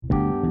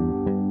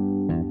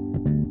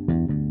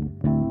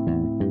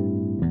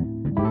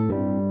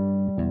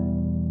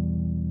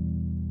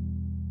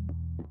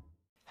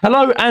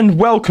Hello and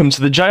welcome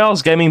to the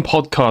JR's Gaming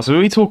Podcast, where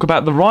we talk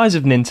about the rise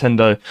of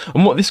Nintendo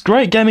and what this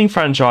great gaming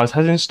franchise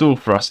has in store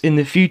for us in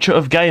the future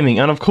of gaming,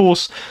 and of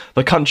course,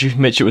 the country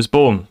from which it was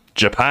born,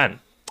 Japan.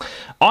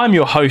 I'm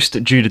your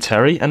host, Judah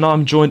Terry, and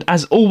I'm joined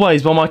as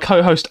always by my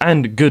co-host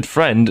and good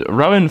friend,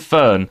 Rowan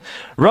Fern.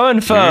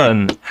 Rowan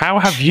Fern, how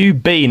have you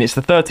been? It's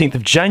the 13th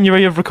of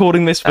January of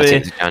recording this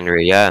video. 13th of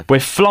January, yeah. We're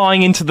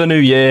flying into the new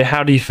year.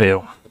 How do you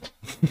feel?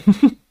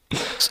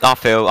 I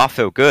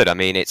feel good. I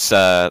mean, it's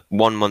 1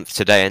 month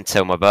today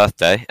until my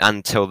birthday,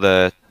 until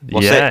the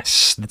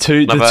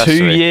the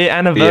two-year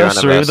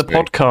anniversary of the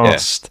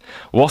podcast.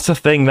 Yeah. What a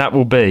thing that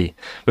will be.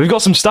 We've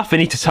got some stuff we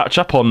need to touch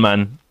up on,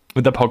 man,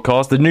 with the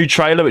podcast. The new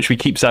trailer, which we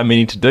keep saying we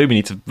need to do. We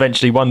need to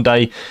eventually one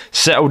day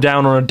settle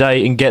down on a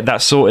date and get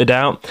that sorted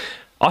out.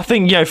 I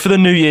think, for the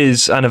New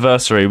Year's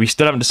anniversary, we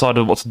still haven't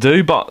decided what to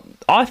do, but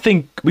I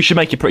think we should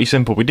make it pretty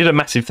simple. We did a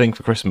massive thing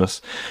for Christmas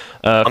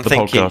for the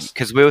podcast.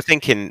 Because we were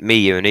thinking me,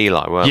 you and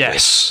Eli, weren't we?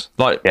 Yes.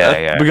 We're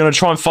going to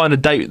try and find a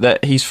date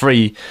that he's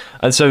free.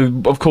 And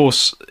so, of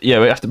course, we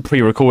have to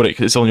pre-record it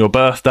because it's on your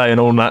birthday and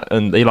all that,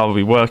 and Eli will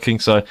be working.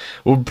 So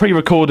we'll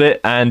pre-record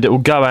it, and it will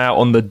go out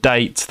on the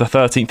date, the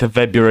 13th of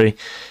February.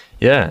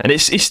 Yeah, and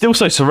it's still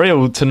so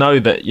surreal to know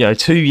that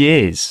 2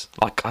 years,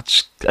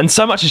 and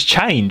so much has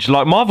changed.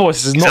 Like, my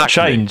voice has not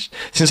changed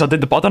since I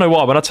did I don't know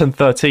why. When I turned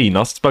 13,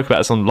 I spoke about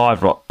this on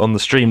live on the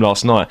stream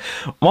last night.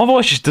 My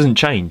voice just doesn't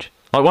change.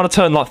 Like, when I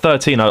turned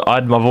 13, I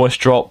had my voice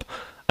drop,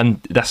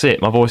 and that's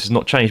it. My voice has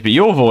not changed. But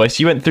your voice,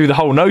 you went through the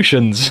whole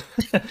notions,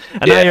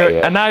 and now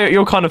you're at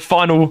your kind of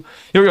final.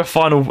 You're at your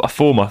final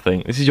form. I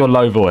think this is your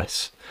low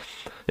voice,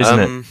 isn't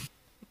it?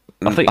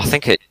 I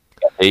think it.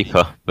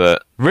 Deeper,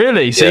 but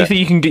really, so you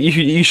think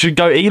you should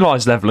go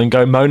Eli's level and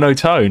go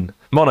monotone?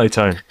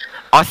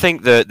 I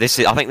think this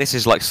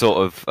is like sort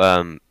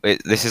of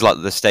this is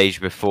like the stage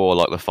before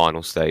like the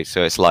final stage,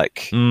 so it's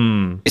like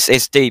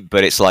it's deep,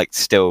 but it's like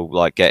still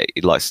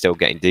still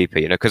getting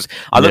deeper, because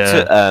I looked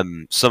at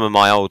some of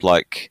my old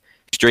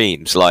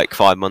streams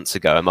 5 months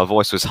ago, and my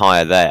voice was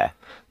higher there.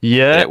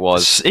 Yeah, it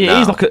was. It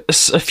is like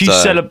a few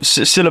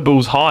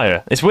syllables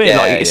higher. It's weird.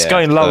 It's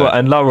going lower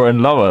and lower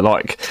and lower.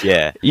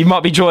 You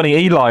might be joining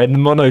Eli in the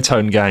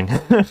monotone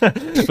gang.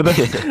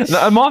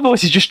 But my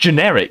voice is just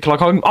generic. I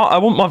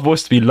want my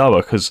voice to be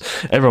lower because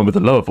everyone with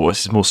a lower voice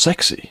is more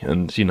sexy,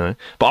 and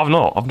But I've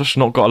not. I've just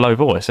not got a low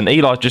voice. And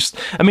Eli just.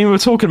 I mean, we were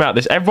talking about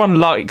this. Everyone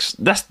likes.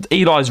 That's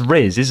Eli's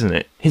Riz, isn't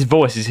it? His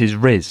voice is his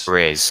Riz.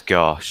 Riz,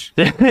 gosh.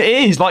 It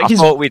is I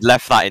thought we'd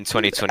left that in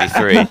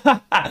 2023.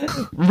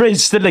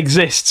 Riz still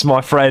exists, my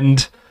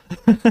friend.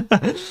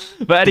 But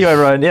anyway,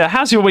 Ryan,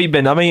 how's your week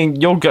been? I mean,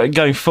 you're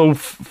going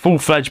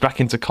full-fledged back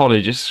into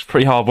college. It's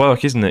pretty hard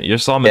work, isn't it? Your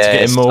assignments are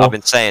getting more. I've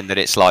been saying that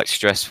it's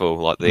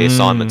stressful. The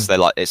assignments,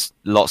 it's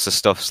lots of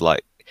stuff's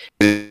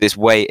it's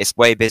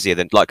way busier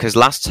than because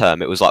last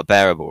term it was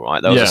bearable,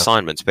 right? There was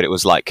assignments, but it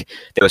was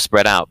they were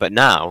spread out. But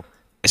now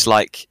it's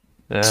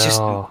it's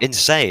just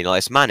insane.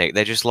 It's manic.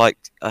 They're just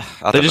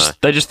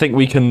they just think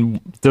we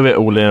can do it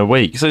all in a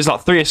week. So it's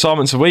 3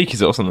 assignments a week,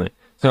 is it, or something?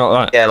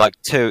 Like that.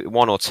 Yeah,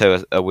 1 or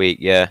 2 a week.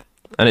 Yeah,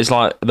 and it's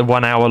the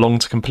 1 hour long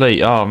to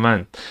complete. Oh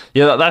man,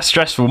 that's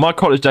stressful. My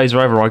college days are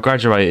over. I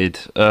graduated,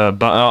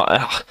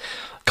 but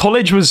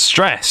college was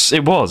stress.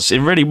 It was.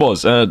 It really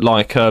was. It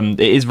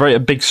is a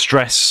big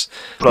stress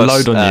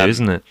load on you,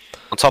 isn't it?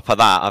 On top of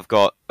that, I've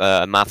got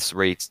a maths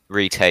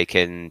retake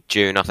in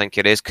June, I think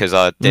it is, because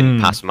I didn't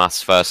pass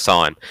maths first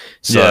time.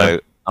 So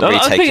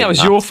I think that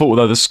was your fault,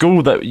 though. The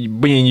school that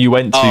me and you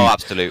went to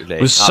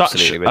was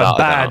such a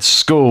bad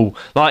school.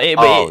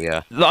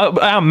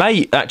 Our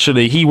mate,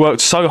 actually, he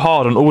worked so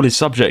hard on all his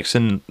subjects,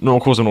 and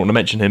of course I'm not going to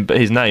mention him, but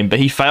his name, but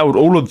he failed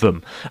all of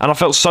them. And I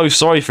felt so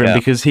sorry for him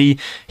because he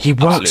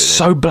worked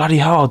so bloody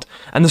hard.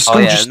 And the school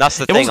and that's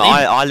the thing.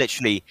 I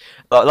literally...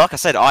 Like I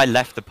said, I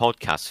left the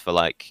podcast for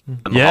a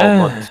whole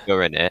month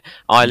during it.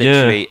 I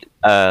literally,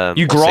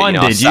 you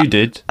grinded. You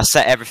did. I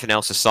set everything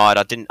else aside.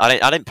 I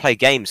didn't play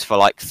games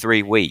for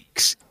 3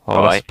 weeks.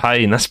 Oh, right?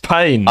 That's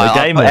pain.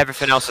 I put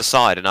everything else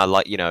aside, and I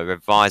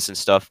revised and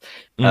stuff.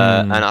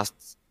 And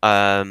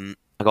I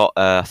got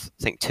I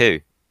think two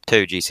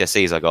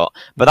GCSEs I got,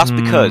 but that's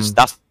because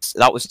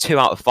that was 2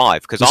 out of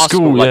 5 because our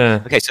school.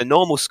 Okay, so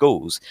normal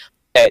schools.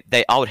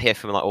 I would hear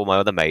from all my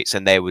other mates,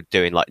 and they were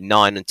doing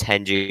 9 and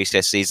 10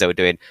 GCSEs. They were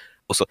doing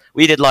also.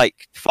 We did 5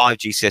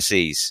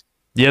 GCSEs.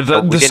 Yeah,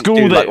 the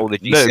school that all the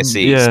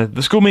GCSEs.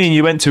 The school me and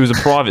you went to was a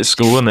private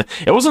school, wasn't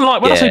it? It wasn't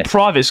when I say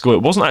private school,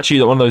 it wasn't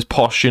actually one of those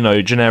posh,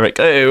 generic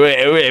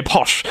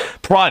posh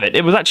private.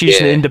 It was actually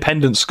just an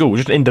independent school,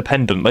 just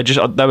independent.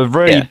 They were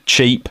very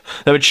cheap.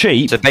 They were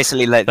cheap. So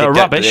basically, they were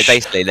rubbish.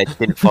 They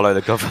didn't follow the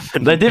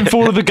government. They didn't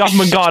follow the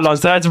government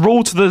guidelines. They had to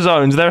rule to the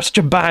zones. They're such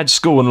a bad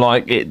school, and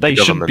they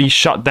shouldn't be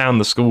shut down.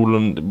 The school,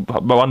 and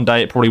one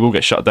day it probably will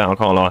get shut down. I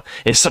can't lie.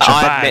 It's such a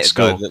bad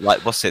school. Though,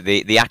 what's it?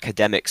 The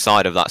academic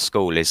side of that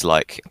school is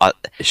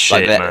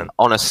shit, man.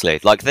 Honestly,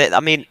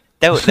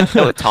 there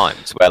were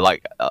times where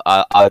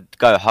I'd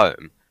go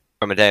home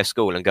from a day of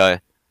school and go,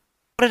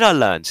 what did I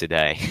learn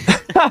today?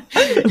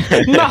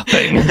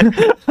 Nothing.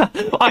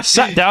 I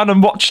sat down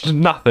and watched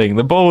nothing.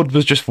 The board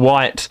was just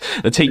white.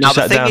 The teacher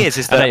sat down and ate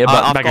a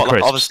bag of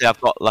crisps. Obviously,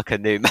 I've got like a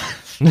new. You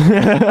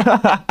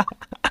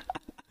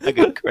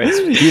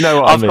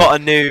know what I mean? I've got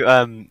a new.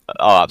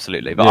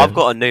 Absolutely. But I've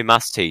got a new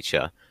maths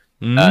teacher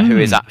who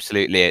is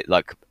absolutely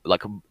like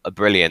a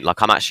brilliant.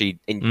 Like I'm actually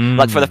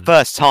like for the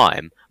first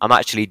time, I'm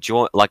actually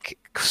enjoying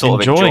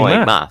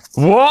maths.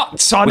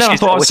 What? I never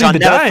thought I'd see the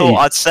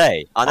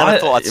day. I never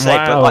thought I'd say.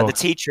 But like the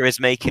teacher is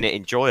making it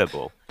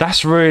enjoyable.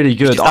 That's really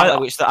good.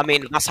 I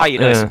mean, that's how you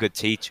know it's a good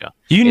teacher.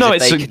 You know,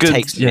 it's a good.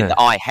 Take something that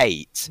I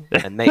hate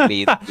and make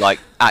me like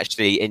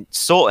actually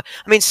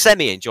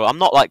semi enjoy. I'm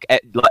not like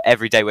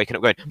every day waking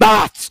up going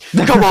maths.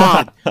 Come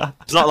on.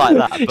 It's not like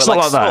that. But it's not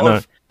like that.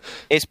 No.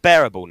 It's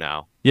bearable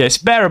now. Yeah, it's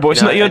bearable.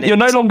 It's not, you're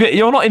no longer,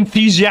 you're not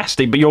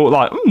enthusiastic, but you're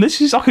like,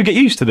 I could get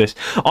used to this.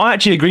 I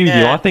actually agree with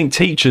you. I think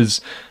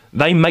teachers,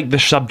 they make the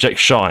subject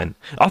shine.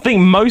 I think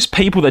most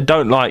people that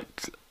don't like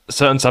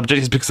certain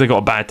subjects is because they got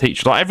a bad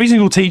teacher. Like every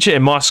single teacher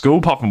in my school,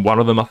 apart from one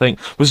of them, I think,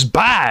 was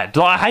bad.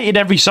 Like I hated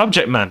every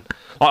subject, man.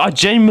 Like, I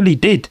genuinely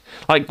did.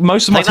 Like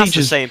most of my teachers. That's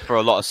the same for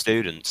a lot of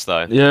students,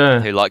 though.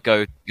 Yeah. Who like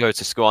go to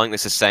school. I think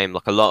it's the same.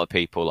 Like a lot of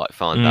people like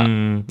find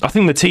that. I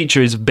think the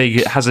teacher is big.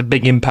 It has a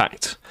big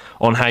impact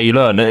on how you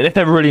learn. And if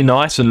they're really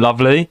nice and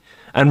lovely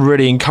and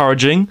really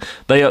encouraging,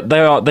 they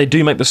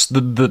do make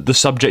the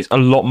subject a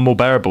lot more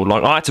bearable.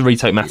 Like I had to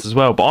retake maths as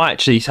well, but I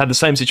actually had the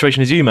same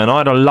situation as you, man. I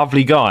had a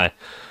lovely guy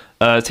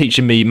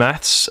teaching me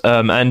maths,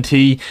 and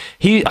he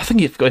I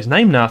think he forgot his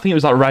name now. I think it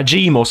was like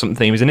Rajim or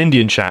something. He was an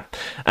Indian chap,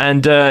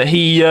 and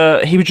he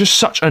was just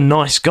such a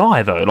nice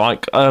guy though.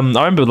 Like I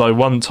remember like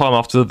one time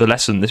after the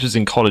lesson, this was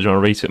in college when I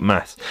retook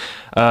maths.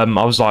 I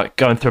was like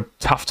going through a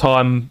tough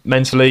time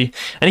mentally,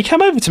 and he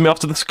came over to me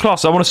after this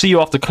class. I want to see you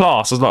after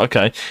class. I was like,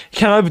 okay. He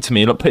came over to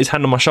me, like put his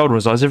hand on my shoulder, and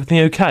was like, "Is everything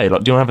okay?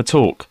 Like, do you want to have a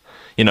talk?"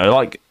 You know,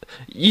 like.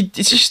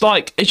 It's just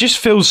like it just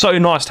feels so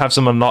nice to have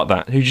someone like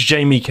that who just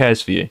genuinely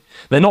cares for you.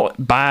 They're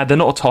not bad, they're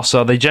not a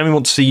tosser, they genuinely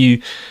want to see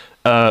you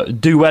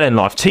do well in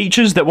life.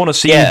 Teachers that want to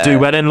see you do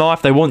well in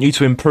life, they want you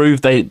to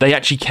improve, they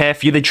actually care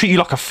for you, they treat you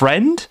like a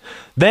friend.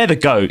 They're the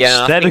goats.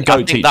 They're the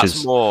goat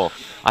teachers.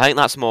 I think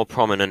that's more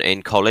prominent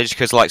in college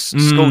because, like,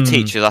 school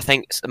teachers, I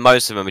think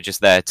most of them are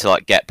just there to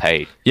like get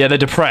paid. Yeah, they're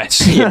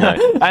depressed. You know,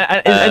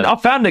 and I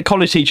found that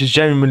college teachers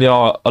genuinely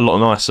are a lot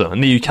nicer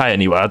in the UK.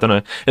 Anyway, I don't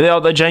know.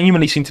 They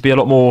genuinely seem to be a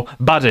lot more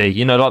buddy.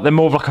 You know, like they're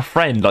more of like a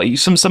friend. Like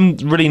some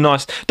really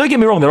nice. Don't get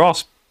me wrong. There are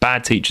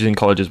bad teachers in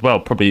college as well.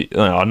 Probably,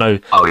 I know.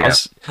 Oh yeah.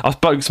 I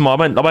spoke to I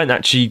went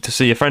actually to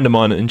see a friend of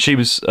mine, and she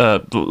was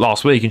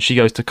last week, and she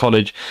goes to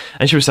college,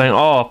 and she was saying,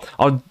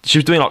 she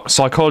was doing like a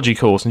psychology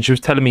course, and she was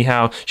telling me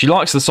how she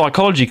likes the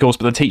psychology course,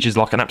 but the teacher's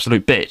like an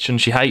absolute bitch,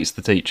 and she hates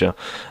the teacher,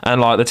 and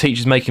like the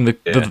teacher's making the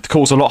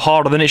course a lot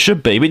harder than it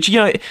should be. Which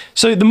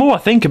so the more I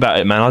think about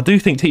it, man, I do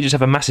think teachers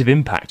have a massive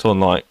impact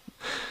on like.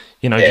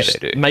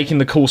 Just making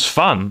the course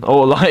fun,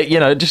 or like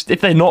just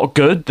if they're not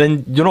good,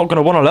 then you're not going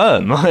to want to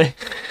learn. Like,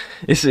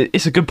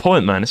 it's a good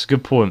point, man. It's a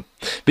good point.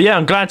 But yeah,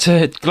 I'm glad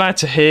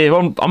to hear.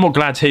 Well, I'm not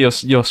glad to hear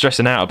you're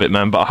stressing out a bit,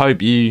 man. But I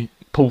hope you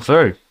pull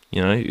through.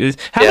 How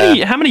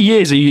many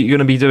years are you going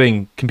to be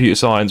doing computer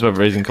science,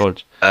 whether it's in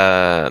college?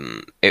 I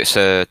think it's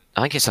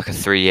like a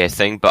 3-year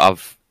thing, but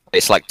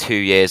it's like 2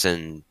 years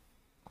and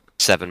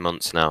 7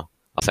 months now.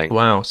 I think.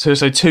 Wow. So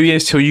 2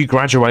 years till you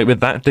graduate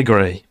with that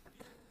degree.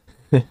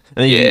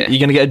 And you're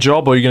going to get a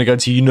job, or you're going to go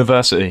to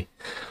university,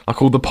 like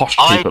all the posh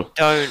people?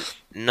 I don't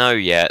know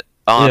yet.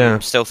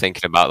 I'm still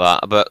thinking about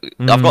that, but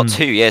I've got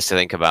 2 years to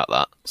think about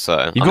that.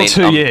 So you've got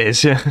 2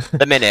 years, yeah.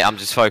 The minute I'm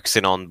just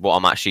focusing on what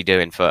I'm actually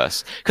doing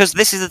first, because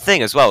this is the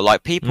thing as well.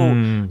 Like people,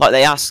 like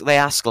they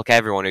ask like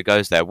everyone who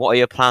goes there, "What are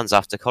your plans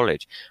after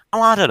college?"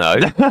 Oh, I don't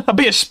know. I'll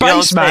be a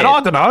spaceman. I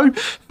don't know.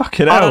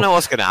 Fucking hell. I don't know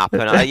what's going to happen.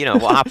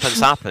 What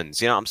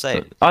happens. You know what I'm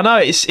saying? I know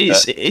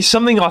it's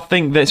something I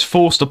think that's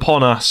forced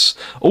upon us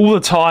all the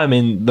time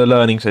in the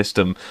learning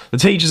system. The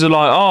teachers are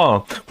like,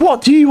 "Oh,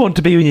 what do you want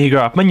to be when you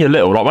grow up?" When you're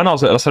little, like when I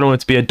was little, I said I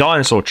wanted to be a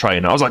dinosaur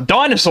trainer. I was like,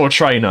 dinosaur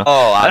trainer.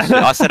 Oh,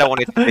 I said I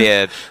wanted to be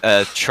a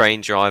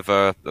train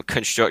driver, a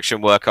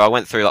construction worker. I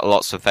went through like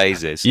lots of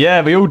phases.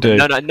 Yeah, we all do.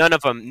 No, none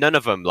of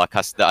them. Like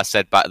I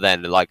said back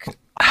then, like.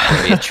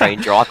 Be a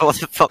train driver. What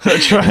the fuck?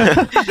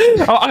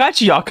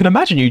 I can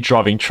imagine you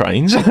driving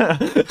trains.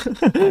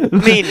 I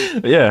mean,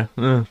 yeah,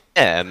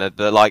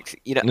 but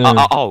like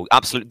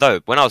absolutely.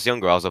 Though when I was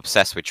younger, I was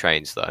obsessed with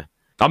trains. Though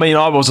I mean,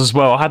 I was as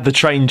well. I had the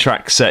train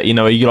track set. You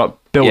like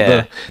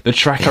built the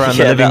track around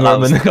the living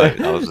room,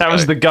 and that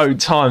was the goat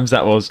times.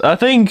 That was. I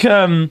think.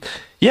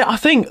 I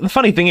think the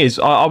funny thing is,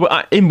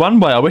 I in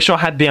one way, I wish I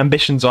had the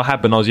ambitions I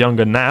had when I was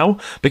younger now,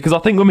 because I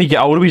think when we get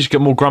older, we just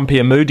get more grumpy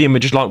and moody, and we're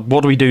just like,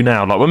 what do we do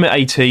now? Like when we're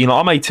 18, like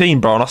I'm 18,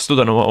 bro, and I still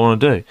don't know what I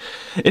want to do.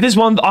 It is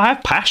one, I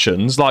have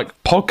passions,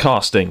 like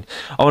podcasting,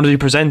 I want to do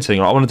presenting,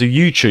 I want to do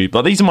YouTube,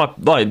 like these are my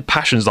like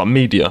passions, like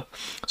media.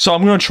 So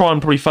I'm going to try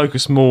and probably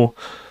focus more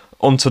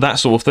onto that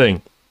sort of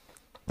thing.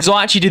 because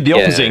I actually did the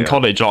opposite in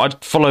college. Like, I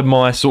followed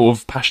my sort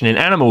of passion in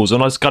animals,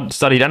 and I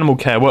studied animal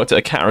care. Worked at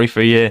a cattery for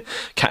a year,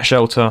 cat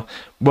shelter.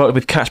 Worked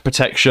with cat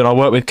protection. I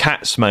work with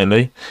cats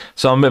mainly,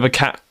 so I'm a bit of a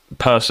cat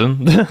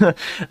person.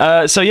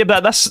 So yeah,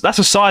 but that's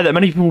a side that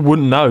many people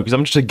wouldn't know, because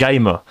I'm just a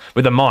gamer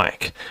with a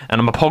mic and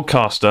I'm a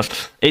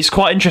podcaster. It's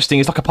quite interesting.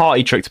 It's like a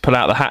party trick to pull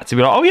out the hat to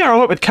be like, oh yeah, I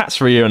worked with cats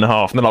for a year and a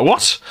half, and they're like,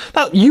 what?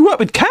 You work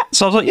with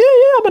cats? I was like, yeah,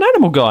 I'm an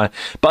animal guy.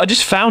 But I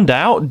just found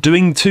out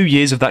doing 2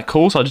 years of that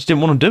course, I just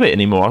didn't want to do it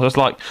anymore. I was just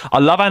like, I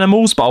love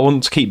animals, but I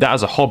want to keep that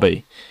as a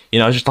hobby. You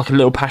know, just like a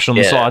little passion on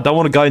the side. I don't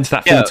want to go into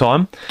that full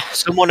time.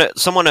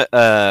 Someone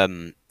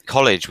at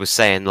college was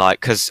saying,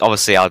 like, because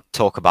obviously I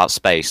talk about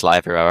space like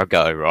everywhere I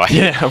go, right?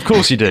 Yeah, of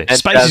course you do. And,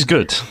 space is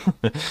good.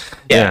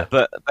 yeah,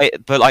 but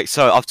like,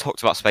 so I've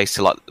talked about space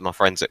to like my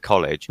friends at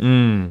college,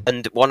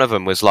 and one of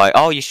them was like,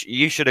 "Oh, you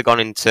should have gone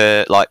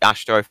into like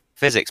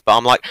astrophysics," but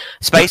I'm like,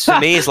 space for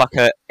me is like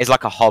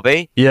a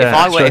hobby. Yeah,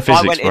 if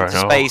I went into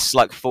space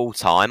like full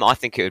time, I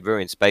think it would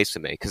ruin space for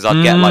me, because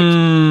I'd get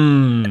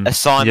like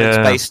assignments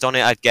based on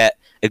it. I'd get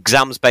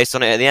exams based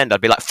on it. At the end,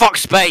 I'd be like, "Fuck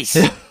space."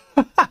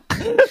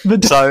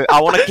 So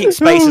I want to keep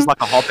space as like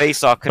a hobby,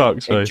 so I can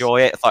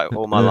enjoy it like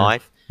all my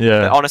life.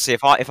 Yeah. But honestly,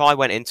 if I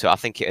went into it, I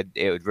think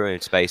it would ruin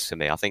space for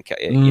me. I think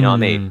you know what I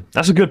mean.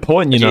 That's a good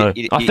point.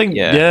 I think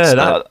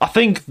I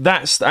think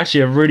that's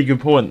actually a really good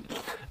point,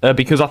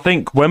 because I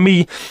think when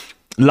we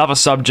love a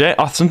subject,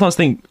 I sometimes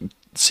think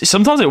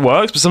it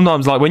works, but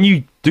sometimes like when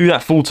you do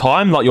that full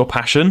time, like your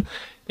passion,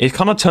 it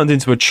kind of turned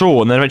into a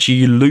chore, and then eventually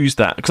you lose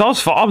that.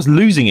 Because I was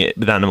losing it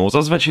with animals. I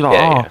was eventually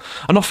like,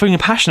 I'm not feeling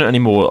passionate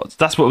anymore.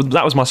 That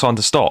was my sign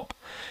to stop.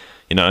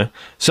 You know,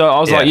 so I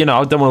was like, I don't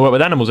want to work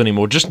with animals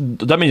anymore. Just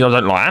that means I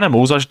don't like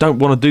animals. I just don't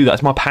want to do that.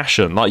 It's my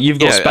passion. Like, you've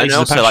got space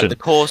as a passion. Like the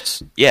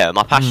course,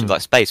 my passion's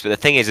like space. But the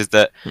thing is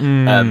that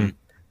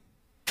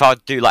if I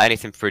do like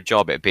anything for a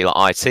job, it'd be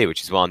like IT,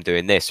 which is why I'm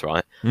doing this,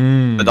 right?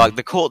 But like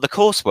the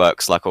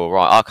coursework's like all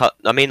right.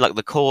 I mean, like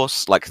the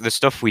course, like the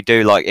stuff we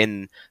do, like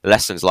in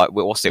lessons, like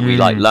what's it? We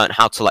like learn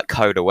how to like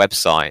code a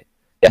website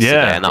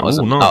yesterday, and that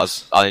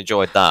was I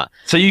enjoyed that.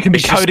 So you can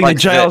be coding a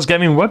JR's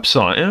gaming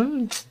website.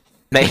 Yeah?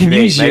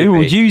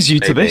 We'll use you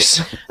to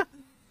this.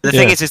 The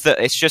thing is that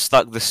it's just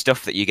like the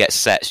stuff that you get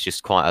set's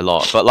just quite a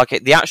lot, but like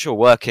the actual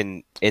work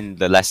in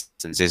the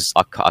lessons is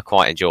I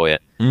quite enjoy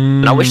it,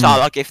 and I wish that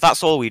like if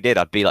that's all we did,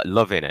 I'd be like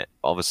loving it.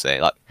 Obviously,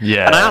 like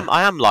and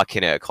I am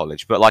liking it at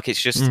college, but like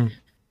it's just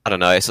I don't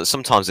know.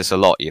 Sometimes it's a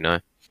lot, you know.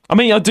 I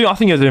mean, I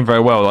think you're doing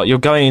very well. Like, you're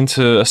going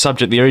into a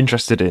subject that you're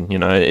interested in. You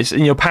know,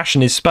 and your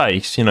passion is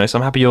space. You know, so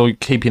I'm happy you're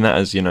keeping that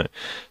as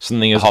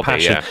something as a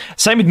passion. Yeah.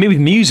 Same with me with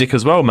music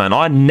as well, man.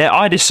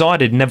 I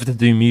decided never to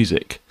do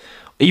music.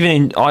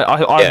 Even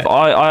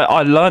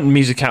I learned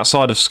music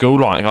outside of school.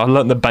 Like, I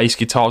learned the bass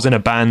guitar. I was in a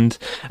band,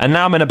 and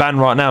now I'm in a band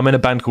right now. I'm in a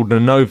band called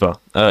Nova.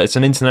 It's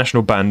an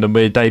international band, and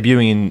we're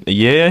debuting in a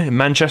year in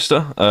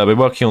Manchester. We're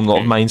working on a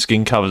lot of main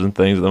skin covers and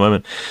things at the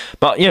moment.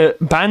 But yeah,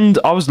 band.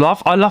 I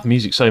love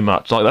music so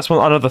much. Like, that's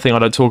another thing I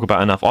don't talk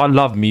about enough. I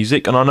love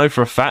music, and I know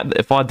for a fact that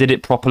if I did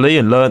it properly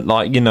and learned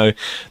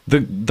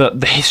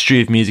the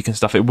history of music and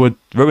stuff, it would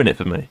ruin it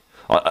for me.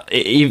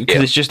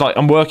 Because it's just like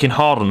I'm working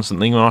hard on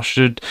something,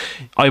 and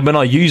when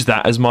I use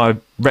that as my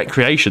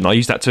recreation, I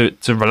use that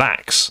to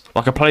relax.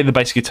 Like, I play the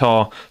bass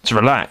guitar to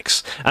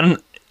relax, and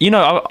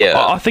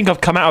I think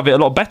I've come out of it a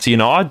lot better. You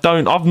know, I've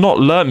not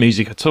learnt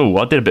music at all.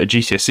 I did a bit of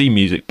GCSE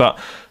music, but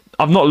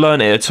I've not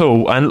learnt it at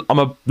all, and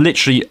I'm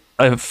literally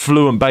a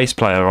fluent bass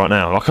player right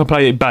now. Like, I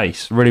play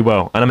bass really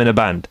well, and I'm in a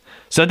band,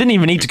 so I didn't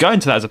even need to go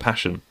into that as a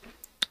passion.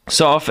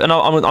 So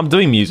I'm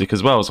doing music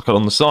as well, as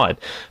on the side.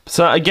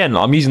 So again,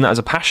 I'm using that as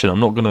a passion. I'm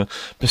not going to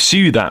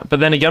pursue that. But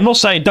then again, I'm not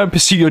saying don't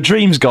pursue your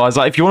dreams, guys.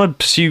 Like, if you want to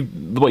pursue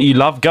what you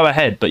love, go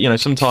ahead. But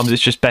sometimes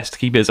it's just best to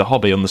keep it as a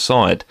hobby on the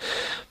side.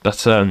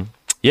 But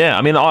yeah,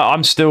 I mean,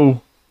 I'm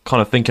still kind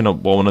of thinking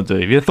of what I want to do.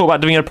 Have you ever thought about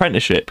doing an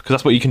apprenticeship? Because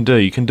that's what you can do.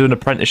 You can do an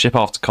apprenticeship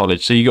after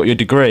college. So you got your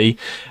degree.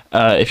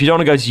 If you don't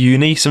want to go to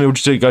uni, some people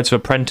just go to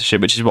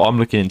apprenticeship, which is what I'm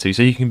looking into.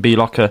 So you can be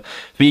like where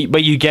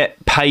you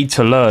get paid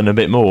to learn a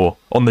bit more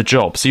on the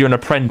job. So you're an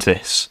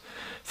apprentice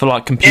for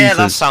like computers. Yeah,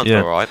 that sounds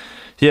alright.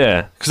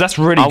 Yeah, because that's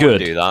really good. I would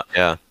do that.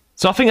 Yeah.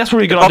 So I think that's a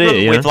really good idea. The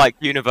problem with like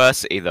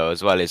university though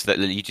as well is that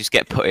you just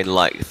get put in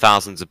like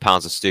thousands of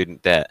pounds of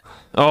student debt.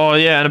 Oh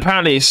yeah, and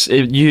apparently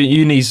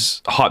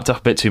uni's hyped up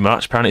a bit too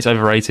much. Apparently it's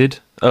overrated.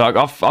 Like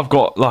I've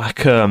got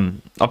like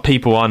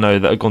people I know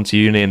that have gone to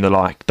uni and they're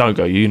like, don't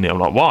go uni. I'm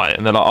like, why?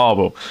 And they're like, oh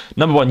well,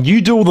 number one,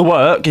 you do all the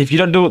work. If you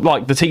don't do it,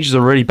 like the teachers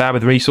are really bad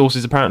with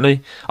resources.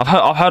 Apparently,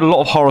 I've heard a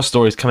lot of horror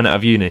stories coming out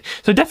of uni.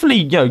 So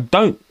definitely,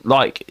 don't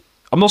like.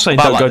 I'm not saying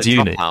don't go to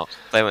uni.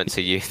 They went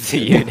to uni.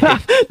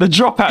 The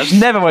dropouts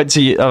never went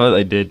to uni. Oh,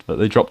 they did, but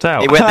they dropped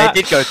out.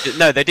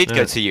 They did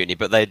go to uni,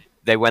 but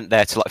they went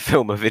there to like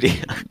film a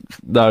video.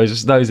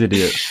 those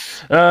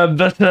idiots. Yeah.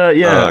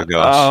 Oh,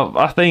 gosh.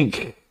 I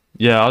think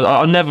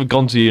I've never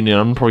gone to uni, and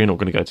I'm probably not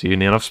going to go to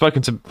uni. And I spoke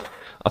to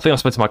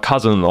my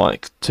cousin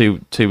like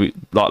two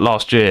like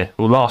last year,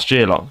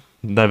 like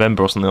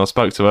November or something. I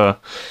spoke to her,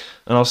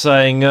 and I was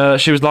saying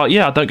she was like,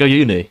 yeah, I don't go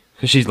uni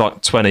because she's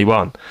like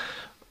 21.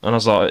 And I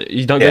was like,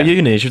 you don't go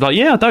uni? She was like,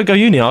 yeah, I don't go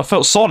uni. I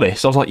felt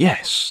solace. I was like,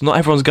 yes, not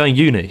everyone's going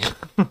uni.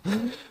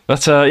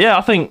 But yeah,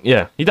 I think, you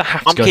don't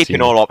have to I'm go to uni.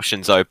 keeping all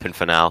options open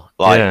for now.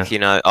 Like, you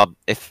know,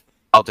 if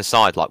I'll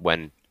decide, like,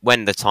 when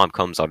the time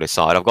comes, I'll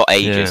decide. I've got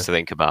ages to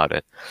think about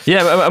it.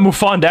 Yeah, and we'll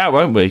find out,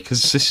 won't we?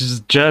 Because this is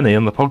a journey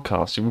on the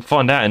podcast. We'll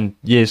find out in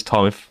years'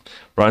 time if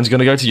Ryan's going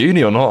to go to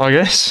uni or not, I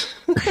guess.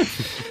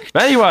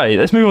 But anyway,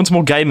 let's move on to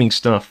more gaming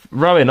stuff.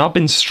 Rowan, I've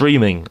been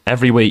streaming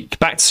every week.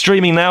 Back to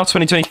streaming now,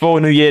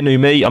 2024, new year, new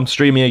me. I'm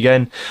streaming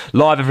again,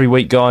 live every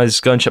week, guys.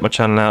 Go and check my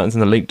channel out. It's in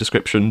the link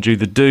description. Do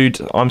the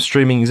dude. I'm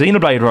streaming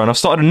Xenoblade Run. I've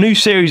started a new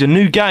series, a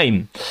new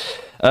game.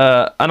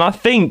 And I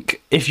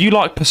think if you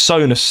like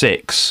Persona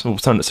 6, or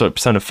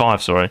Persona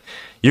 5, sorry,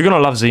 you're going to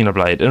love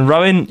Xenoblade. And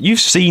Rowan, you've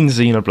seen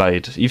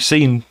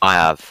Xenoblade. I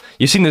have.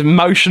 You've seen the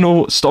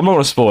emotional... I'm not going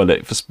to spoil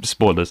it for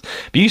spoilers.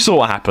 But you saw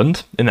what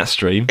happened in that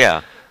stream.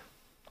 Yeah.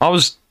 I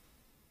was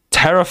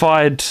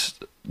terrified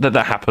that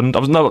happened. I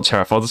was not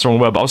terrified, that's the wrong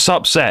word, but I was so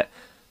upset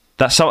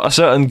that a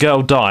certain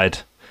girl died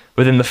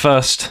within the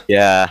first...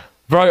 Yeah.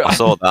 Bro, I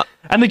saw that.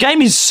 And the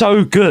game is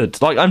so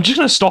good. Like, I'm just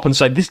going to stop and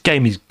say this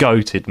game is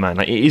goated, man.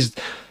 Like, it is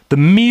the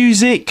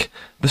music,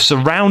 the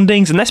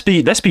surroundings, and let's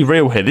be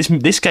real here.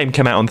 This game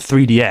came out on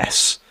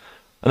 3DS,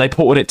 and they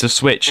ported it to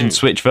Switch and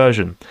Switch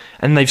version,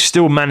 and they've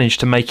still managed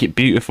to make it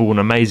beautiful and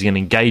amazing and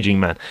engaging,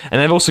 man. And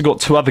they've also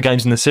got 2 other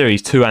games in the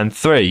series, 2 and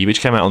 3,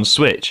 which came out on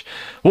Switch.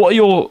 What are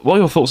your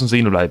thoughts on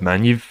Xenoblade,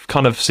 man? You've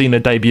kind of seen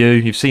it debut,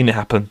 you've seen it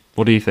happen.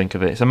 What do you think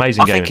of it? It's an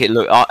amazing game.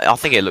 I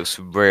think it looks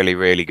really,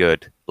 really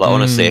good. Like,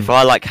 honestly, if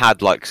I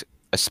had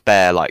a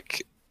spare,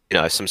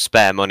 some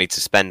spare money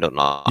to spend on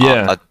that,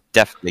 I'd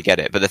definitely get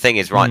it. But the thing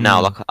is, right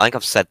now, I think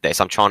I've said this,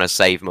 I'm trying to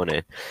save money.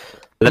 At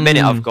the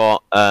minute, I've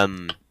got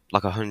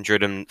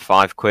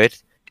 105 quid.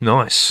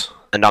 Nice.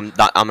 And I'm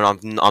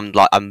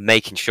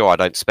making sure I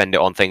don't spend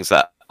it on things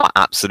that I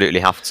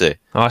absolutely have to.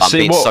 I'm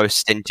being so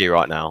stingy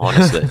right now,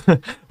 honestly.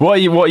 What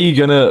are you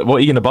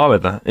gonna buy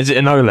with that? Is it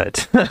an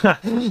OLED? I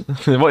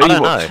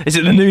don't know. Is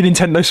it the new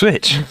Nintendo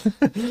Switch?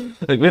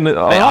 I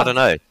don't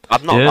know.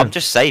 I'm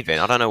just saving.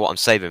 I don't know what I'm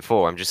saving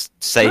for. I'm just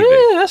saving.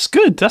 Yeah, that's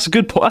good. That's a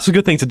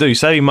good thing to do.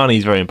 Saving money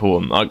is very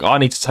important. I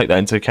need to take that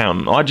into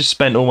account. I just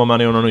spent all my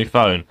money on a new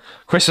phone.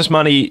 Christmas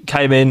money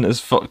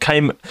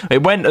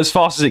it went as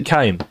fast as it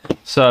came.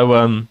 So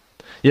I've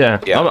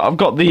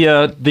got the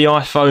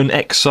iPhone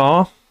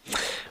XR.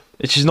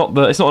 It's not an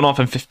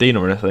iPhone 15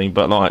 or anything,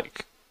 but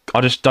like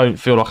I just don't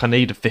feel like I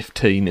need a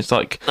 15. It's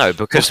like no,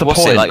 because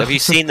what's it like? Have you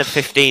seen the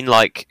 15?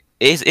 Like,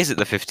 is it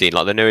the 15?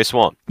 Like the newest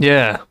one?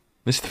 Yeah,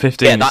 it's the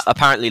 15. Yeah, that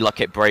apparently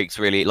it breaks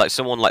really. Like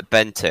someone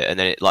bent it and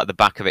then the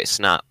back of it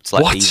snapped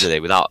easily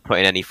without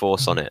putting any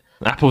force on it.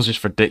 Apple's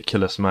just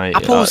ridiculous, mate.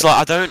 Apple's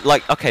I don't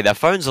like. Okay, their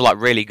phones are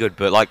really good,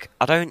 but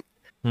I don't.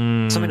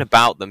 Something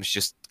about them's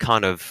just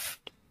kind of.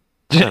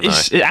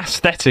 It's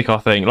aesthetic, I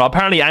think. Like,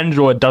 apparently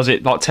Android does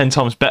it 10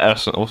 times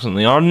better or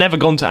something. I've never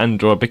gone to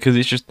Android because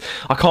it's just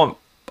I can't.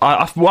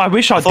 I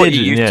wish I did.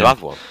 You used to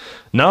have one.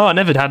 No, I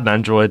never had an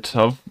Android.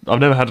 I've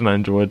never had an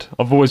Android.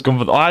 I've always gone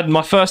for. I had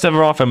my first ever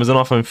iPhone was an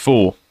iPhone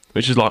 4,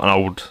 which is like an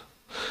old.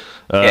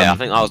 I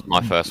think that was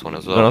my first one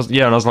as well. When I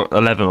was like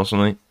 11 or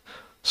something.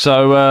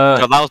 So,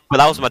 that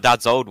was my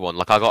dad's old one.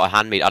 Like I got a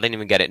handmade. I didn't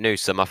even get it new.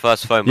 So my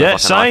first phone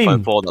was an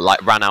iPhone 4 that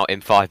ran out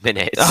in 5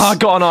 minutes. I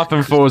got an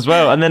iPhone 4 as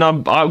well, and then I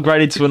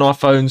upgraded to an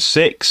iPhone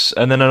 6,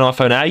 and then an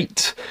iPhone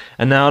 8,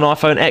 and now an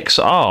iPhone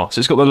XR. So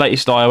it's got the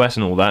latest iOS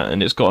and all that,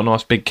 and it's got a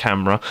nice big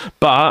camera.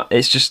 But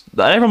it's just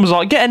everyone was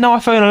like, get an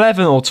iPhone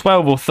 11 or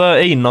 12 or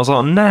 13, and I was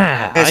like,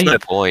 nah. There's no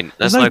point.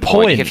 There's no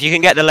point. If you can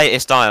get the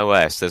latest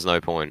iOS, there's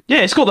no point. Yeah,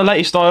 it's got the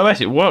latest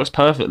iOS. It works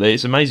perfectly.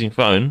 It's an amazing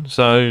phone.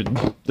 So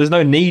there's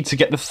no need to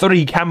get the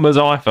 3 cameras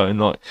iPhone.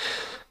 Like,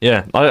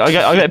 yeah,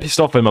 I get pissed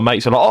off when my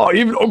mates are like, oh,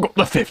 you've not got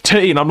the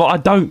 15. I'm like, I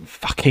don't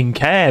fucking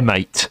care,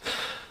 mate.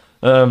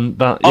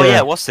 But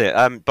what's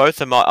it?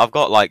 Both of my, I've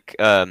got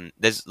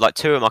there's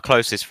 2 of my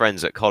closest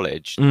friends at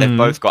college. They've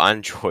both got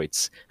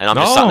Androids, and I'm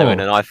just sat there in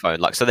an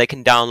iPhone, so they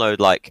can download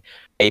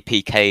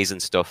APKs and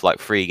stuff,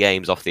 free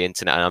games off the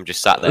internet, and I'm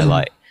just sat there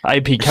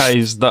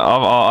APKs.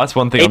 That's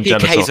one thing I'm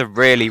jealous of. APKs are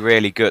really,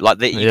 really good.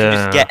 You can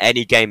just get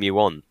any game you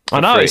want. I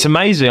know, free. It's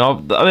amazing.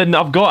 I've got an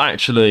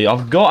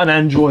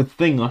Android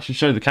thing. I should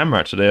show the camera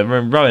actually.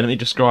 Rowan, let me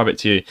describe it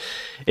to you.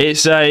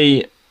 It's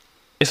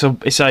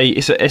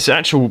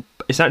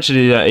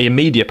actually a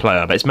media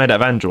player, but it's made out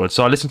of Android.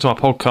 So I listen to my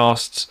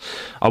podcasts,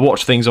 I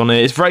watch things on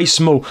it. It's very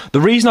small. The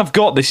reason I've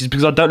got this is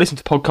because I don't listen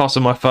to podcasts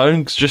on my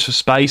phone, just for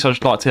space. I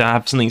just like to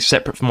have something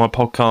separate from my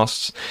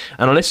podcasts,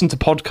 and I listen to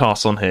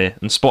podcasts on here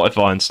and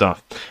Spotify and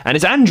stuff. And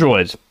it's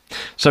Android.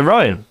 So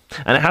Ryan,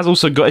 and it has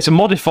also it's a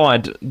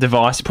modified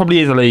device. It probably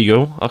is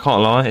illegal. I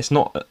can't lie. It's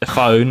not a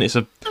phone. It's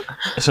an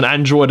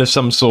Android of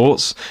some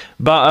sorts.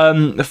 But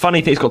the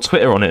funny thing, it's got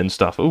Twitter on it and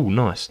stuff. Oh,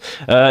 nice.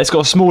 It's got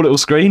a small little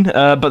screen.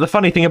 But the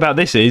funny thing about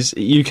this is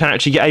you can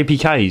actually get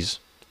APKs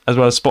as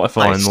well as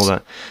Spotify and all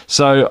that.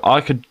 So I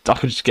could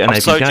just get an APK.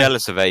 I'm so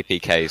jealous of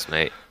APKs,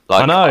 mate.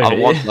 I know. I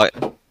want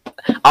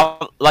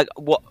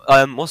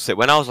what's it?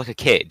 When I was a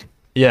kid.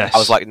 Yes. I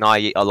was like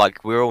naive,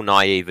 like we were all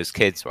naive as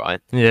kids, right?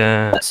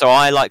 Yeah. So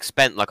I like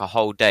spent like a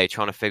whole day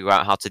trying to figure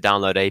out how to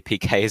download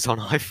APKs on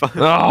iPhone.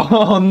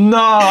 Oh no,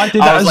 I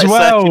did that I was as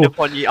like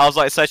well. I was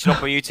like searching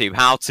up on YouTube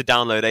how to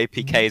download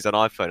APKs on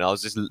iPhone. I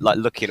was just like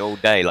looking all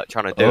day, like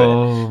trying to do it.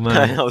 Oh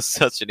man, I was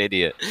such an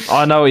idiot.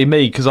 I know what you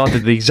mean because I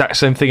did the exact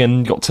same thing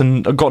and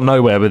got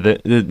nowhere with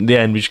it. In the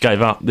end, we just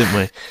gave up, didn't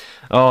we?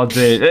 Oh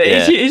dear.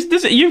 Yeah.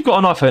 You've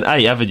got an iPhone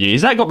 8, haven't you?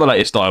 Has that got the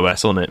latest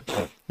iOS on it?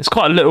 It's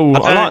quite a little.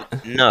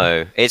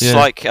 No, it's Yeah.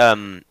 like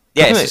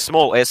it's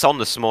small. It's on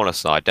the smaller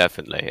side,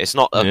 definitely. It's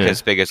not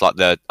as big as like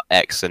the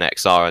X and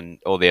XR and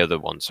all the other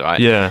ones,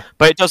 right? Yeah.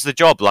 But it does the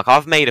job. Like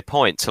I've made a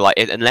point to like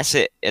unless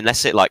it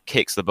like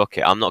kicks the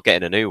bucket, I'm not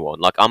getting a new one.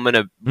 Like I'm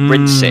gonna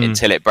rinse it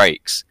until it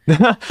breaks.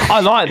 I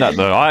like that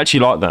though. I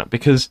actually like that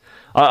because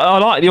I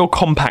like the old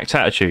compact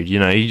attitude. You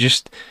know,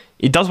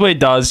 it does what it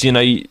does. You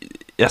know.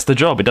 That's the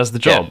job. It does the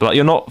job. Yeah. Like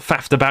you're not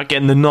faffed about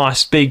getting the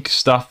nice big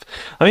stuff.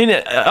 I mean,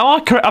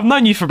 I've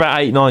known you for about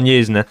 8-9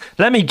 years now.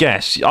 Let me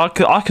guess. I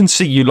can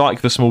see you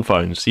like the small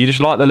phones. You just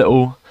like the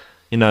little,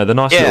 the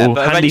nice little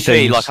but handy eventually,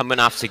 things. like I'm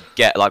gonna have to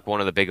get like one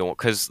of the bigger ones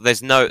because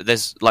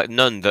there's like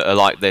none that are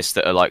like this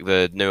that are like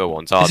the newer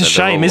ones. It's a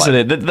shame, isn't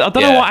it? I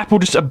don't know why Apple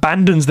just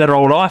abandons their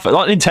old iPhone,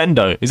 like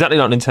Nintendo. Exactly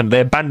like Nintendo,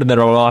 they abandon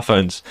their old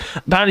iPhones.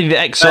 Apparently, the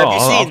XR. Have you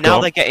seen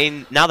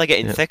now they're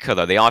getting thicker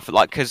though. The iPhone,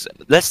 like, because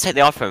let's take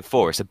the iPhone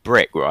 4. It's a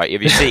brick, right?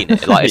 Have you seen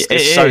it? Like,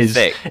 it's so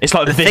thick. It's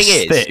like the this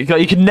thing thick.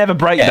 Like, you can never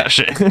break that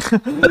shit.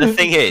 But the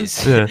thing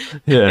is,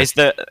 is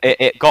that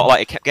it got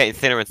like it kept getting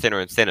thinner and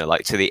thinner and thinner,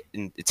 like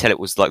until it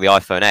was like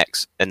the iPhone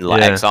X and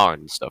like XR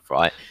and stuff,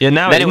 right? Yeah,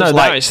 now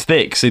it's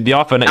thick. See, the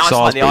iPhone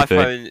XR is the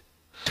iPhone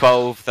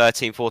 12,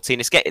 13,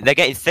 14. They're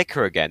getting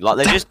thicker again. Like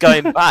they're just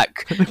going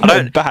back. They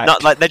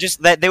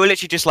were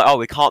literally just like, oh,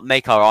 we can't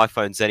make our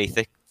iPhones any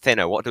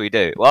thinner. What do we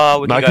do?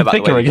 Well, we can go back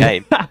the way we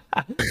came. I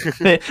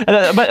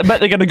bet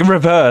they're going to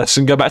reverse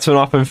and go back to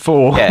an iPhone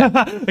 4. Yeah,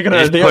 they're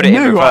going to put it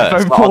in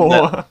reverse.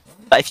 iPhone 4.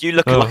 Like if you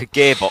look at like a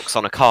gearbox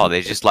on a car,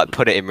 they just like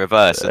put it in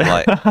reverse and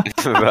like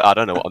I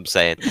don't know what I'm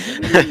saying.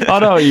 I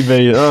know what you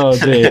mean. Oh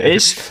dear.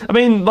 I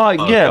mean the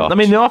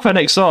iPhone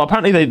XR.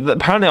 Apparently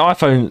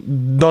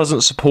iPhone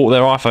doesn't support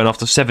their iPhone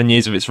after 7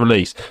 years of its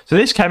release. So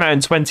this came out in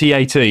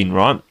 2018,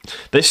 right?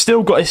 They're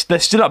still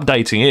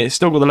updating it. It's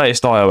still got the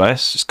latest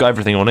iOS. It's got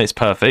everything on it. It's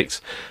perfect.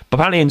 But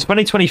apparently in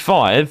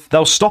 2025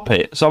 they'll stop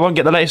it, so I won't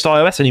get the latest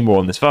iOS anymore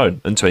on this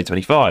phone in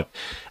 2025.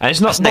 And it's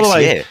not.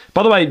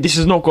 By the way, this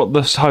has not got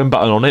the home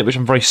button on it, which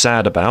I'm very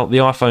sad about. The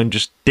iPhone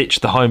just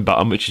ditched the home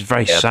button, which is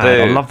very sad.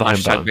 I love the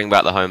home button. Bring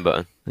back the home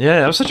button.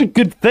 Yeah, it was such a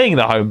good thing,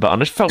 the home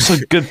button. It felt so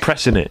good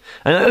pressing it.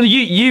 And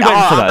you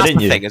went for that,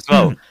 didn't you? Thing as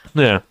well.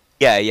 Yeah.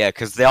 Yeah,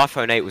 because the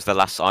iPhone 8 was the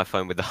last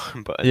iPhone with the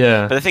home button.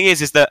 Yeah. But the thing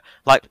is that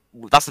like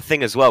that's the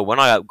thing as well. When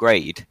I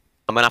upgrade,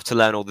 I'm gonna have to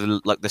learn all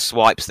the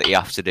swipes that you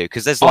have to do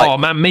because there's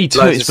like me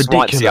too. It's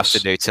ridiculous. Swipes you have to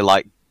do to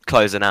like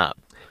close an app.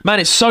 Man,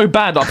 it's so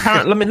bad. Like,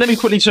 apparently, let me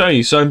quickly show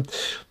you. So,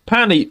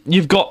 apparently,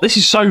 you've got this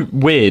is so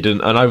weird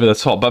and over the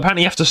top. But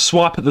apparently, you have to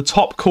swipe at the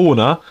top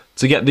corner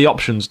to get the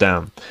options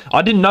down.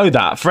 I didn't know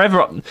that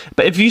forever.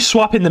 But if you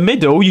swipe in the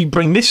middle, you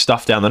bring this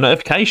stuff down, the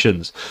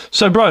notifications.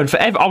 So, bro, and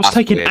forever, I was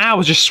taking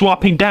hours just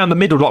swiping down the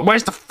middle. Like,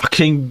 where's the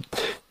fucking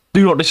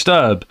do not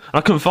disturb? And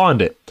I couldn't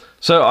find it.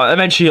 So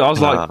eventually, I was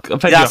like,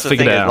 eventually I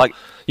figured it out. Like,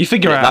 you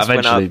figure it out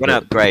eventually. When I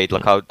upgrade,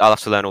 like I'll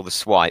have to learn all the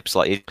swipes.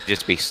 Like you'd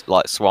just be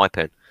like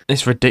swiping.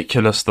 It's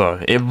ridiculous,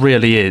 though. It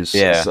really is.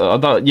 Yeah. I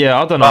don't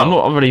know. I'm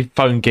not a really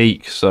phone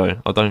geek, so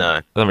I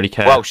don't really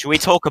care. Well, should we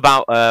talk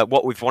about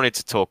what we've wanted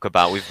to talk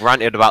about? We've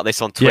ranted about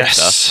this on Twitter.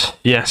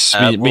 Yes.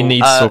 We need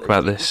to talk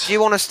about this. Do you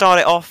want to start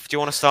it off?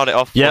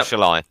 Yeah. Or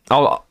shall I?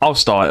 I'll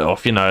start it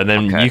off. And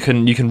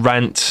then you can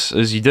rant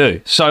as you do.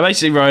 So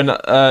basically, Rowan,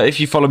 if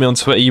you follow me on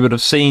Twitter, you would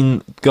have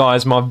seen,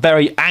 guys, my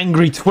very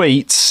angry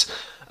tweets.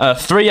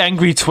 3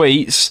 angry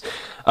tweets.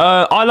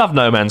 I love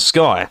No Man's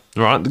Sky.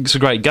 Right, it's a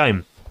great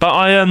game.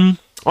 But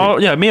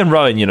me and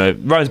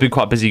Rowan, Rowan's been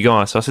quite a busy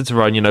guy, so I said to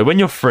Rowan, when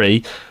you're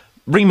free,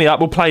 ring me up,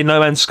 we'll play No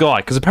Man's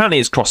Sky, because apparently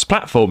it's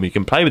cross-platform, you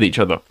can play with each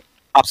other.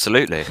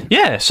 Absolutely.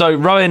 Yeah, so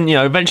Rowan,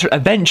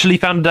 eventually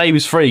found a day he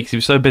was free, because he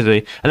was so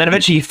busy, and then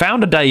eventually he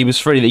found a day he was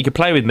free that he could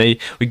play with me,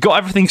 we got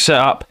everything set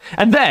up,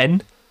 and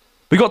then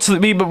we got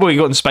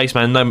into space,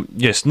 man.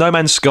 No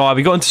Man's Sky,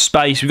 we got into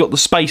space, we got the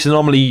space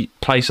anomaly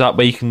place up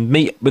where you can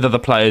meet with other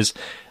players.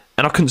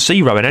 And I couldn't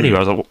see Rowan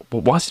anywhere. I was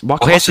like, why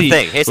can't I see?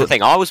 Here's the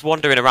thing. I was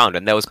wandering around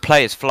and there was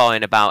players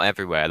flying about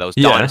everywhere. There was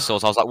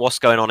dinosaurs. I was like, what's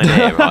going on in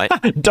here, right?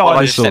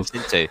 Dinosaurs.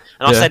 And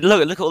I said,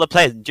 look at all the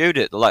players.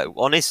 Jude, like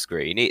on his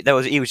screen, he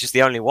was just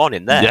the only one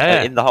in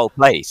there, in the whole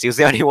place. He was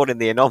the only one in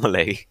the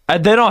anomaly.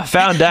 And then I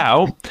found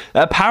out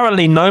that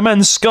apparently No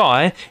Man's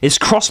Sky is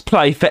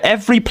cross-play for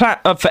every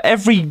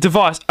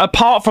device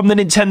apart from the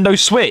Nintendo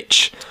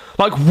Switch.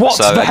 Like, what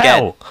the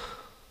hell?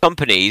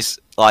 Companies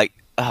like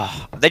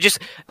they just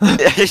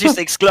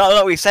exclude.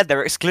 Like we said,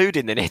 they're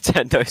excluding the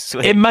Nintendo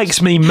Switch. It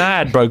makes me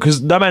mad, bro,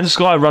 because No Man's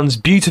Sky runs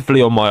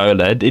beautifully on my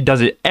OLED. It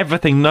does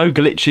everything, no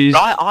glitches.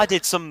 I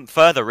did some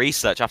further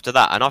research after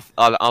that, and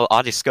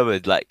I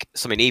discovered like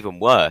something even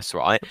worse.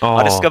 Right,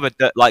 I discovered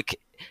that like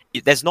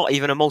there's not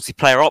even a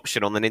multiplayer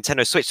option on the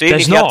Nintendo Switch. So even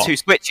if you have 2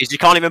 Switches, you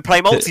can't even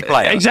play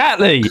multiplayer.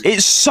 Exactly,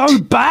 it's so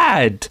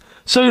bad.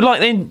 So, like,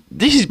 then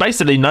this is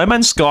basically No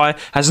Man's Sky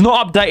has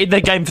not updated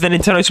their game for the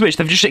Nintendo Switch.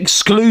 They've just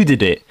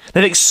excluded it.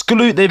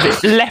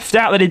 They've left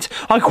out that it's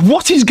like,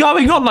 what is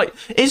going on? Like,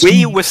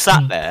 we were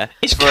sat there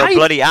for a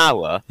bloody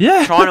hour,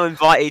 trying to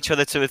invite each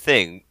other to a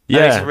thing.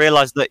 Yeah, and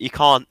realised that you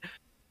can't.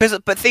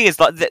 But the thing is,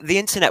 like, the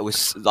internet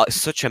was like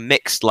such a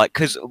mixed, like,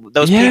 because there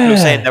was people who were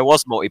saying there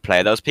was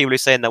multiplayer, there was people who were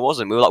saying there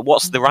wasn't. We were like,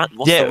 what's the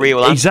real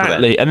answer?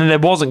 Exactly, and then there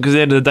wasn't, because at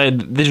the end of the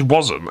day, this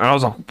wasn't, and I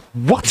was like,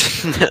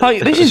 what?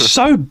 Like, this is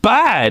so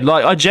bad.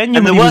 Like, I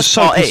genuinely was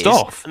so pissed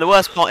off. And the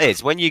worst part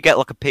is, when you get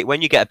like a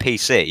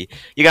PC,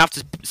 you're gonna have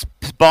to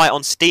buy it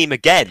on Steam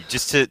again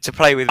just to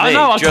play with me. I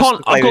know, I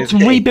can't. I've got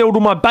to rebuild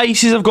all my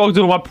bases. I've got to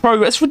do all my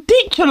progress. It's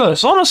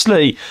ridiculous,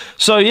 honestly.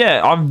 So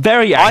yeah, I'm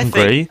very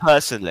angry. I think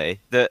personally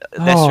that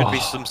there should be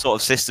some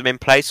sort of system in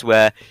place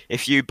where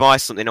if you buy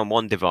something on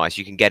one device,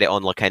 you can get it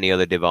on like any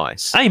other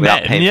device.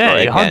 Amen.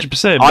 Yeah,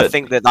 100%. I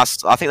think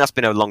that's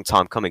been a long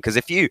time coming, because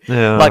if you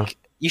like,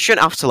 you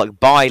shouldn't have to like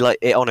buy like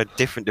it on a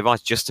different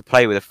device just to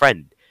play with a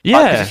friend.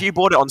 Yeah, because if you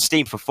bought it on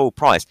Steam for full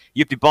price,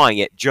 you'd be buying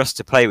it just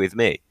to play with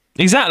me.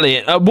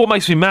 Exactly. What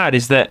makes me mad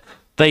is that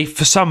they,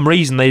 for some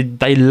reason,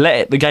 they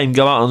let the game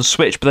go out on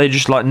Switch, but they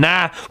just like,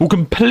 nah, we'll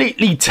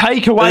completely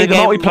take away the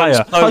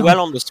multiplayer. So like,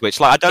 well on the Switch,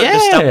 like I don't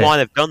understand why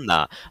they've done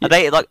that. And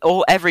they like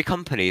every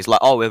company is like,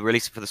 oh, we're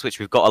releasing for the Switch,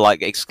 we've got to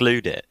like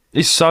exclude it.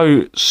 It's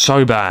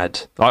so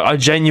bad. I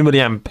genuinely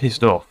am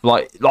pissed off.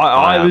 I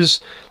was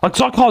like,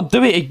 'cause I can't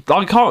do it.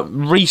 I can't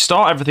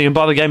restart everything and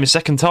buy the game a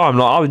second time.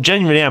 Like, I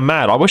genuinely am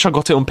mad. I wish I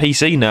got it on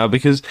PC now,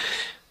 because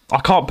I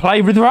can't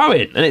play with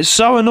Rowan, and it's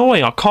so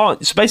annoying. I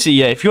can't. So basically,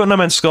 yeah, if you're on No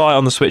Man's Sky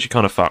on the Switch, you're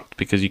kind of fucked,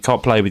 because you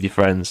can't play with your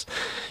friends.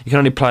 You can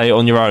only play it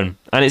on your own,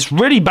 and it's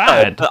really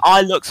bad. But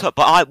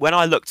when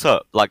I looked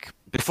up, like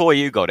before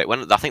you got it,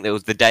 I think it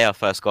was the day I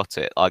first got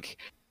it. Like,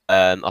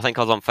 I think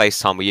I was on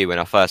FaceTime with you when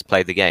I first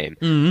played the game,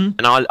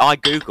 and I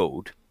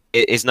googled,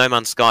 is No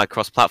Man's Sky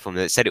cross-platform?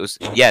 And it said it was,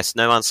 yes,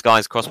 No Man's Sky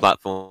is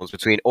cross-platforms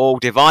between all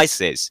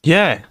devices.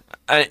 Yeah.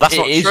 That's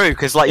not true,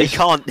 because like you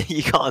can't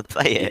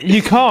play it.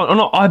 You can't. Or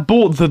not. I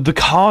bought the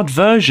card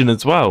version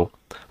as well,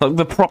 like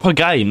the proper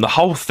game, the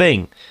whole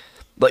thing.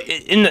 Like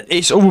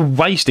it's all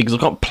wasted because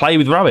I can't play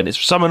with Rowan. It's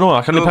so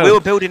annoying. We were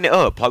building it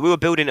up. Like we were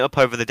building it up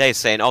over the day,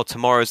 saying, "Oh,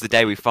 tomorrow's the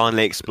day we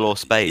finally explore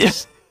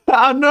space."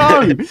 I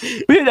know.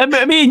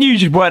 me and you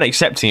just weren't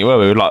accepting it, were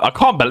we? We were like,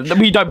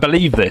 we don't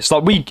believe this.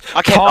 Like,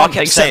 I can't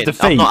accept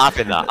defeat. I'm not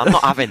having that. I'm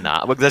not having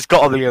that. There's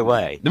got to be a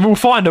way. We'll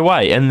find a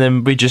way, and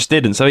then we just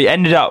didn't. So he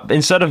ended up,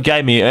 instead of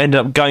gaming, he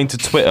ended up going to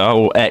Twitter,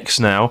 or X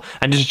now,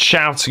 and just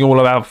shouting all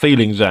of our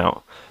feelings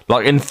out.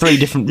 Like, in 3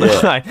 different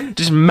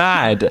just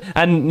mad,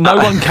 and no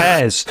one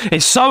cares.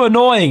 It's so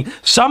annoying.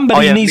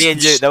 Somebody needs. Me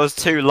and you. There was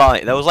 2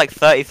 likes. There was like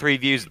 33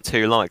 views and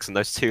 2 likes, and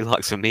those 2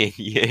 likes were me and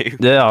you.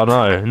 Yeah, I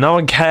know. No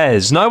one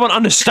cares. No one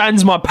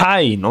understands my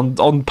pain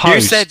on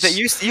posts.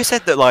 You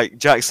said that like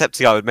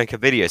Jacksepticeye would make a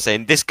video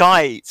saying this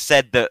guy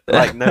said that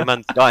like No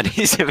Man's Sky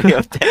needs to be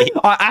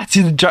updated. I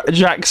added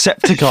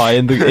Jacksepticeye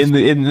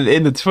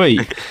in the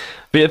tweet,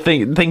 but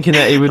thinking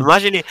that he would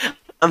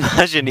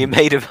Imagine he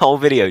made a whole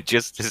video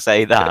just to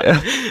say that.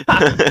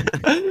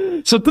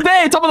 So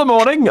today, top of the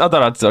morning. I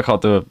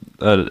can't do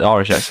an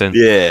Irish accent.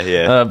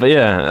 Yeah. But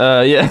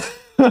yeah.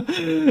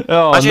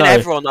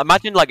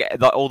 Imagine like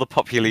all the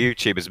popular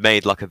YouTubers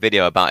made like a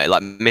video about it,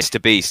 like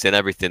Mr. Beast and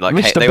everything. Like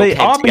Mr. Beast,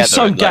 I'd be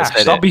so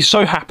gassed. I'd be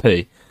so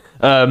happy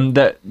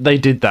that they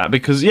did that,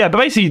 because but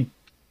basically,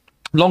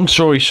 long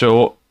story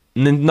short,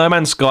 No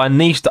Man's Sky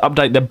needs to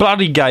update their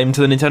bloody game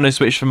to the Nintendo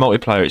Switch for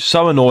multiplayer. It's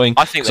so annoying.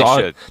 I think they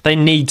should. They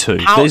need to.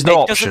 There's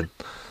no option.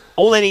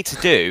 All they need to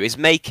do is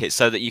make it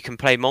so that you can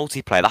play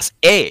multiplayer. That's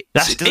it.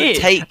 That's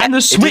it. And the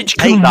Switch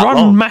can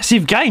run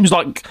massive games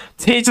like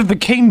Tears of the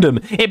Kingdom.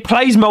 It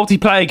plays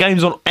multiplayer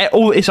games on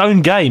all its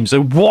own games.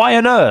 So why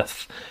on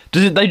earth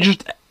they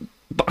just...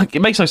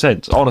 It makes no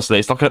sense, honestly.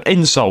 It's like an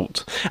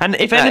insult. And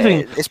if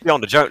anything... It's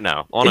beyond a joke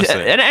now,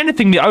 honestly. And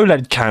anything the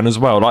OLED can as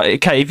well. Like,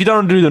 okay, if you don't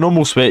want to do the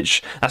normal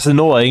Switch, that's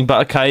annoying,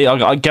 but okay,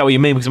 I get what you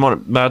mean, because I'm not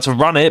about to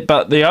run it,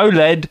 but the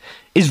OLED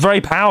is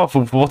very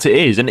powerful for what it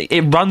is, and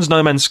it runs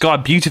No Man's Sky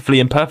beautifully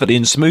and perfectly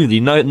and smoothly.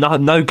 No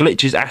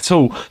glitches at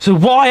all. So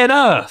why on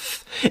earth?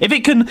 If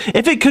it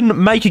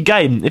can make a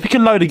game, if it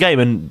can load a game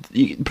and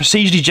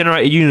procedurally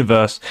generate a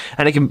universe,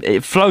 and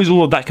it flows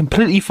all of that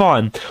completely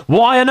fine,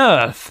 why on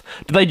earth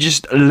do they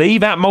just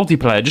leave out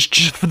multiplayer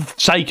just for the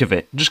sake of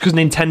it? Just because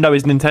Nintendo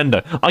is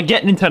Nintendo. I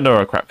get Nintendo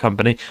are a crap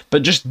company,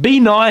 but just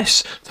be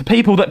nice to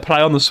people that play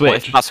on the Switch.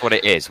 What if that's what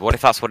it is? What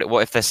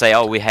if they say,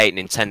 oh, we hate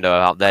Nintendo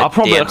out there? I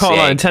can't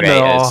lie,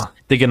 Nintendo are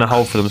digging a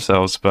hole for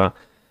themselves, but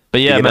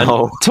yeah, man.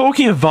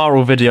 Talking of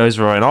viral videos,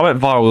 Ryan, I went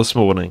viral this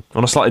morning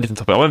on a slightly different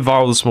topic. I went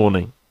viral this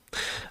morning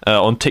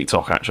on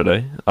TikTok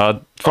actually.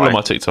 Follow Right.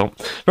 my TikTok.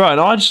 Right, and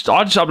I just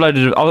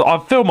uploaded.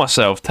 I filmed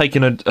myself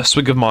taking a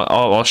swig of my.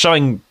 I was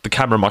showing the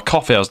camera my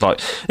coffee. I was like,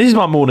 "This is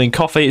my morning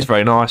coffee. It's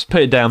very nice."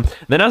 Put it down.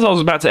 And then as I was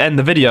about to end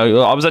the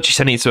video, I was actually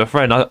sending it to a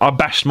friend. I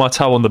bashed my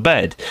toe on the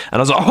bed, and I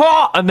was like,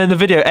 "What?" And then the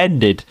video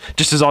ended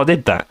just as I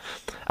did that.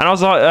 And I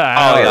was like,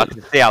 Oh yeah, I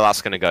can see how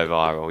that's going to go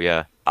viral.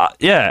 Yeah.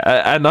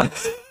 and I,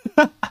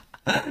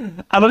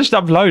 and I just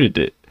uploaded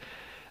it,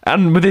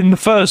 and within the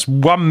first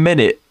 1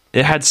 minute,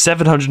 it had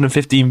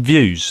 715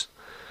 views.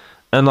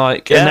 And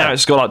and now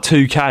it's got like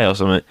 2K or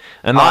something.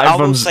 And like, I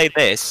will say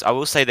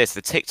this.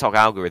 The TikTok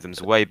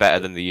algorithm's way better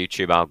than the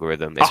YouTube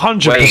algorithm. It's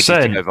 100%. way easy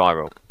to go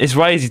viral. It's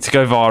way easy to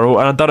go viral,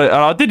 and I don't know. And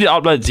I did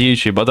upload it to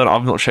YouTube.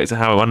 I've not checked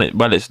how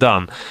well it's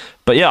done.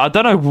 But yeah, I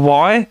don't know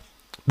why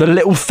the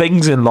little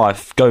things in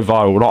life go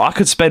viral. Like I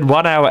could spend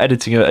 1 hour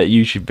editing a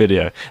YouTube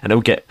video, and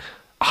it'll get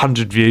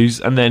 100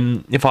 views. And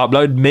then if I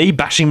upload me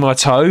bashing my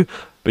toe,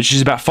 which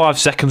is about 5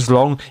 seconds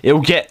long, it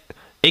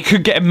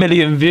could get 1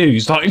 million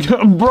views. Like,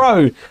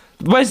 bro.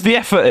 Where's the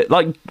effort?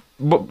 Like,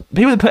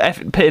 people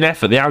that put in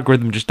effort, the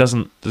algorithm just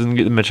doesn't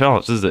give them a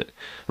chance, does it?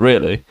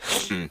 Really?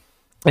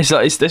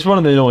 It's one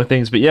of the annoying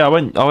things. But yeah, I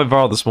went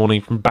viral this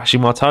morning from bashing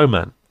my toe,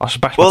 man. I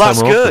should bash my toe. Well,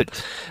 that's good.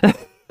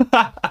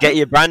 Get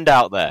your brand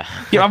out there.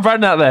 Get my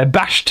brand out there.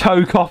 Bash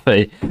toe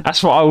coffee.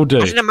 That's what I will do.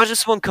 Imagine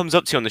someone comes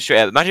up to you on the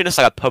street. Imagine it's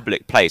like a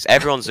public place.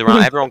 Everyone's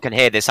around. Everyone can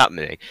hear this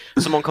happening.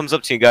 Someone comes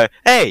up to you and go,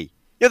 "Hey,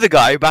 you're the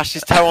guy who bashed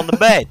his toe on the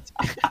bed."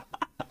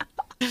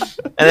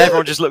 And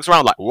everyone just looks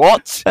around like,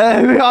 what?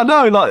 I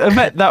know, like, I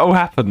bet that will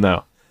happen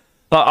now.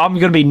 Like, I'm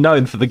going to be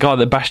known for the guy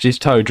that bashed his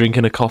toe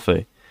drinking a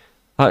coffee.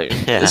 Like,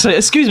 So,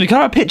 excuse me, can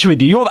I have a picture with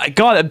you? You're that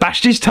guy that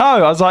bashed his toe.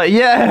 I was like,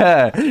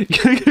 yeah.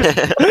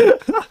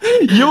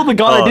 You're the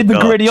guy that did the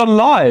gritty on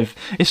live.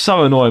 It's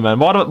so annoying, man.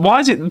 Why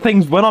is it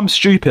things, when I'm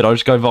stupid, I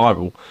just go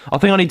viral? I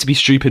think I need to be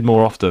stupid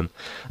more often.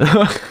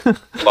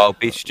 Well,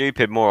 be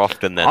stupid more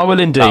often then. I will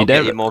indeed. That'll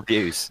get you more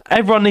views.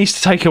 Everyone needs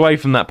to take away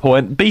from that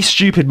point. Be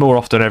stupid more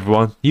often,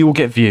 everyone. You will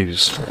get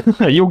views.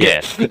 You'll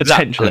get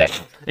attention.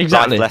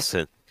 Exactly.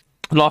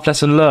 Life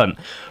lesson learned.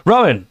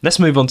 Rowan, let's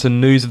move on to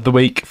news of the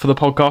week for the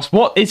podcast.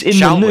 What is in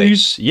the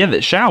news? Yeah,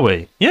 shall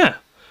we? Yeah.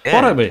 Why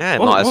don't we? Yeah,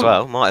 might as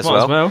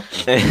well.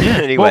 Yeah.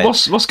 Anyway,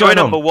 what's going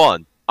on? Number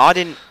one.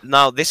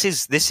 Now this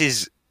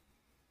is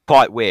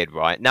quite weird,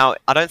 right? Now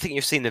I don't think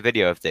you've seen the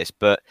video of this,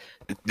 but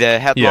the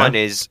headline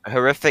is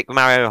 "Horrific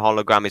Mario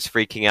Hologram is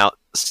freaking out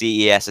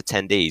CES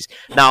attendees."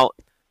 Now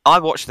I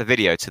watched the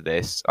video to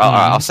this.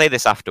 I'll say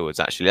this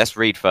afterwards, actually. Let's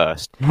read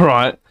first.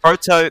 Right.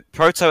 Proto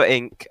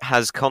Inc.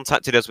 has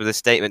contacted us with a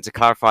statement to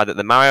clarify that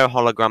the Mario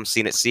hologram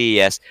seen at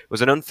CES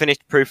was an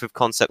unfinished proof of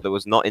concept that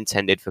was not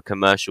intended for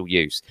commercial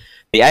use.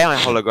 The AI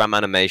hologram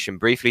animation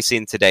briefly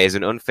seen today is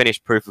an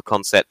unfinished proof of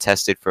concept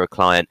tested for a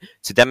client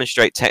to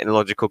demonstrate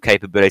technological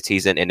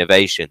capabilities and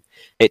innovation.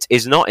 It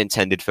is not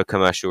intended for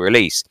commercial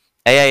release.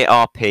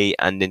 AARP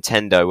and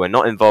Nintendo were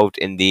not involved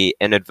in the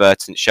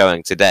inadvertent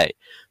showing today.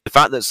 The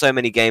fact that so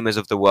many gamers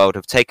of the world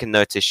have taken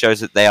notice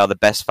shows that they are the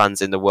best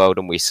fans in the world,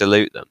 and we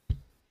salute them.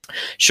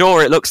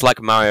 Sure, it looks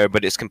like Mario,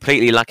 but it's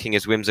completely lacking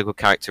his whimsical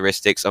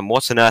characteristics, and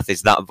what on earth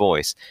is that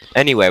voice?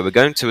 Anyway, we're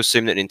going to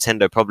assume that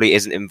Nintendo probably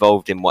isn't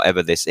involved in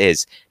whatever this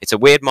is. It's a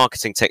weird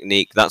marketing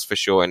technique, that's for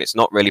sure, and it's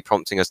not really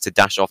prompting us to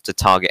dash off to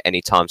Target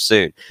anytime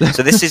soon.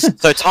 So this is...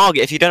 So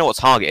Target, if you don't know what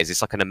Target is,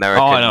 it's like an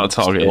American... Oh, I know what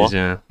Target is,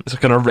 yeah.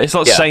 It's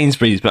like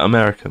Sainsbury's, but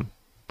American.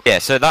 Yeah,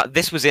 so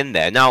this was in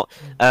there. Now,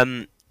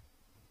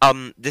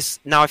 this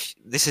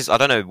is, I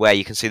don't know where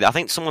you can see that. I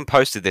think someone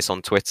posted this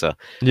on Twitter.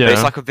 Yeah. But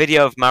it's like a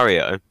video of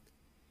Mario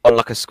on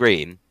like a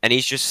screen, and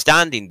he's just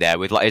standing there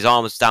with like his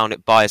arms down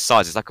by his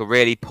sides. It's like a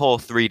really poor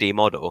 3D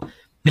model,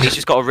 and he's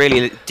just got a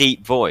really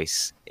deep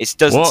voice. It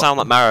doesn't sound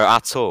like Mario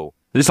at all.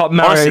 It's like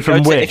Mario honestly,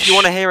 from Wish. If you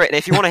want to hear it,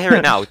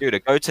 now,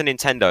 dude, go to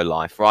Nintendo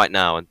Life right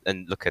now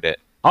and look at it.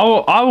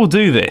 I will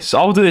do this.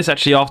 I will do this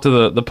actually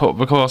after the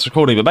podcast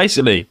recording. But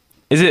basically,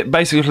 is it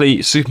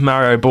basically Super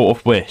Mario bought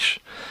off Wish?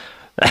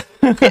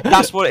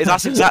 That's what it is.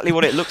 That's exactly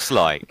what it looks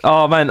like.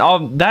 Oh man,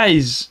 that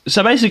is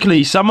so.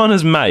 Basically, someone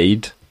has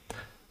made.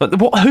 But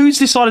who's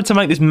decided to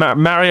make this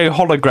Mario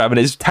hologram and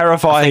it's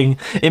terrifying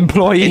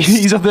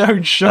employees of their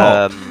own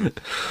shop? I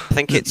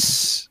think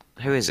it's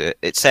who is it?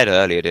 It said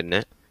earlier, didn't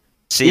it?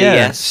 CES.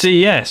 Yeah,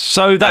 CES.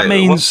 So that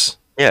means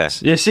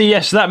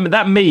CES. So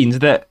that means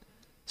that.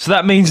 So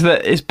that means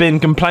that it's been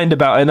complained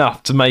about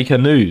enough to make a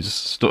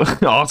news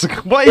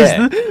article. What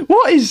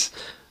is,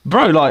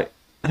 bro? Like.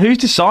 Who's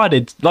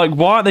decided? Like,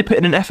 why aren't they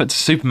putting an effort to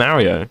Super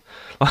Mario?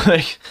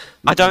 Like,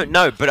 I don't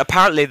know, but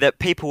apparently that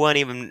people weren't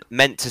even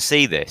meant to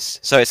see this,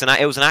 so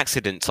it was an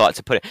accident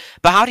to put it.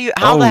 But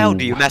how the hell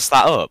do you mess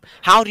that up?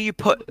 How do you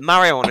put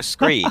Mario on a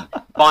screen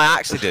by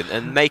accident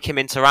and make him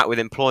interact with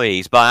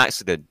employees by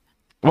accident?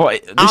 Well,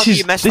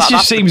 this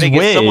just seems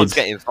weird. Someone's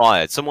getting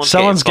fired. Someone's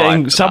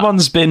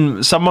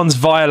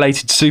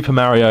violated Super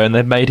Mario and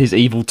they've made his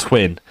evil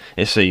twin.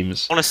 It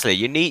seems. Honestly,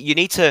 you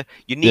need to.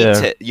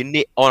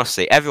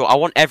 Honestly, everyone. I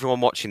want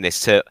everyone watching this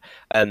to.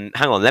 Hang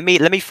on. Let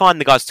me find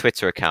the guy's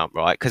Twitter account,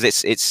 right? Because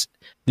it's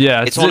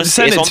Yeah, It's on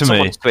send it to me.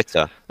 someone's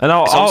Twitter. And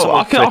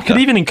I could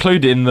even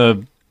include it in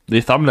the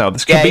thumbnail.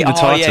 This could be the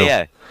title.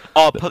 Yeah.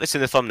 Oh, put this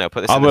in the thumbnail.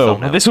 I will.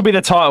 This will be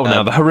the title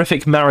now. The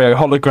horrific Mario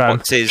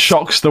hologram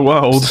shocks the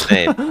world. What's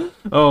his name?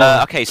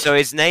 Okay, so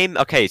his name.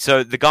 Okay,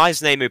 so the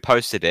guy's name who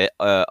posted it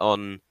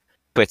on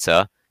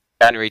Twitter,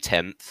 January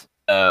 10th,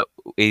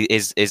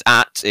 is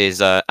at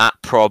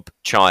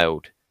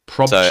probchild.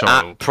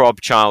 At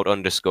probchild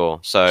underscore.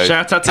 So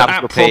shout out to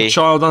at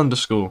probchild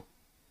underscore.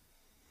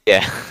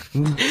 Yeah.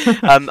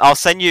 I'll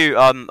send you.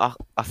 I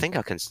think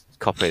I can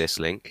copy this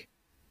link.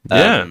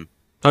 Yeah.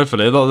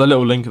 Hopefully, the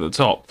little link at the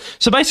top.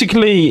 So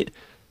basically,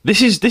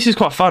 this is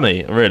quite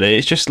funny. Really,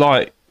 it's just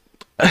like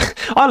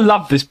I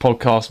love this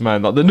podcast,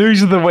 man. Like the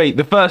news of the week.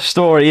 The first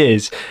story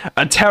is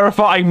a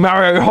terrifying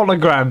Mario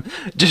hologram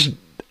just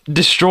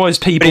destroys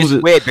people's. But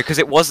it's weird because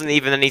it wasn't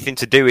even anything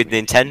to do with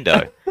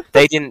Nintendo.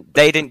 They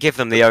didn't give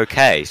them the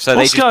okay. So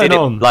what's they just did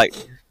on? It like.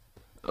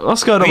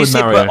 What's going on with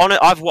Mario?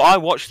 I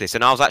watched this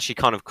and I was actually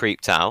kind of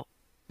creeped out.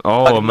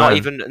 Oh like,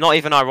 man! Not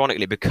even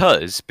ironically,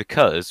 because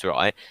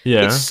right.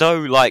 Yeah. It's so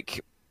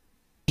like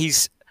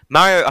he's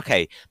Mario.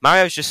 Okay,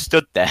 Mario's just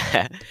stood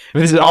there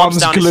with his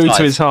arms glued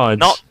to his sides.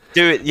 Not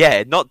do it.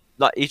 Yeah. Not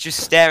like he's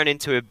just staring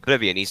into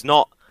oblivion. He's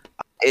not.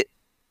 He's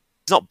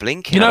not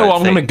blinking. You know what?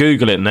 I'm gonna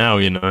Google it now.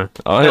 You know.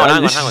 Hang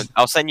on.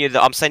 I'm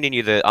sending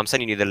you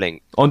the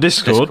link on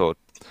Discord.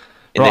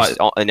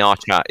 In our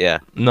chat. Yeah.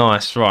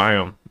 Nice. Right. Hang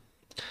on.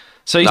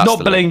 So he's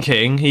not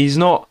blinking. He's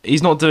not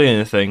doing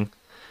anything.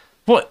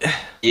 What?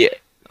 Yeah.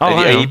 Oh,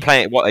 are you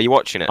playing? What are you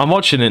watching it? I'm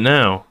watching it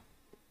now.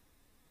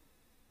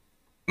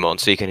 Come on,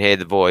 so you can hear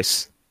the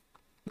voice.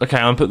 Okay,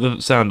 I'll put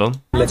the sound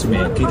on. Let's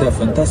make it a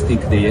fantastic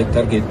day at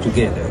Target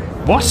together.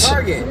 What?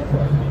 Target.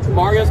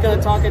 Mario's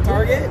gonna talk at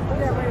Target.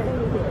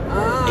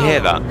 You hear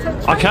that?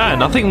 I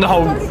can. I think the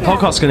whole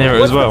podcast can hear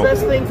it as well.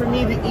 What's the best thing for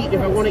me to eat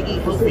if I want to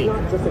eat healthy?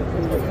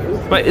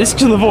 Wait, listen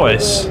to the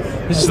voice.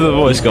 Listen to the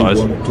voice, guys.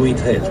 If you want to eat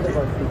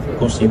healthy,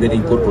 consider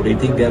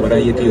incorporating a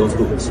variety of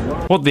fruits.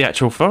 What the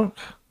actual fuck?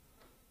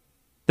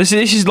 This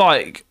is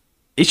like...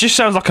 It just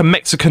sounds like a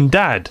Mexican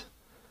dad.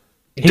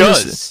 He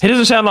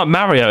doesn't sound like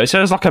Mario. It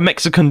sounds like a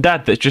Mexican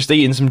dad that's just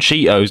eating some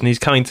Cheetos and he's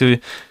coming to...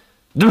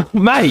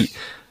 Mate!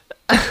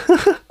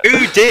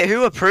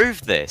 Who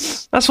approved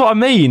this? That's what I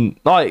mean.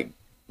 Like,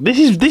 this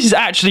is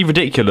actually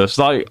ridiculous.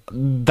 Like,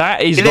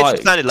 that is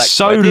like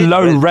so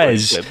low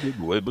res.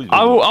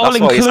 I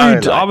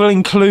will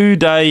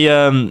include a.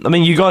 I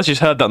mean, you guys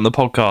just heard that on the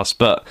podcast,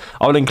 but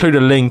I will include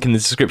a link in the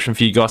description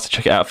for you guys to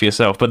check it out for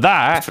yourself. But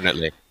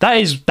Definitely. that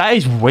is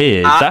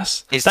weird.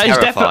 That is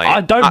definitely.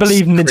 I don't That's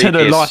believe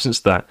Nintendo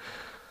licensed that.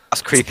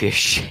 That's creepy as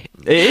shit.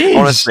 It is.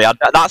 Honestly,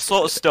 that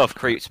sort of stuff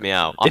creeps me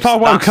out. If I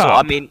woke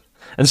up,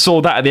 and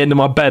saw that at the end of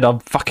my bed,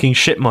 I'd fucking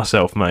shit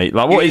myself, mate.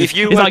 Like, what if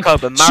you woke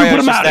up and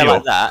Mario's just there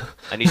like that,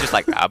 and he's just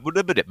like, like with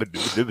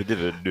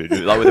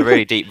a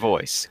really deep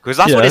voice, because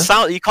that's what it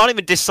sounds. You can't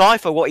even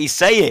decipher what he's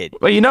saying.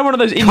 Well, you know, one of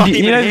those those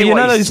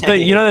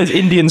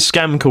Indian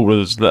scam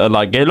callers that are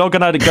like, "Hello,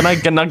 can I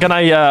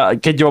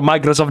get your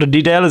Microsoft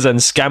details and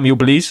scam you,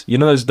 please?" You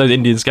know those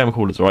Indian scam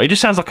callers, right? He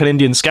just sounds like an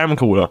Indian scam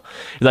caller.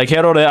 He's like,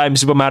 "Hello there, I'm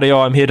Super Mario.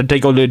 I'm here to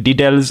take all the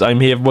details. I'm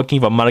here working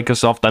for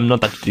Microsoft. I'm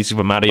not actually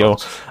Super Mario.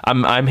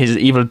 I'm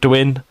his evil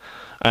twin,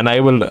 and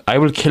I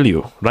will kill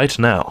you right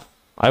now.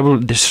 I will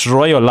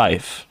destroy your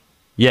life."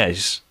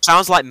 Yes.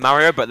 Sounds like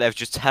Mario, but they've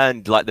just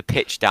turned like the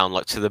pitch down,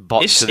 like to the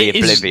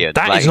oblivion.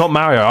 That is not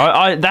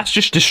Mario. That's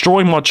just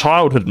destroying my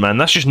childhood, man.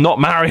 That's just not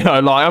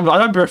Mario. Like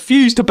I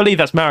refuse to believe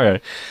that's Mario.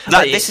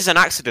 Like, this is an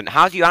accident.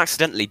 How do you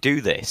accidentally do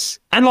this?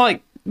 And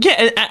like,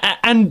 yeah,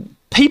 and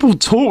people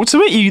talk to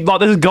it. You like,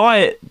 there's a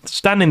guy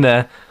standing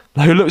there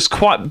who looks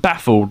quite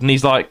baffled, and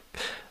he's like,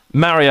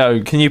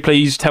 "Mario, can you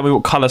please tell me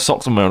what colour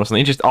socks I'm wearing?" or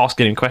something. He's just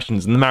asking him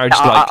questions, and the Mario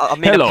just like, I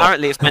mean, hello.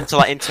 Apparently it's meant to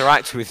like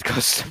interact with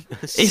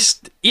customers.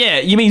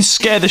 You mean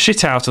scare the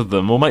shit out of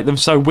them, or make them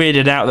so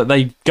weirded out that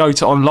they go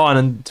to online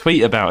and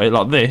tweet about it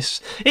like this.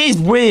 It is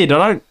weird.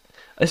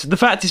 The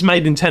fact it's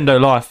made Nintendo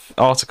Life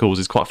articles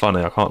is quite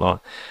funny. I can't lie.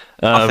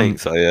 I think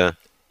so. Yeah.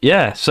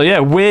 Yeah, so yeah,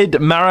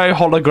 weird Mario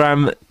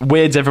hologram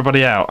weirds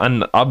everybody out,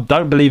 and I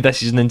don't believe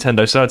this is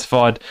Nintendo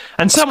certified,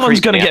 and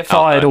someone's going to get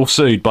fired or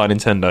sued by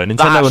Nintendo.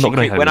 Nintendo are not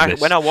going to have this.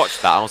 When I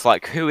watched that, I was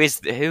like, who is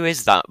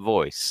that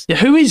voice? Yeah,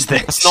 who is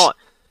this?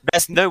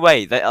 There's no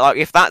way. Like,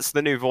 if that's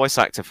the new voice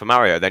actor for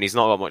Mario, then he's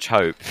not got much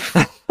hope.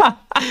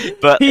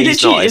 But it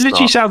literally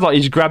sounds like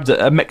he's grabbed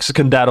a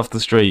Mexican dad off the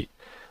street,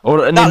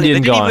 or an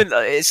Indian guy.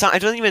 It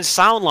doesn't even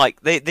sound like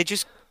they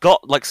just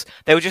got like,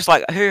 they were just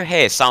like, who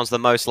here sounds the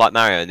most like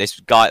Mario? And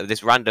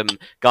this random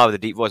guy with a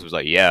deep voice was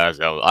like, yeah,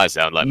 I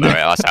sound like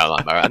Mario. I sound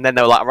like Mario. And then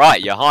they were like, right,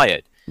 you're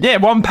hired. Yeah,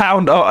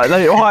 £1.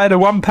 They hired a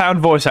 £1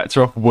 voice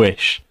actor off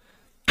Wish.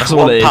 That's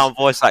all it is. £1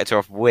 voice actor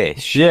off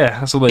Wish. Yeah,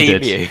 that's all they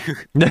did.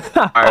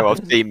 Mario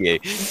off Team You.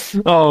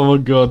 Oh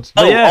my god.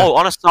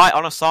 On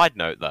a side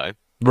note though.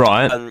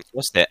 Right.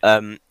 What's it?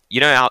 You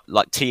know how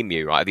like Team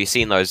You, right? Have you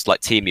seen those like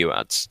Team You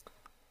ads?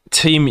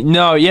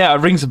 No, yeah,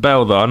 it rings a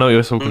bell though. I know what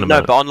you're talking about.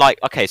 No, but on like,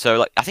 okay, so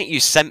like, I think you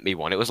sent me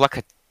one. It was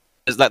like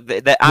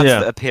they're ads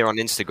that appear on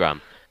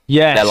Instagram.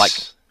 Yes. They're like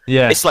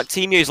Yeah. It's like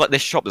Temu is like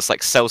this shop that's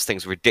like sells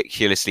things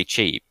ridiculously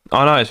cheap.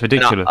 I know, it's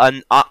ridiculous.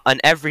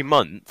 And every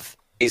month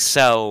it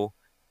sell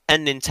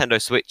 10 Nintendo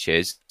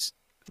Switches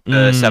for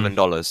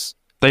 $7.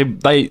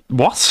 They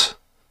what?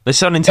 They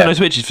sell Nintendo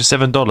Switches for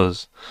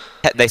 $7.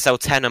 They sell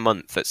 10 a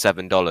month at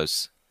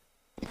 $7.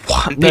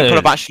 What? And people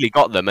have actually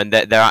got them, and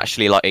they're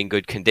actually like in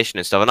good condition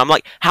and stuff. And I'm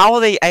like, how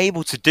are they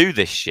able to do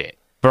this shit?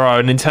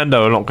 Bro,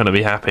 Nintendo are not going to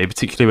be happy,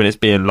 particularly when it's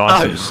being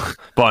licensed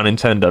by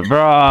Nintendo.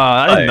 Bro,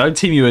 I didn't know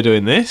Temu were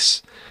doing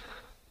this.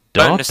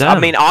 I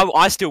mean,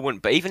 I still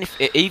wouldn't. But even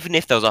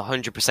if there was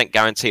 100%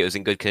 guarantee it was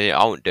in good condition,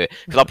 I wouldn't do it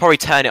because I'd probably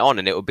turn it on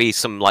and it would be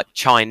some like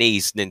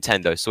Chinese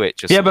Nintendo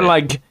Switch. Or something. But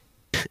like.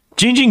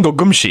 Jinjin got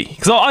gumshi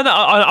because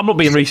I'm not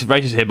being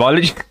racist here, but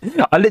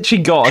I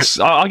literally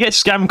I get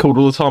scam called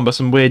all the time by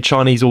some weird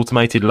Chinese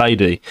automated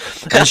lady,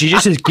 and she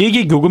just says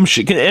 "Gigi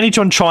gugumshi."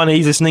 Anyone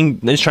Chinese listening,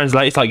 this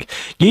translates it's like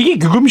 "Gigi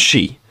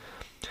gugumshi,"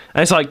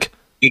 and it's like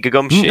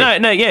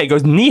Gigagumshi. No, it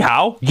goes "Ni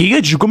hao,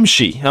 Giga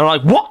jugumshi," and I'm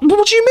like, what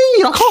do you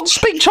mean? I can't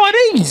speak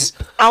Chinese.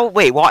 Oh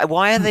wait,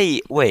 why are they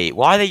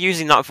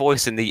using that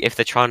voice if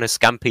they're trying to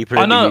scam people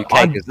in the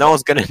UK? Because no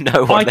one's gonna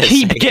know what they're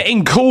saying. I keep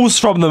getting calls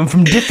from them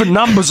from different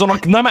numbers, and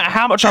like no matter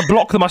how much I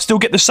block them, I still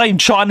get the same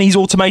Chinese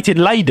automated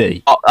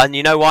lady. Oh, and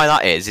you know why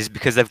that is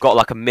because they've got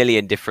like a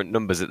million different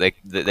numbers that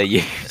they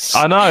use.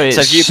 I know. So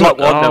if you block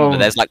one number,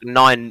 there's like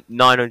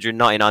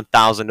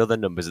 999,000 other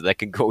numbers that they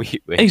can call you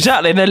with.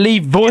 Exactly, and they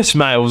leave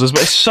voicemails as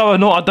well. It's so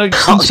annoying. I don't.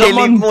 They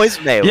leave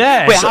voicemail.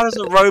 Yeah. Wait, how does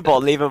a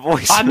robot leave a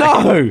voicemail? I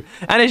know,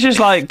 and it's just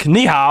like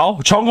 "Ni hao,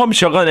 chong hom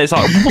shuk," and it's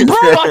like, bro,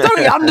 I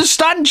don't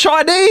understand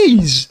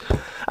Chinese.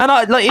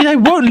 And they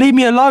won't leave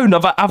me alone.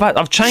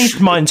 I've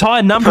changed my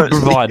entire number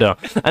provider,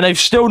 and they've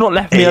still not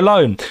left me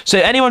alone. So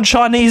anyone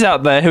Chinese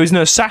out there who is an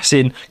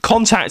assassin,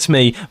 contact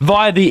me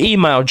via the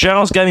email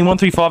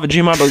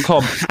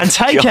jarlsgaming135@gmail.com and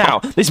take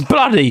out this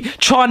bloody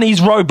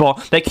Chinese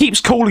robot that keeps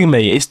calling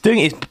me. It's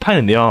a pain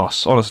in the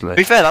arse, honestly. To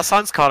be fair, that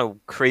sounds kind of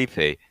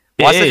creepy.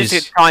 Why is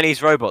it a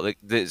Chinese robot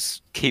that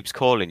keeps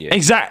calling you?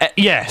 Exactly.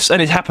 Yes,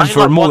 and it happens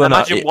for more than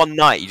imagine one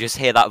night you just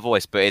hear that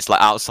voice, but it's like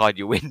outside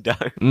your window.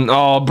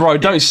 Oh, bro,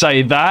 don't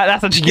say that.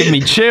 That's actually giving me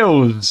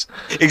chills.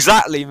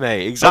 Exactly,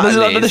 mate. Exactly. And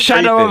there's like the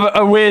shadow of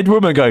a weird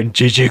woman going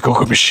 "Gigi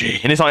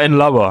Kokomishi," and it's like in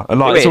lower, and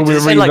like it's all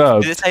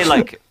reverb. Did it say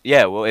like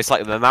yeah? Well, it's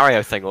like the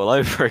Mario thing all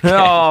over again.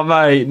 Oh,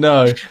 mate,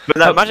 no. But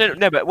imagine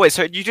but wait.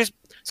 So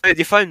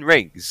your phone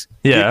rings.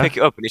 Yeah. You pick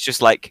it up and it's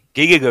just like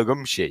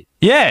Gigagumshi.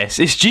 Yes,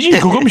 it's Gigi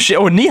Gugumshi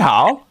or Ni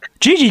hao.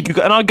 Gigi,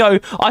 and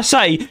I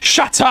say,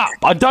 shut up!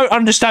 I don't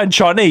understand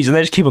Chinese, and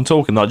they just keep on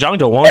talking like Zhang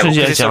don't want because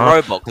it's a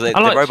robot. Because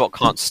the robot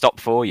can't stop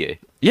for you.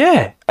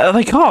 Yeah,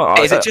 they can't.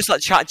 Is it just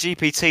like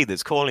ChatGPT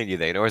that's calling you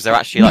then, or is there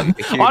actually like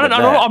a human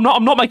there? I'm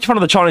not making fun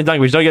of the Chinese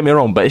language. Don't get me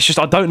wrong, but it's just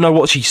I don't know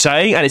what she's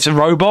saying, and it's a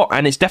robot,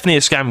 and it's definitely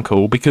a scam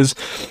call because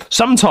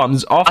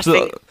sometimes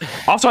after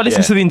I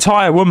listen to the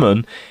entire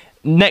woman.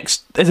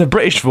 Next, there's a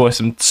British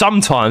voice, and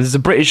sometimes there's a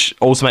British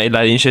automated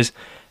lady, and she says,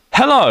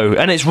 "Hello,"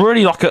 and it's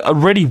really like a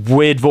really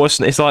weird voice,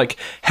 and it's like,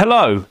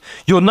 "Hello,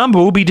 your number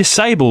will be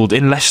disabled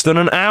in less than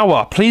an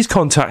hour. Please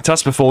contact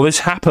us before this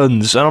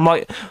happens." And I'm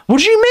like, "What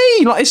do you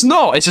mean? Like, it's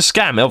not. It's a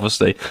scam,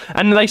 obviously."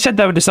 And they said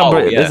they would disable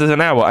it less than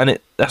an hour, and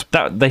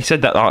they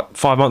said that like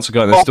 5 months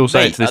ago, and they're still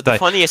saying it to this day. The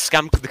funniest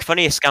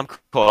scam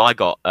call I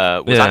got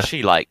was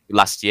actually like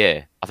last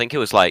year. I think it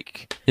was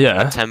like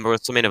September or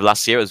something of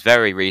last year. It was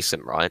very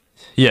recent, right?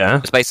 Yeah.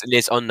 It was basically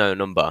this unknown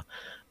number,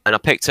 and I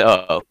picked it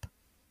up,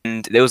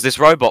 and there was this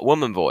robot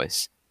woman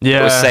voice.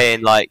 Yeah. It was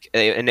saying like,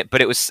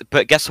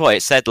 but guess what?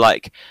 It said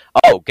like,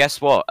 "Oh, guess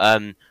what?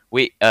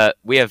 We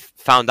have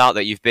found out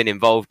that you've been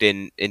involved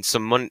in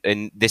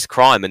this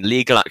crime, and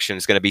legal action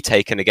is going to be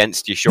taken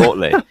against you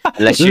shortly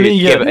unless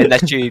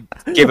you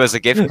give us a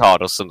gift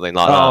card or something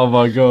like that." Oh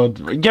my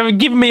god!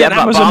 Give me an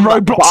Amazon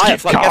Roblox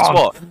gift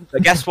card.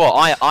 Guess what?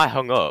 I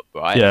hung up,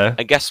 right? Yeah.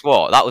 And guess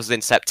what? That was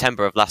in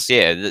September of last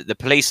year. The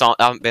police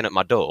haven't been at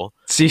my door.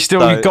 So you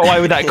got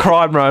away with that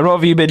crime, Ryan. What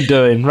have you been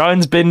doing?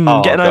 Ryan's been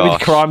getting away with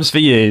crimes for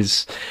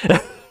years.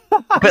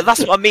 But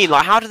that's what I mean.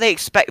 Like, how do they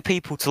expect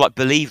people to like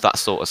believe that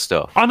sort of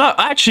stuff? I know.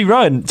 Actually,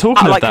 Ryan,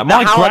 talking of that,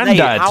 my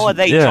granddad. How are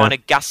they trying to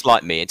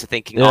gaslight me into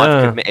thinking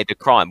I've committed a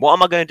crime? What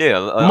am I going to do?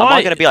 Am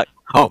I going to be like,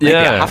 "Oh, maybe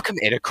I have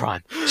committed a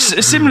crime"?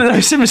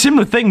 Similar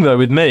thing though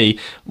with me.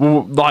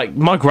 Well, like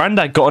my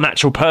granddad got an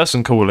actual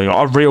person calling,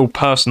 a real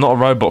person, not a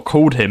robot,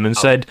 called him and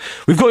said,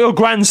 "We've got your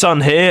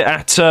grandson here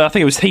at I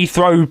think it was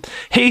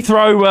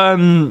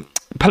Heathrow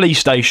police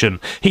station.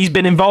 He's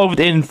been involved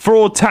in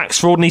tax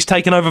fraud, and he's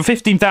taken over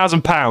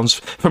 £15,000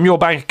 from your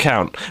bank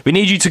account. We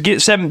need you to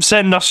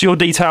send us your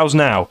details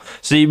now,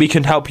 so we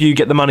can help you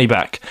get the money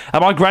back."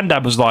 And my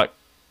granddad was like,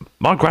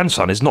 "My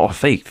grandson is not a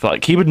thief.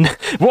 Like he would.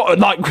 What?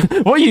 Like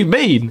what do you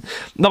mean?"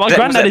 No, my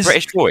granddad is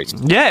British voice.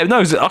 Yeah,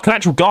 no, it's like an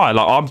actual guy.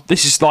 Like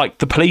this is like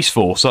the police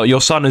force. Like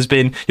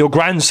your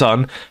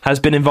grandson has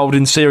been involved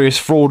in serious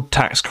fraud,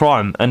 tax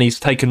crime, and he's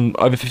taken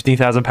over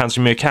 £15,000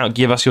 from your account.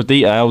 Give us your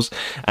details,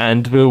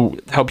 and we'll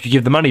help you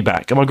give the money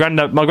back. And my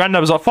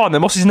granddad was like, "Fine,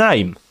 then what's his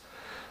name?"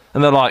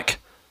 And they're like,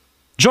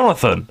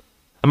 "Jonathan."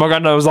 And my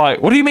granddad was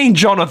like, "What do you mean,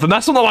 Jonathan?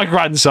 That's not my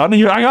grandson." And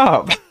you hang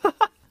up.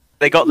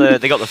 They got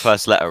the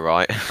first letter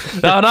right.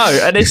 I know,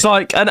 and it's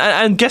like,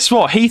 and guess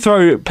what?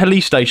 Heathrow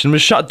police station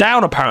was shut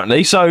down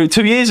apparently. So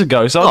 2 years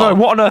ago. So I don't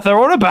know what on earth they're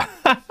on about.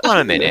 Hang on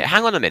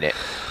a minute.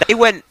 They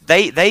went.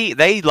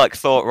 They like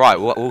thought, right,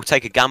 we'll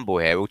take a gamble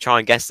here. We'll try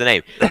and guess the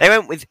name. They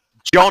went with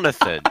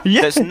Jonathan.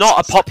 Yes. That's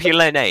not a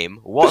popular name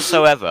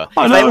whatsoever.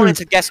 If they wanted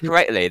to guess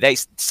correctly, they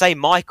say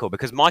Michael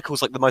because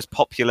Michael's like the most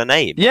popular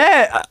name.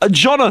 Yeah,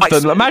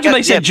 Jonathan. Imagine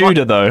they said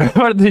Judah though.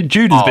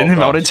 Judah's been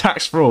involved in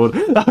tax fraud.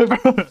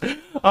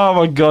 Oh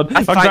my god,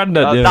 my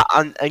granddad.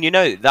 And you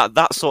know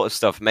that sort of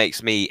stuff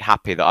makes me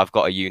happy that I've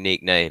got a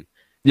unique name.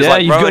 Yeah,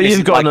 like,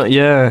 you've got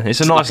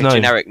it's a nice name.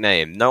 Generic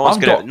name.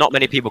 Not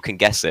many people can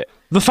guess it.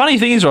 The funny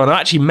thing is, right, I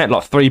actually met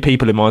like 3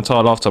 people in my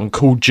entire lifetime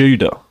called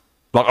Judah.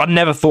 Like, I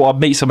never thought I'd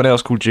meet someone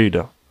else called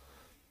Judah.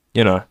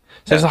 You know,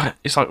 so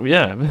it's like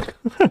yeah.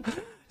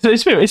 So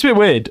it's a bit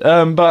weird.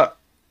 But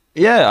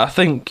yeah, I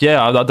think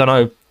I don't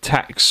know.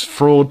 Tax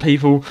fraud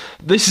people.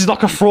 This is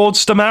like a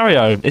fraudster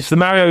Mario. It's the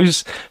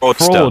Mario's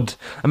fraud.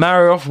 A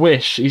Mario off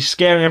Wish. He's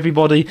scaring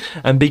everybody,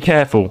 and be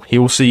careful. He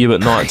will see you at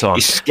night time.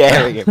 He's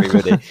scaring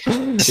everybody.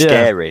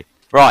 Scary.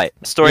 Right,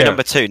 story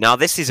number 2. Now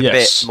this is a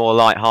bit more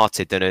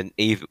light-hearted than an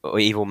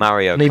evil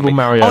Mario. Evil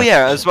Mario. Oh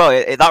yeah, as well.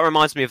 That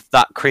reminds me of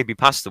that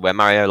creepypasta where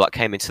Mario like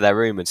came into their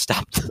room and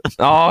stabbed them.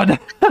 Oh, no.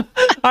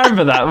 I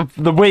remember that,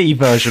 the Wii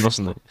version or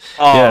something.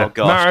 Oh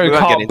gosh, Mario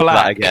Kart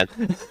Black again.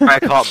 Mario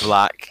Kart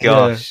Black.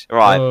 Gosh,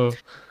 right.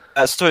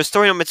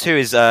 Story number 2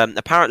 is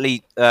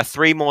apparently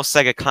 3 more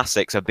Sega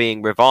classics are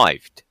being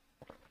revived.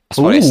 That's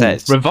what it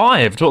says.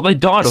 Revived? What, they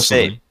died or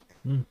something?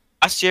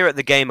 Last year at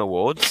the Game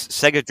Awards,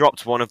 Sega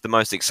dropped one of the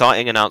most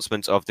exciting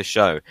announcements of the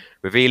show,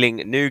 revealing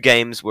new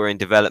games were in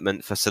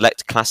development for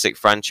select classic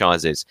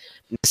franchises.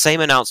 In the same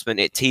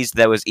announcement, it teased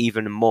there was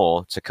even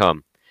more to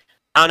come.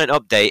 And an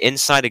update,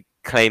 Insider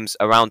claims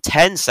around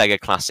 10 Sega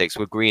classics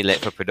were greenlit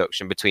for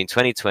production between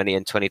 2020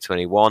 and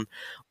 2021,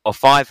 or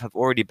 5 have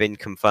already been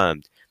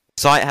confirmed.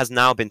 The site has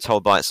now been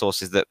told by its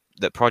sources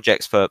that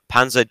projects for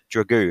Panzer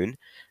Dragoon,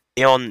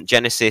 Neon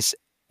Genesis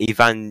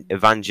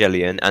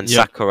Evangelion, and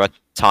Sakura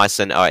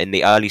Tyson are in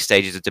the early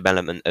stages of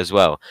development as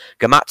well.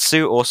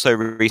 Gamatsu also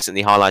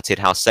recently highlighted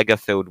how Sega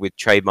filled with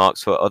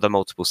trademarks for other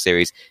multiple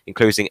series,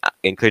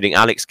 including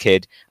Alex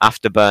Kidd,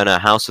 Afterburner,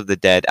 House of the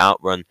Dead,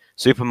 Outrun,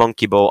 Super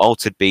Monkey Ball,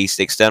 Altered Beast,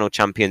 External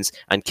Champions,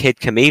 and Kid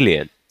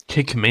Chameleon.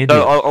 Kid Chameleon.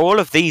 So are all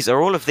of these?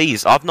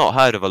 I've not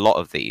heard of a lot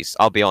of these,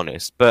 I'll be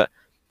honest, but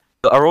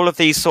are all of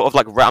these sort of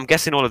like? I'm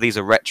guessing all of these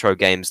are retro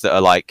games that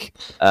are like.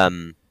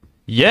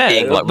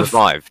 Being, like,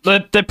 revived.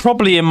 They're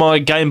probably in my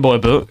Game Boy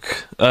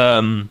book.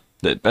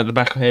 At the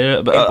back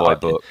here. Game Boy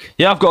book.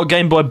 Yeah, I've got a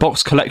Game Boy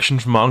box collection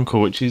from my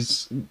uncle, which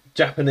is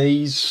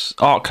Japanese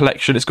art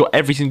collection. It's got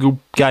every single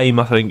game,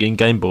 I think, in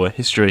Game Boy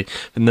history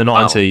in the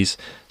 90s.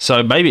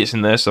 So maybe it's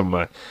in there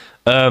somewhere.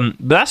 But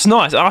that's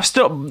nice.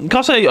 Can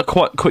I say a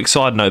quite quick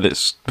side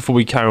note before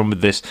we carry on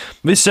with this?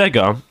 With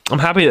Sega, I'm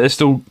happy that they're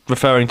still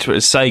referring to it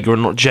as Sega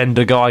and not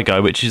Gender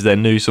Geigo, which is their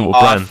new sort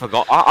of brand.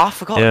 I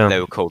forgot that they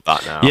were called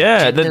that now.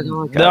 Yeah,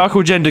 they are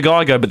called Gender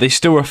Geigo, but they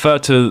still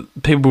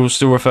people will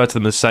still refer to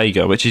them as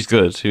Sega, which is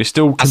good.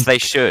 As they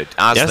should.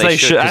 As they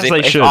should.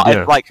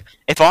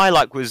 If I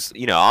was,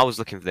 I was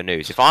looking for the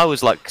news. If I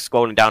was like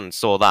scrolling down and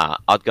saw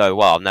that, I'd go,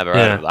 well, I've never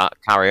heard of that.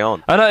 Carry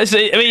on. I know. It's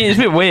a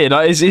bit weird.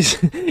 Like,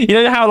 it's you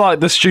know how like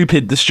the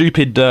stupid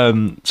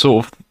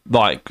sort of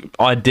like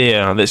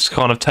idea that's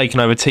kind of taken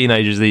over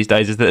teenagers these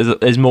days is that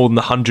there's more than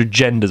 100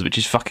 genders, which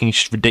is fucking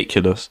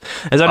ridiculous.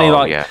 There's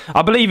only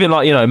I believe in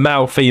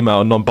male,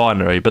 female,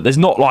 non-binary, but there's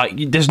not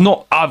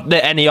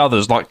any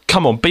others. Like,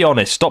 come on, be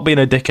honest. Stop being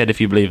a dickhead if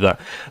you believe that.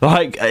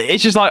 Like,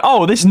 it's just like,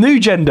 oh, this new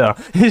gender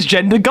is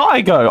Gender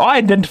Geigo. I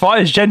identify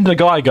as Gender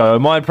Geigo,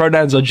 and my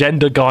pronouns are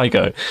Gender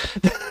Geigo.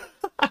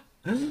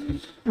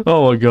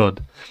 Oh my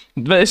god.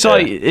 But it's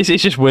like it's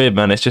just weird,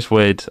 man. It's just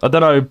weird. I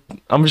don't know.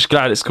 I'm just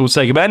glad it's called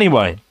Sega. But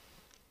anyway,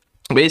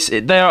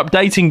 they're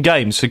updating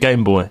games for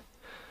Game Boy.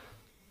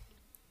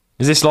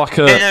 Is this like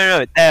a?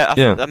 No.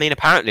 I mean,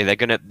 apparently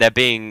they're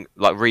being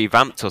like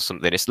revamped or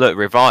something. It's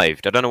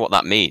revived. I don't know what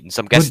that means.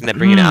 I'm guessing they're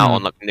bringing it out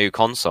on like new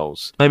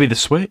consoles. Maybe the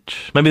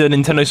Switch. Maybe the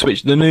Nintendo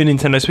Switch. The new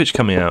Nintendo Switch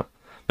coming out.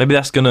 Maybe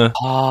that's gonna.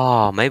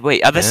 Oh, maybe.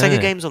 Wait, are there Sega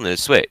games on the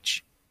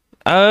Switch?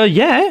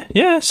 Yeah,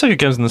 Sega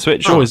games on the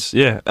Switch, always,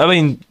 yeah. I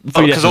mean,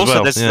 because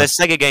also there's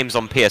Sega games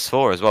on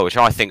PS4 as well, which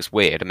I think's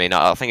weird. I mean,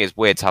 I think it's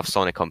weird to have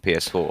Sonic on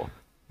PS4.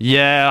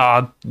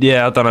 Yeah,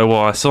 I don't know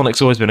why.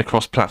 Sonic's always been a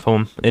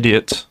cross-platform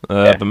idiot,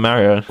 but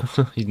Mario,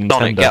 he's Nintendo.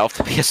 Sonic, get off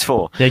the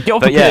PS4. Yeah, get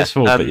off the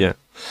PS4, but yeah.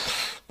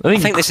 I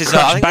think this is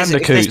Crash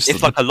Bandicoot's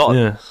it's like a lot.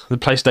 The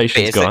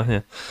PlayStation's guy.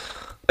 Yeah.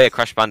 Yeah,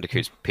 Crash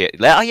Bandicoot's.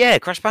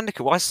 Crash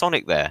Bandicoot. Why is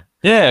Sonic there?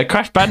 Yeah,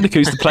 Crash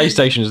Bandicoot's the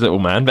PlayStation's little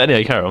man. But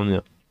anyway, carry on.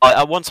 Yeah.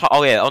 I one time,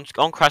 oh yeah,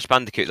 on Crash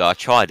Bandicoot, though, I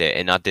tried it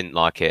and I didn't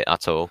like it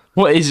at all.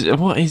 What is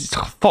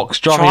Fox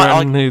driving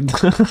around?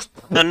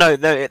 No.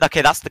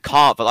 Okay, that's the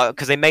kart, but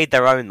because they made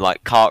their own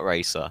like kart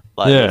racer,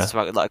 it's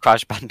like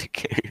Crash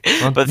Bandicoot.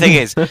 But the thing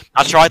is,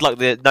 I tried I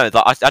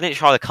didn't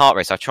try the kart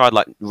race. I tried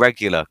like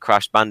regular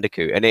Crash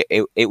Bandicoot, and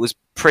it was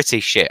pretty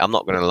shit. I'm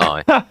not gonna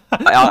lie. I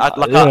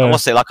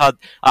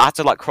had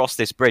to like cross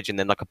this bridge, and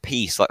then like a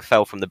piece like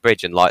fell from the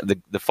bridge, and like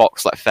the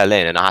fox like fell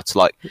in, and I had to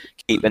like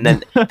keep. And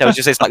then there was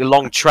just this like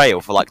long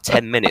trail for like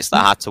 10 minutes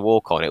that I had to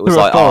walk on. It was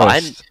like I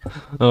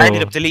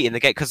ended up deleting the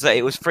game because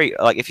it was free.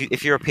 Like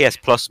if you're a PS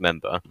Plus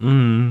member,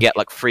 you get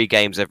like free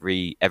games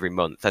every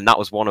month, and that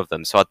was one of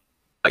them. So I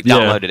like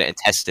downloaded it and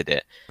tested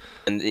it.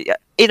 And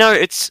you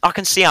know, I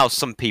can see how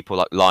some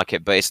people like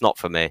it, but it's not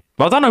for me.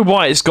 But I don't know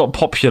why it's got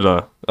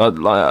popular.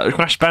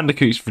 Crash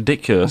Bandicoot's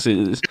ridiculous.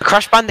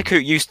 Crash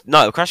Bandicoot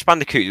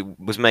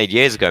was made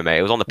years ago, mate.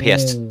 It was on the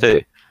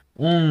PS2.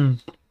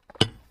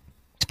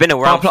 It's been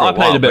around for a while. I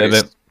played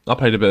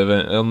a bit of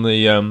it on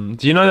the.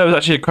 Do you know there was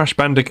actually a Crash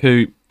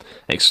Bandicoot?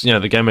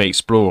 The Game Boy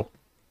Explore.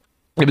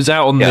 It was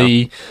out on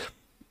the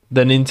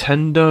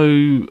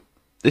Nintendo.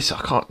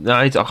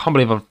 I can't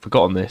believe I've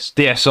forgotten this.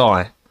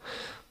 DSi.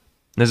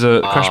 There's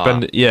a Crash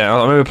Bandicoot. Yeah,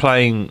 I remember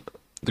playing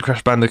the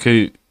Crash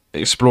Bandicoot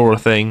Explorer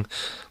thing.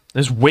 It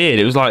was weird.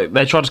 It was like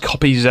they tried to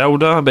copy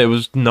Zelda, but it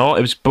was not.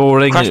 It was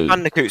boring. Crash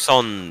Bandicoot's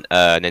on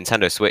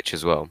Nintendo Switch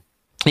as well.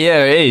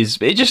 Yeah, it is.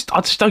 But I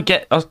just don't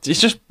get.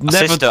 It's just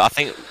never. Sister, I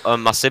think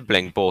my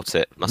sibling bought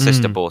it. My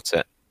sister bought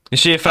it. Is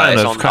she a fan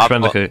of Crash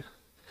Bandicoot?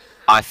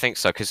 I think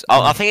so, because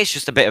I think it's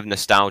just a bit of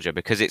nostalgia,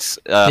 because it's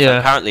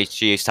apparently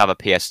she used to have a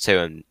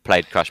PS2 and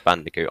played Crash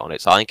Bandicoot on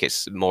it, so I think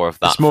it's more of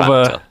that. It's more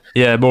factor.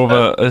 More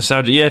of a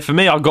nostalgia. Yeah, for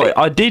me,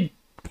 I did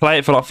play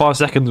it for like 5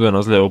 seconds when I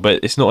was little,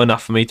 but it's not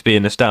enough for me to be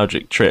a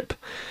nostalgic trip,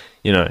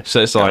 you know.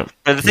 So it's like.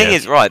 But the thing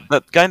is, right?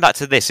 But going back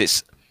to this,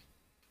 it's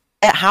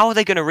how are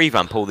they going to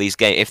revamp all these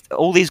games? If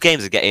all these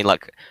games are getting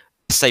like,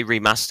 say,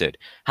 remastered,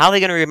 how are they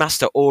going to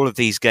remaster all of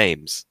these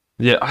games?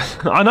 Yeah,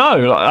 I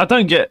know. Like, I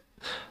don't get.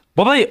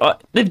 Well,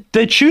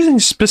 they're choosing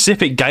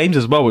specific games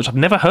as well, which I've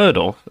never heard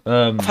of.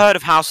 I've heard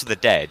of House of the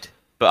Dead,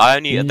 but I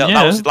only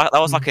that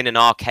was like in an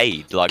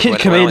arcade, like Kid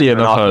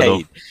Chameleon. I've heard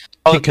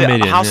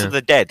of. House of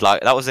the Dead,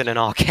 like that was in an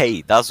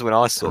arcade. That's when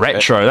I saw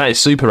retro. That is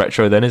super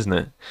retro, then, isn't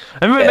it?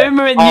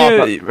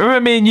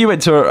 Remember me and you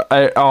went to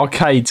an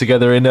arcade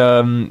together in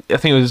I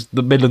think it was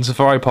the Midland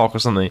Safari Park or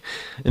something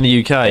in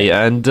the UK,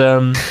 and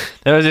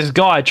there was this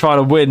guy trying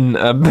to win.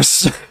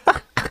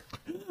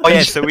 Oh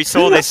yeah, so we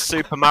saw this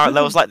Super Mario.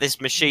 There was like this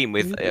machine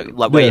with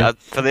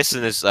for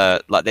listeners,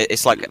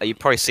 it's like you've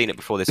probably seen it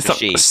before. This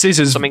machine, like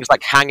scissors, something's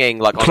like hanging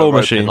like on a rope,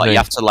 machine, and, like you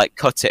have to like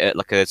cut it at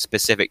like a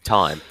specific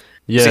time.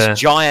 Yeah, this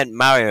giant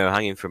Mario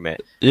hanging from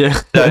it. Yeah,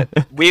 so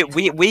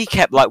we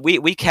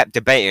kept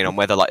debating on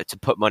whether like to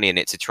put money in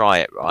it to try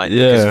it, right?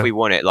 Yeah, because if we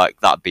won it, like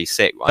that'd be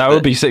sick. Right? That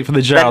would be sick for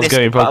the Jails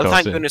Gaming podcast.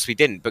 Thank goodness we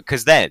didn't,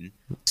 because then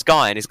this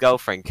guy and his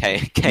girlfriend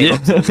came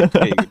up to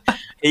the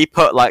he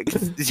put like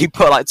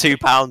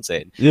 £2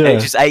 in. Yeah, and he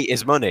just ate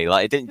his money.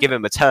 Like it didn't give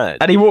him a turn.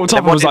 And he walked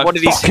up and was like,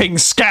 "Fucking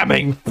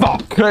scamming,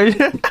 fuck."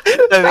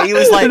 No, he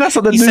was like, that's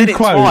like the he new said it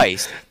quote.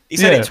 Twice. He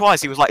said it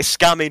twice. He was like,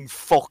 "Scamming,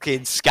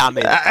 fucking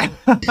scamming."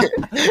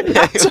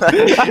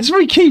 That's what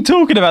we keep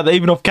talking about that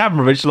even off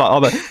camera. Which like,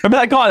 remember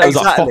that guy that was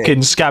like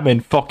fucking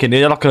scamming, fucking. He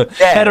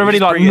had a really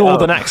like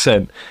northern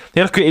accent.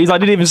 He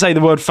didn't even say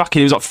the word fucking.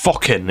 He was like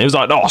fucking. He was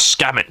like, "Oh,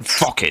 scamming,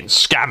 fucking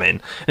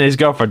scamming," and his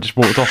girlfriend just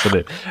walked off with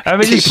it. I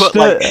mean, he put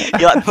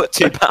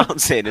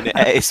 £2 in and it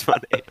ate his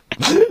money.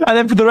 And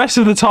then for the rest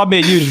of the time, me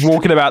and you just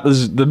walking about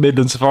the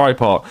Midland Safari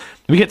Park,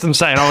 we get them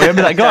saying, "Oh,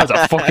 remember that guy? It's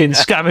like fucking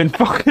scamming,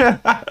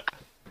 fucking."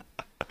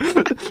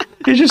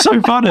 It's just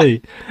so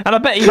funny, and I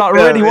bet he like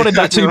really wanted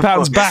that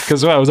 £2 back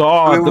as well. I was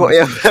like, we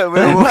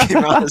were walking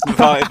around the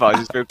Safari Park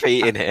just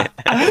repeating it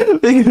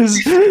because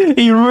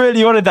he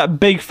really wanted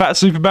that big fat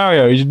Super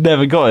Mario. He just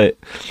never got it.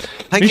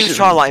 I think he was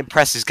trying to like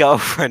impress his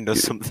girlfriend or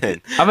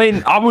something. I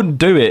mean, I wouldn't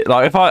do it.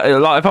 Like if I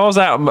was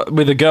out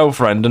with a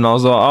girlfriend and I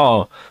was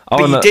like,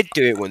 but you did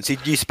do it once.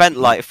 You spent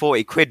like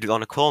 40 quid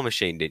on a claw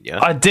machine, didn't you?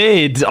 I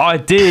did. I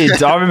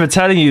remember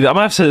telling you that. I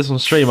might have said this on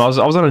stream. I was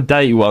on a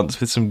date once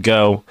with some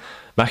girl.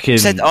 Back in, you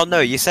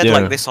said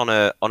like this on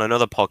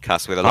another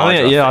podcast with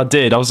Elijah. Yeah, I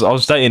did. I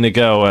was dating a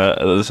girl at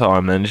the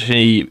time, and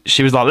she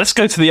was like, "Let's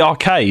go to the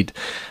arcade."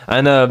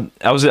 And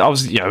I was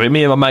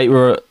me and my mate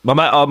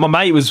my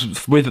mate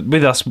was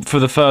with us for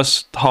the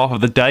first half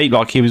of the date.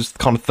 Like he was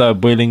kind of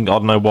third wheeling. I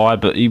don't know why,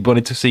 but he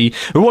wanted to see.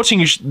 We were watching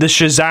the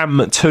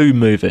Shazam 2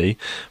 movie.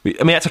 We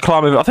had to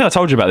climb over. I think I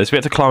told you about this. We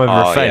had to climb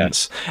over a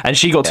fence, and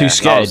she got too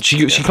scared.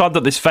 She climbed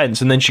up this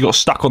fence, and then she got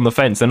stuck on the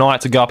fence. And I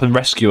had to go up and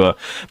rescue her.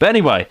 But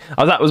anyway,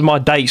 that was my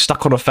date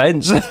stuck on a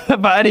fence.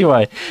 But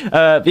anyway,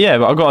 but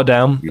I got her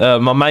down.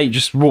 My mate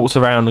just walked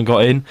around and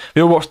got in.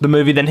 We all watched the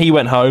movie. Then he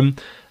went home.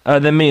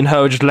 Then me and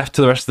her were just left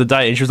to the rest of the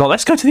day, and she was like,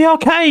 "Let's go to the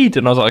arcade."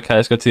 And I was like, "Okay,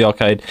 let's go to the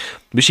arcade."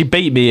 But she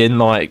beat me in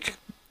like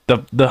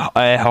the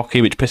air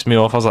hockey, which pissed me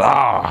off. I was like,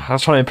 I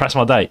was trying to impress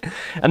my date.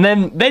 And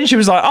then she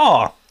was like,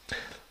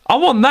 "I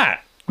want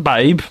that."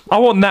 babe, I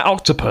want that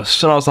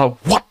octopus. And I was like,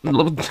 what?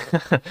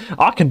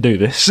 I can do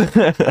this.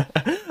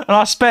 And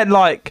I spent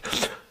like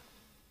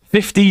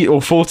 50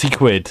 or 40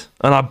 quid,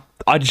 and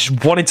I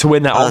just wanted to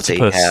win that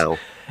octopus. Hell.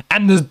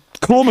 And the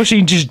claw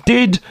machine just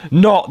did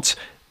not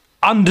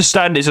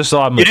understand its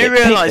assignment. You do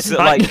realise that,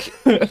 like,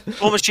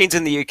 claw machines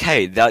in the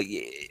UK,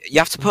 you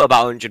have to put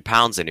about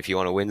 £100 in if you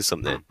want to win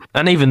something.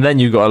 And even then,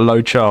 you got a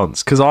low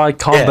chance, because I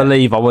can't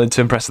believe I wanted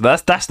to impress her.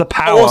 That's the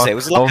power. What was it? It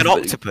was like an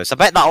octopus. I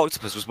bet that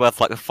octopus was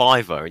worth like a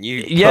 £5, and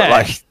you put,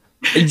 like...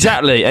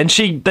 Exactly. And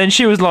she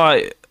was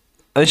like,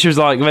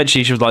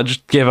 eventually she was like,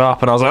 just give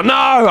up. And I was like, no,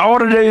 I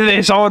want to do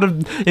this. I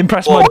want to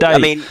impress my date. I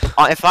mean,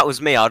 if that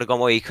was me, I'd have gone,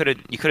 well, you could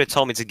have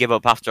told me to give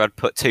up after I'd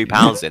put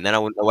 £2 in, then I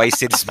wouldn't have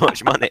wasted as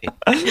much money.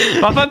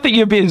 I don't think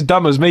you'd be as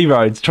dumb as me,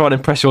 Ryan, to try and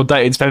impress your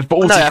date and spend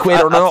 40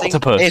 quid on an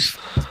octopus.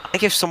 I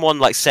think if someone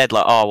like said,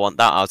 like, oh, I want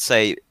that, I'd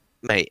say,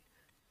 mate,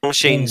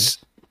 machines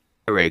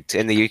are rigged.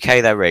 In the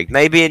UK, they're rigged.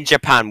 Maybe in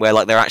Japan, where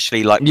like they're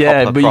actually like but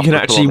you can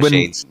actually win.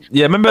 Machines.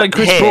 Yeah, remember like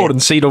Chris Broad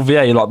and Seed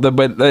VA, like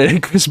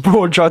when Chris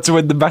Broad tried to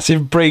win the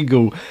massive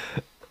Pringle.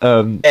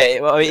 Well,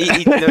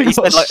 he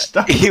said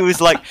like he was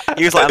like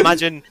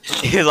imagine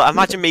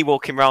me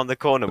walking around the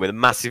corner with a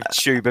massive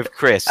tube of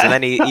crisps, and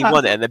then he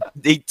won it, and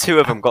the two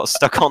of them got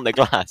stuck on the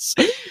glass.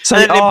 So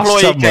and then the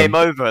employee came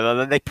over, and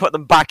then they put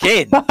them back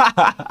in,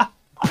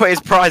 put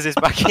his prizes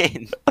back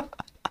in.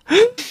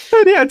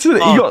 And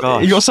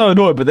he got so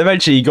annoyed, but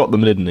eventually he got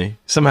them, didn't he?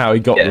 Somehow he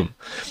got them.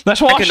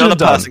 That's what I should have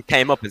done. Another person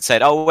came up and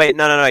said, "Oh wait,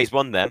 no, he's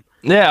won them."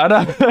 Yeah, I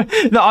know.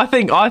 No, I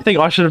think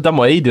I should have done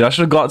what he did. I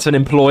should have got to an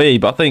employee,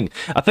 but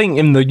I think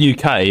in the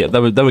UK they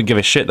would give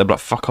a shit. They'd be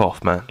like, "Fuck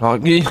off, man!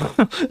 Like,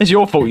 it's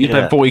your fault. You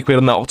spent 40 quid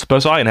on that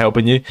octopus. I ain't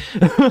helping you."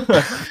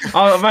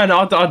 Oh man,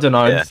 I don't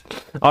know. Yeah.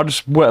 I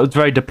was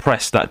very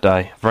depressed that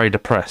day. Very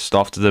depressed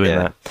after doing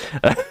that.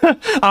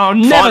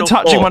 I'm never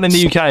touching one in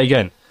the UK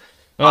again.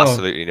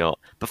 Absolutely not.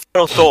 But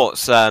final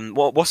thoughts.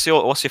 What's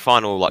your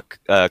final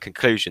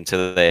conclusion to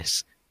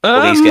this?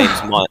 These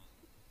games might.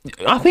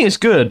 I think it's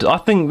good. I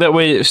think that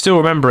we're still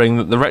remembering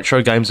that the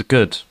retro games are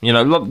good. You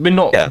know, we're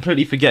not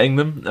completely forgetting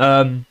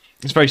them.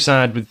 It's very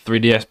sad with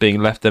 3DS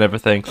being left and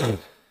everything.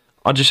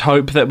 I just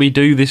hope that we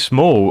do this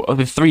more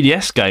with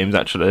 3DS games.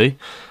 Actually,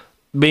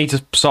 we need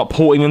to start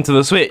porting them to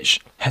the Switch.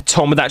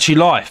 Tomodachi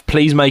Life,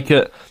 please make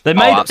it. They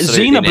made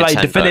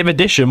Xenoblade Definitive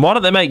Edition. Why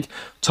don't they make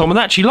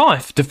Tomodachi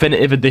Life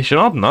Definitive Edition?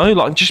 I don't know.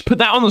 Like, just put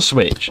that on the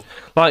Switch.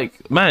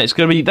 Like, man, it's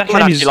gonna be that.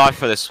 Tomodachi Life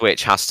for the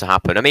Switch has to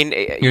happen. I mean,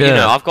 you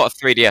know, I've got a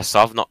 3DS,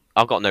 so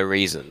I've got no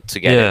reason to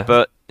get it.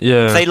 But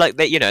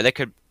they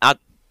could add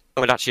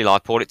Tomodachi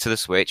Life, port it to the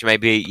Switch,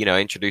 maybe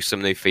introduce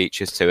some new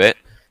features to it.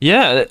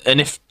 Yeah,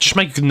 and just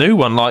make a new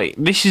one. Like,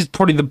 this is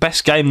probably the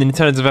best game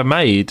Nintendo's ever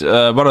made.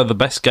 One of the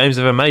best games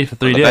ever made for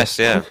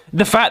 3DS.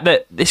 The fact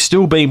that it's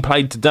still being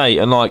played today,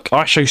 and like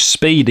I Show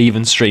Speed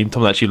even streamed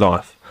Tomodachi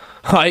Life.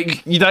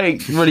 Like, you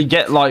don't really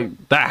get like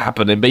that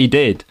happening, but he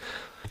did.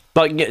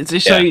 Like,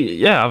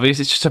 obviously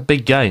it's just a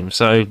big game.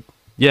 So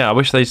yeah, I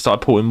wish they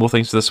started porting more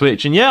things to the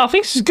Switch. And yeah, I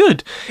think this is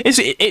good.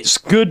 It's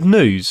good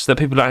news that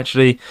people are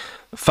actually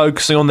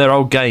focusing on their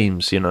old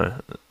games. You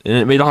know,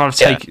 we don't have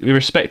to we're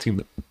respecting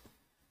them.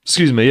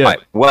 Excuse me, yeah. Right,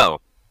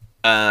 well,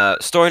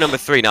 story number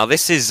 3. Now,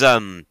 this is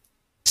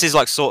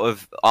like sort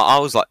of. I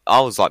was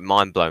like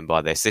mind blown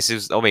by this. This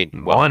is,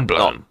 mind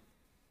blown.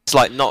 It's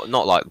like not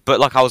like,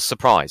 but like I was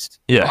surprised.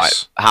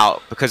 Yes. Right,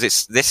 because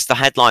the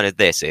headline of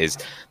this is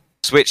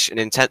the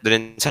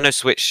Nintendo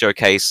Switch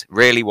showcase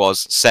really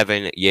was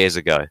 7 years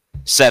ago.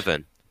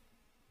 7.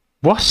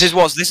 What? This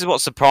is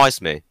what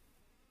surprised me.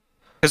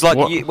 Because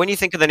like when you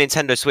think of the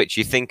Nintendo Switch,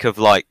 you think of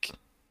like,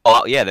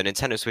 oh yeah, the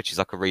Nintendo Switch is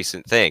like a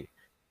recent thing.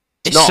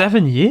 It's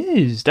 7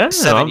 years, damn.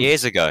 7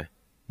 years ago.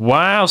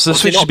 Wow, so the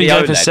Switch has been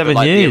going for 7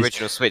 years. The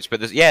original Switch,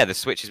 but the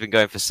Switch has been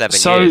going for 7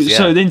 years.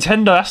 So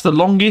Nintendo, that's the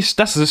longest.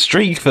 That's a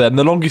streak for them.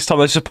 The longest time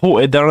they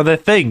supported one of their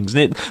things.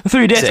 The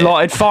 3DS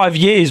lasted 5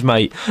 years,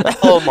 mate.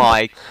 Oh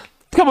my!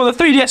 Come on,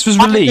 the 3DS was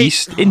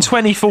released in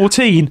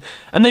 2014,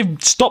 and they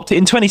stopped it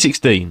in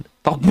 2016.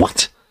 Like,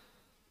 what?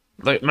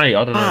 Like, mate,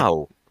 I don't know.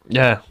 Wow.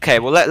 Yeah. Okay,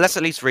 well let's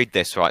at least read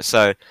this, right?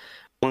 So.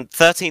 On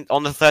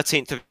the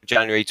 13th of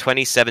January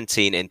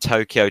 2017 in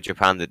Tokyo,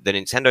 Japan, the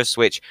Nintendo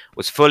Switch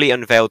was fully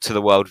unveiled to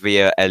the world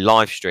via a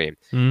live stream.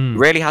 It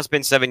really has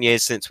been 7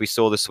 years since we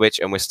saw the Switch,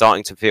 and we're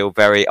starting to feel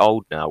very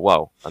old now.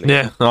 Well,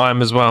 yeah, I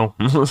am as well.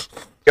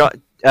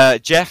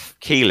 Jeff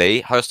Keighley,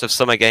 host of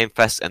Summer Game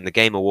Fest and the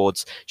Game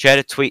Awards, shared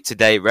a tweet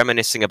today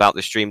reminiscing about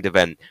the streamed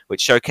event,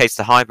 which showcased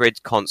the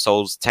hybrid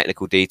consoles,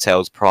 technical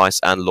details, price,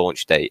 and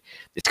launch date.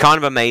 It's kind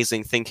of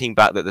amazing thinking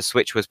back that the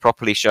Switch was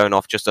properly shown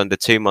off just under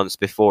 2 months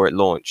before it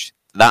launched.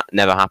 That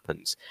never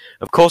happens.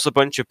 Of course, a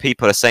bunch of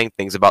people are saying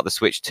things about the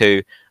Switch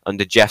 2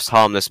 under Jeff's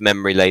harmless,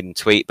 memory-laden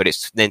tweet, but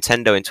it's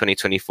Nintendo in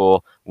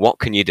 2024. What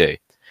can you do?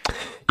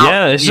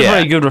 Yeah, it's a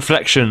very good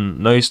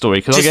reflection, no story.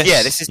 Because I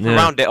guess this is to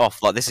round it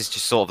off. Like, this is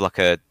just sort of like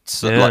a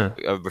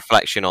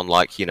reflection on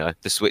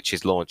the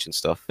Switch's launch and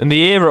stuff. And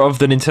the era of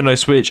the Nintendo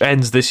Switch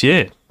ends this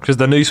year because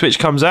the new Switch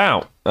comes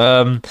out.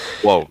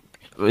 Whoa!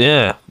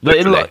 Yeah,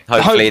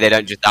 hopefully they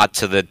don't just add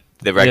to the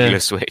the regular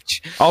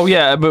Switch. Oh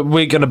yeah, but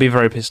we're gonna be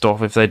very pissed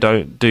off if they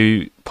don't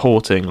do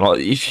porting. Like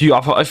if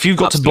you've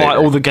got to buy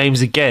all the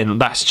games again,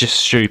 that's just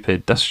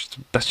stupid. That's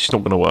just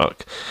not gonna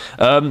work.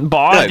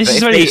 What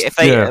if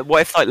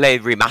they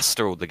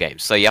remaster all the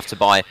games? So you have to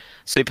buy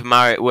Super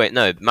Mario. Wait,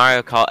 no,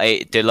 Mario Kart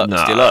 8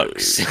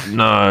 Deluxe.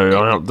 No, I'm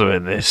not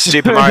doing this.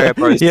 Super Mario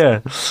Bros.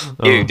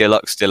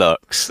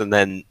 Deluxe, and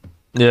then.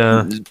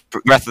 Yeah,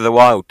 Breath of the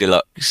Wild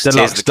Deluxe.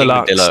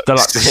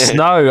 Deluxe.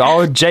 No, I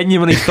would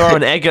genuinely throw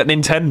an egg at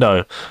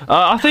Nintendo.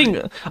 I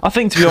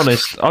think to be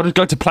honest, I'll just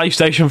go to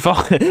PlayStation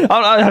 5.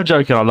 I'm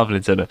joking. I love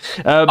Nintendo.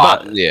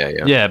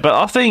 But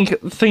I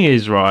think the thing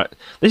is, right,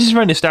 this is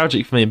very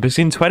nostalgic for me because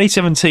in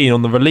 2017,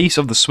 on the release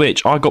of the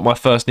Switch, I got my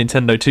first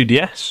Nintendo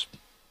 2DS.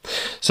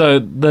 So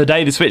the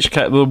day the Switch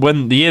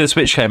when the year the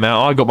Switch came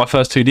out, I got my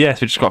first 2DS,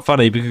 which is quite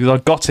funny because I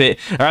got it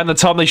around the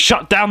time they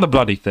shut down the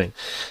bloody thing.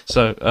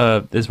 So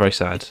it's very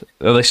sad.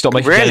 They stopped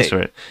making games for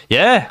it.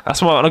 Yeah,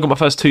 that's why I got my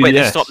first 2DS. Wait,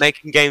 they stopped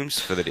making games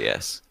for the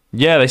DS?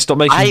 Yeah, they stopped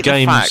making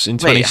games in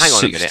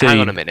 2016. Hang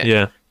on a minute.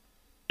 Yeah.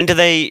 When do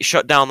they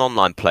shut down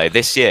online play?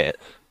 This year?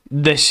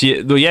 This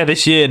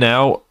year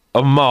now,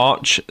 of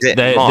March,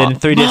 then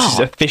 3DS is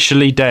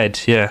officially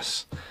dead.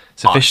 Yes,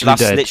 it's officially dead.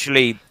 That's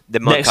literally the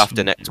month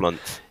after next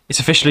month. It's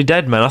officially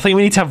dead, man. I think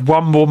we need to have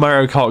one more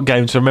Mario Kart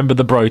game to remember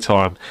the bro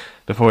time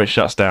before it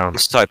shuts down. I'm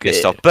so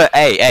pissed off. But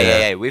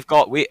hey,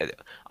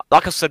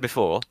 like I said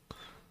before,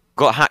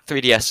 got hacked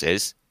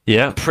 3DSs.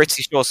 Yeah. I'm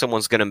pretty sure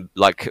someone's gonna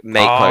make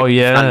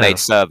fan-made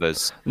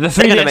servers. The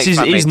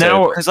 3DS is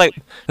now because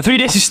the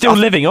 3DS is still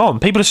living on.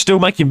 People are still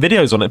making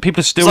videos on it.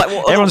 People are still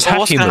everyone's hacking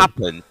what's them.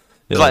 Happen?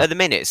 Like at the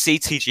minute,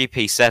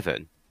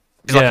 CTGP7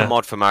 is like a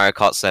mod for Mario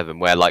Kart 7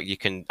 where like you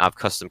can have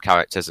custom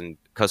characters and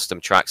custom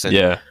tracks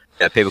and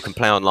people can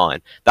play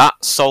online. That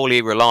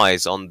solely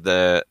relies on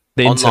the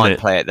online internet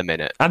play at the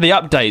minute and the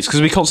updates because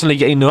we're constantly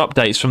getting new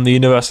updates from the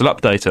Universal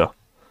Updater.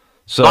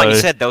 So, like you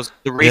said, there was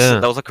a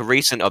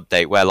recent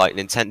update where like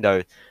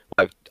Nintendo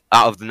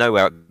out of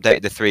nowhere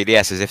updated the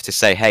 3DS as if to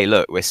say, hey,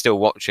 look, we're still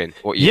watching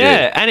what you do.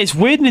 Yeah, and it's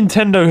weird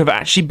Nintendo have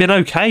actually been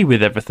okay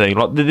with everything.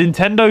 Like, the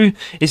Nintendo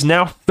is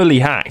now fully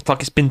hacked. Like,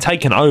 it's been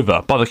taken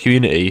over by the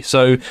community.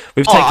 So,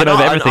 we've taken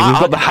over everything.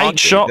 We've got the hate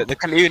shop. The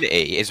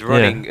community is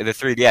running the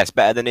 3DS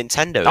better than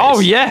Nintendo is.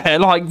 Oh, yeah.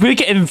 Like, we're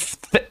getting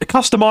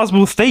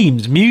customizable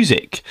themes,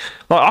 music.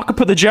 Like, I could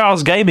put the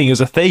Jars Gaming as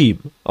a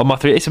theme on my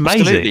 3DS. It's amazing.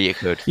 Absolutely, you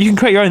could. You can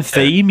create your own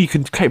theme. You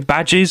can create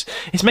badges.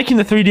 It's making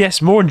the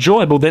 3DS more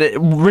enjoyable than it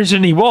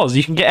originally was.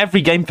 You can get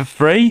every game for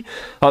free.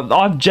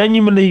 I've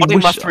genuinely I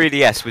think my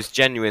 3DS was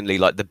genuinely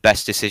like the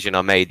best decision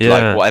I made.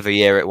 Like whatever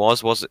year it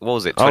was. What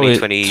was it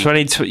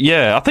 2020?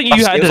 Yeah, I think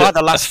you had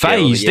a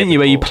phase, didn't you,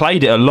 where you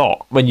played it a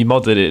lot when you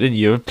modded it, didn't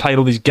you? Played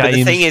all these games. But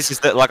the thing is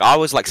that like I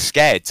was like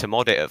scared to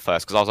mod it at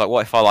first because I was like,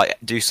 what if I like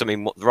do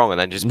something wrong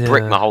and then just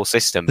brick my whole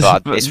system?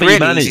 But it's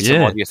really easy to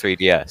mod your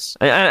 3DS.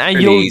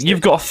 And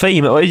you've got a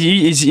theme.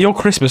 Is your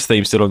Christmas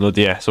theme still on your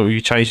DS, or have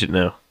you changed it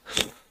now?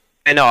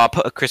 No, I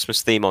put a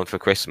Christmas theme on for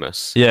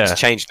Christmas. Yeah. It's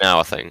changed now,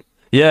 I think.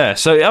 Yeah,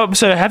 so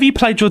have you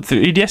played your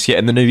 3DS yet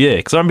in the new year?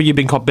 Because I remember you've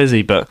been quite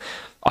busy, but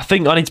I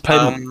think I need to play...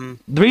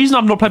 the reason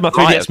I've not played my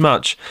 3DS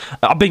much,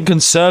 I've been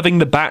conserving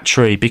the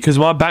battery because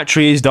my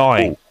battery is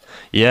dying. Ooh.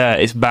 Yeah,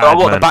 it's bad,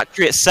 the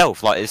battery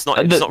itself? Like, it's not...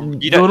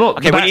 you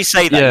don't, when you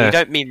say that, you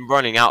don't mean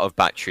running out of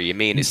battery. You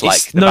mean it's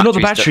like... not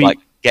the battery.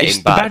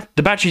 Getting bad.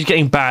 The battery's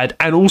getting bad,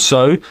 and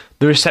also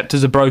the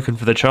receptors are broken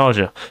for the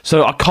charger.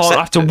 So I can't. I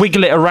have to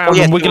wiggle it around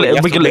and wiggle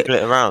it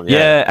around.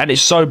 Yeah, and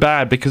it's so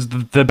bad because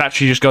the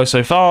battery just goes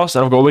so fast,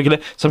 and I've got to wiggle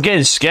it. So I'm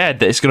getting scared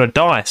that it's going to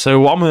die. So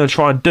what I'm going to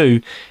try and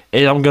do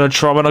is I'm going to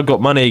try, when I've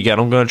got money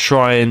again, I'm going to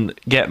try and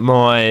get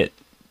my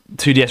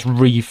 2DS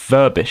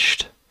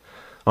refurbished.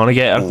 I'm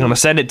gonna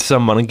send it to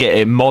someone and get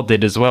it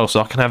modded as well,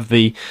 so I can have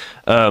the,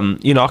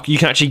 you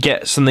can actually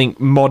get something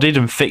modded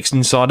and fixed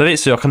inside of it,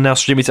 so I can now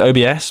stream it to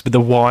OBS with the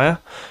wire.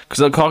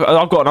 Because I've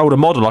got an older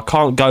model, I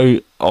can't go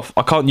off.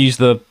 I can't use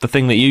the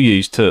thing that you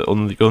used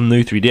on the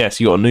new 3DS.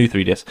 You got a new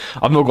 3DS.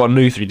 I've not got a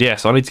new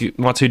 3DS.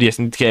 My 2DS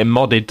need to get it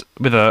modded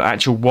with an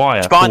actual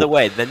wire. By the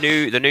way, the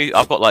new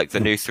I've got like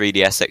the new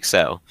 3DS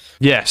XL.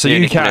 Yeah, so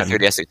you can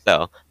 3DS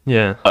XL.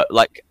 Yeah,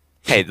 like.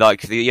 Okay,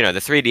 like the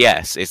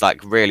 3DS is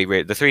like really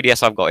the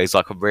 3DS I've got is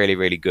like really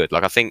really good.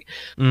 Like I think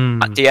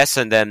DS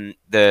and then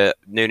the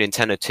new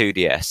Nintendo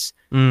 2DS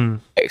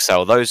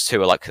XL, those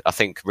two are like I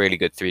think really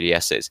good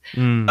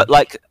 3DSs. But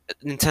like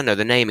Nintendo,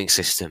 the naming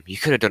system, you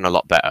could have done a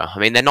lot better. I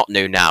mean, they're not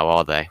new now,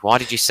 are they? Why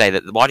did you say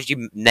that? Why did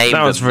you name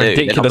them new? Ridiculous.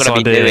 They're not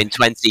going to be new in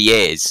 20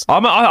 years.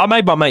 I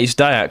made my mate's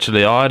day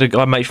actually. I had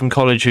a mate from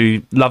college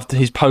who loved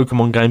his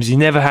Pokemon games. He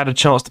never had a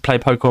chance to play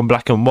Pokemon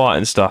Black and White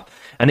and stuff.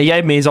 And he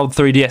gave me his old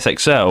 3DS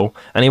XL,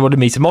 and he wanted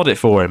me to mod it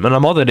for him. And I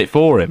modded it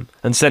for him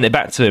and sent it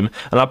back to him.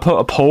 And I put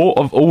a port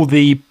of all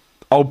the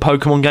old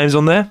Pokemon games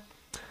on there.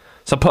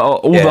 So I put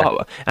all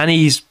the... And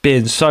he's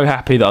been so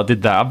happy that I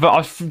did that.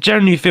 I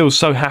generally feel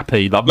so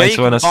happy that I've made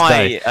someone else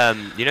day.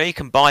 You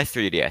can buy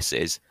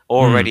 3DSs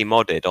already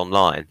modded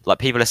online. Like,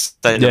 people are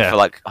selling them for,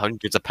 like,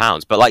 hundreds of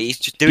pounds. But, like, you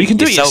just do it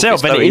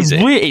yourself. And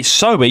it's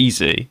so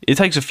easy. It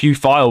takes a few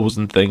files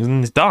and things,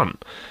 and it's done.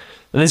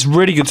 And there's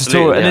really good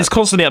tutorials, and there's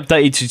constantly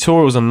updated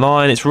tutorials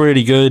online. It's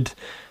really good.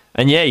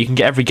 And yeah, you can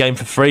get every game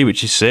for free,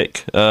 which is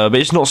sick. But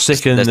it's not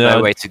sick. And there's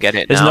no way to get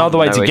it. There's no other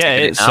way to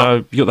get it.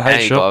 So you got the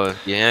hate shop.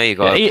 You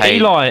got to pay.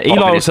 Eli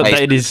also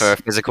updated his for a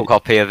physical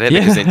copy of it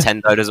because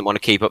Nintendo doesn't want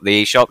to keep up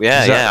the eShop.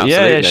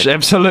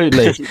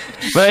 Absolutely.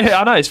 But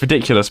I know it's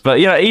ridiculous, but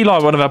Eli,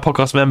 one of our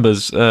podcast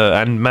members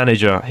and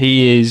manager,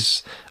 he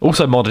is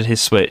also modded his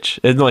Switch.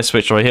 Not his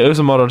Switch, right? He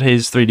also modded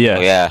his 3DS. Oh,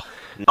 yeah.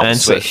 And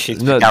Switch.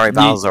 Gary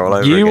Bowser all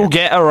over you again. will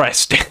get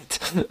arrested.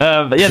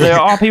 But yeah, there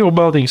are people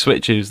modding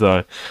Switches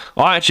though.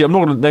 I'm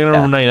not going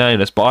to name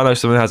nameless, but I know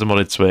someone who has a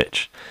modded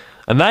Switch,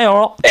 and they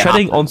are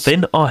treading on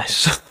thin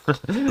ice.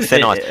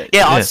 Thin ice.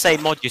 Yeah, I'd say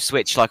mod your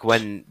Switch like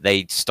when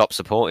they stop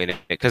supporting it,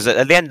 because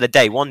at the end of the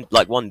day, one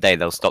day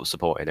they'll stop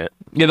supporting it.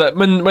 Yeah,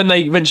 when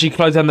they eventually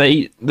close down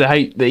the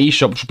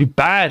eShop, which would be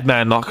bad,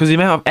 man. Like, because the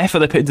amount of effort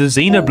they put into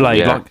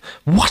Xenoblade, like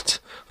what,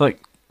 like.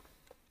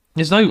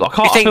 There's no.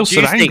 I feel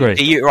so angry.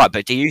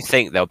 But do you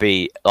think there'll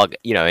be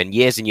in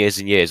years and years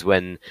and years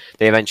when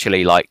they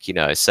eventually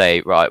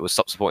say right, we'll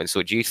stop supporting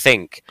Switch? Do you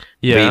think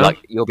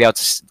you'll be able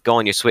to go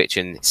on your Switch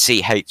and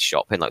see hate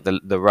shop in like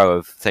the row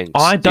of things?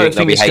 I don't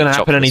think it's going to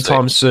happen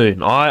anytime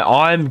soon.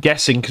 I'm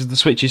guessing because the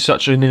Switch is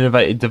such an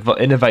innovative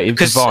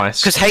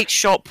device. Because hate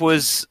shop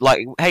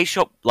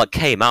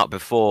came out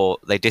before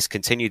they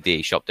discontinued the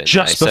eShop, didn't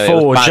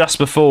they? Just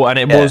before,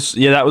 and was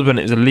that was when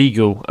it was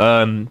illegal.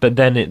 But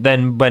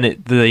then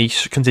when they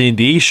continued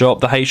the eShop,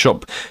 the hate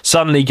shop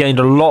suddenly gained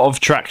a lot of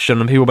traction,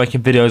 and people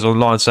making videos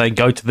online saying,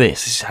 "Go to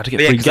this. This is how to get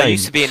free games." There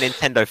used to be a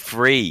Nintendo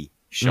free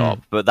shop,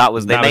 but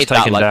they made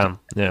that down.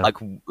 Yeah.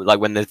 like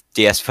when the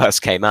DS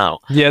first came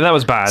out. Yeah, that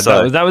was bad.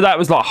 So, that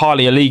was like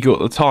highly illegal at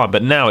the time,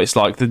 but now it's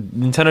like the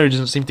Nintendo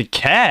doesn't seem to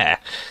care,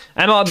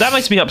 and that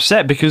makes me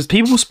upset because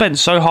people spent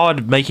so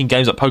hard making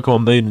games like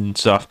Pokemon Moon and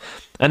stuff.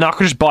 And I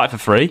could just buy it for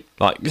free.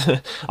 Like, you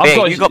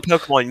got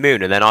Pokemon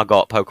Moon, and then I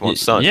got Pokemon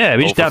Sun. Yeah,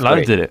 we just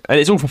downloaded it, and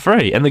it's all for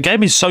free. And the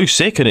game is so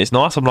sick, and it's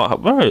nice. I'm like,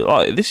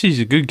 bro, this is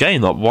a good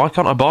game. Like, why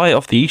can't I buy it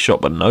off the eShop?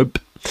 But nope,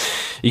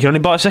 you can only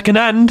buy it second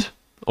hand,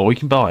 or you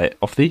can buy it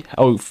off the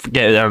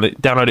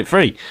download it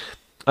free.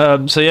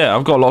 So yeah,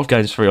 I've got a lot of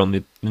games free on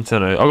the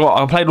Nintendo.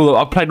 I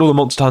played all the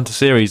Monster Hunter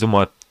series on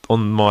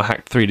my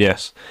hacked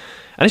 3DS,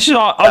 and it's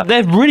just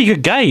they're really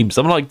good games.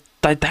 I'm like,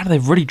 damn,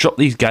 they've really dropped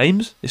these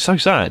games. It's so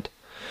sad.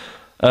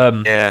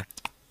 Yeah,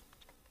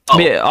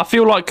 I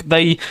feel like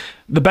the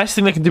best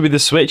thing they can do with the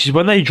Switch is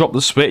when they drop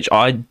the Switch.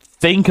 I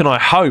think and I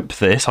hope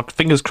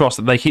fingers crossed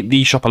that they keep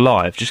the eShop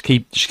alive. Just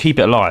keep it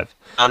alive.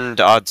 And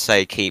I'd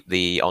say keep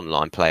the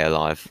online play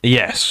alive.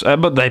 Yes,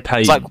 but they pay.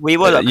 It's like we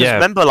were.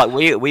 Remember, like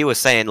we were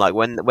saying, like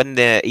when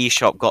the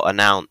eShop got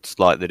announced,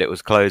 like that it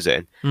was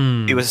closing.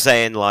 We were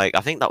saying, like,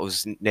 I think that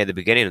was near the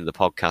beginning of the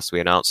podcast. We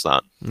announced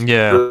that.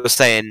 Yeah. We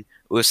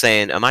were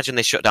saying, imagine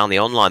they shut down the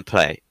online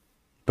play.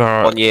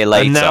 1 year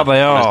later, and now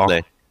they are.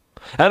 Honestly.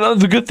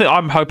 And the good thing,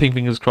 I'm hoping,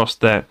 fingers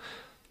crossed, that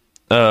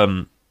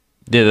the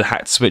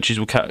hacked Switches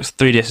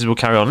 3DSs will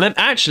carry on. Then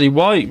actually,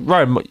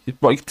 Ryan,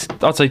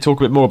 I'd say talk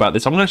a bit more about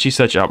this. I'm going to actually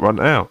search it up right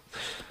now.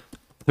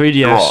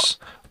 3DS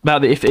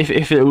about if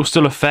it will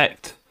still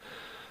affect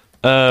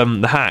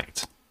the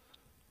hacked.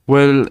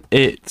 Will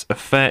it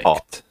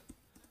affect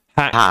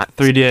hacked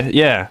 3DS?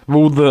 Yeah,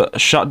 will the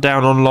shut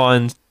down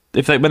online?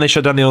 When they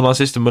shut down the online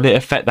system, will it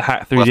affect the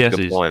hacked 3DSs? That's a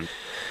good point.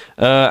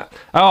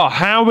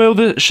 How will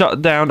the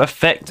shutdown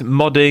affect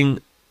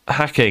modding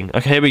hacking?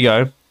 Okay, here we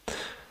go.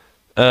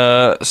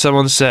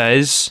 Someone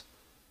says,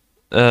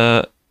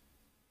 okay.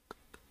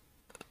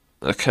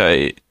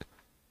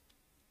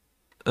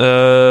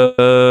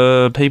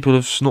 People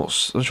have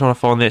not. I'm trying to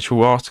find the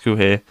actual article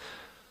here.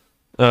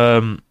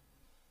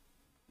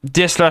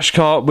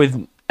 DS/cart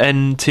with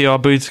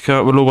NTR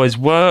Bootica will always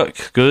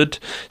work. Good.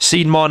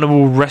 Seed Miner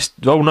will rest.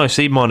 Oh no,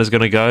 Seed Miner's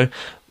going to go.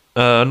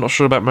 I'm not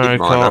sure about Mario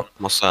Kart.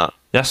 What's that?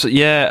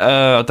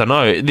 I don't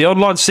know. The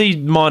online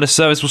Seed Miner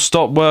service will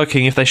stop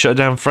working if they shut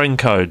down friend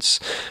codes,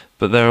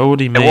 but they're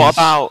already missed. What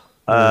about?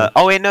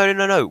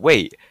 No.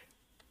 Wait.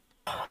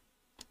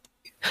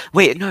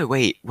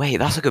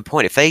 That's a good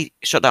point. If they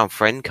shut down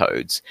friend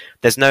codes,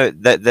 there's no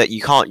that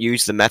you can't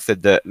use the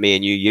method that me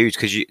and you use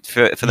because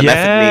for the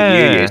method me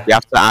and you use, you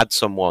have to add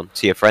someone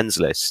to your friends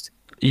list.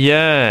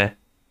 Yeah.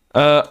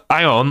 Hang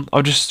on.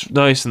 I've just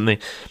noticed something.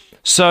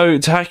 So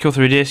to hack your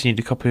 3DS, you need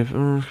a copy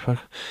of.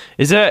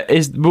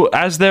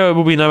 As there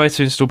will be no way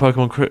to install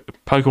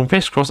Pokemon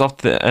Crisscross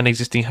after an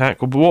existing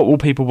hack. What will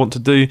people want to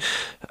do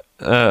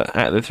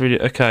at the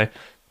 3DS? Okay,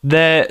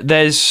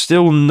 there's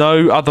still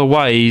no other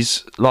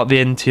ways like the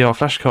NTR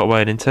flashcard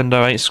way.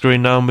 Nintendo ain't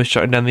screwing no one with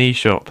shutting down the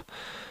eShop.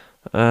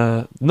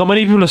 Not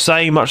many people are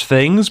saying much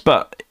things,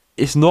 but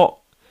it's not.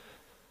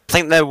 I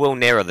think they will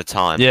nearer the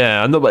time.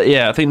 Yeah,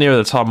 I think nearer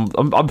the time.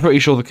 I'm pretty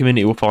sure the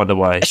community will find a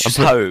way. Let's just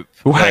hope.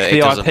 We'll hack the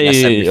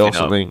IP or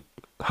something.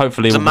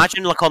 Hopefully.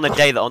 Imagine like on the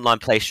day that online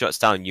play shuts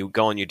down, you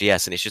go on your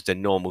DS and it's just a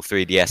normal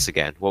 3DS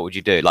again. What would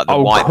you do? Like the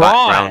white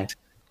background.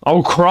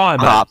 I'll cry,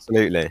 man. Oh,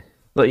 absolutely.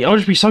 Like, I'll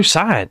just be so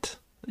sad.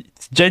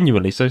 It's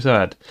genuinely so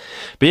sad.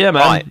 But yeah,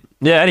 man. Right.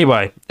 Yeah.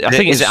 Anyway, I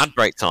think is it ad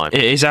break time?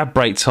 It is ad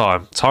break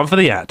time. Time for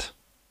the ad.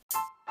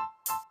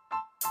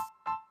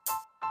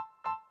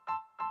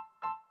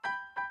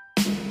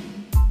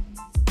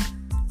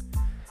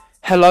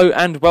 Hello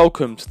and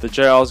welcome to the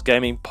JR's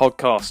Gaming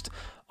Podcast.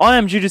 I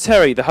am Judah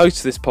Terry, the host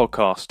of this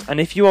podcast, and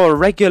if you are a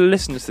regular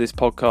listener to this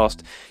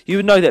podcast, you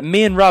would know that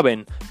me and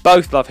Rowan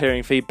both love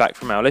hearing feedback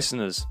from our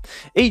listeners.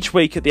 Each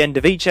week at the end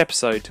of each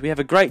episode, we have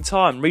a great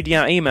time reading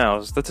out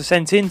emails that are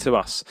sent in to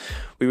us.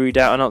 We read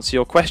out and answer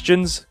your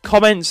questions,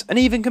 comments, and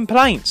even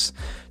complaints.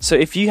 So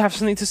if you have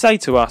something to say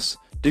to us,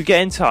 do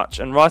get in touch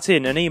and write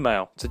in an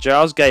email to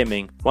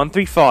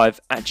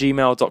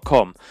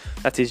jrsgaming135@gmail.com.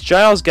 That is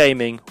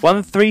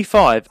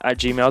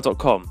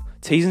jrsgaming135@gmail.com.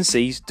 T's and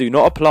C's do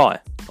not apply.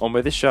 On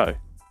with the show.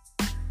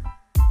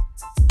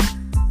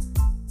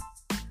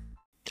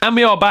 And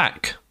we are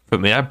back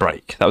from the ad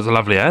break. That was a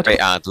lovely ad. Great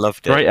ad,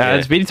 loved it. Great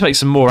ads. We need to make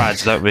some more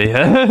ads, don't we?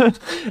 I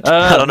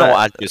don't know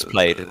what ad just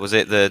played. Was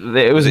it the?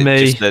 It was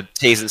me. Just the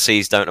T's and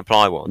C's don't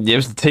apply one. Yeah, it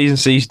was the T's and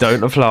C's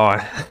don't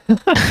apply.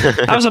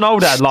 That was an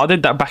old ad. Like, I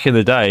did that back in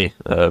the day.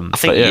 I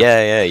think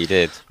yeah, you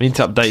did. We need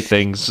to update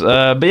things.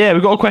 But yeah,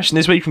 we've got a question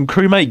this week from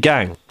Crewmate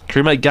Gang.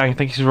 Crewmate Gang,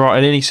 thank you for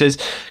writing in. He says,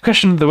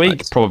 question of the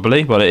week,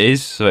 probably. Well, it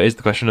is. So it is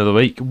the question of the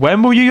week.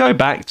 When will you go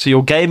back to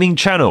your gaming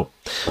channel?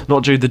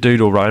 Not Jude the Dude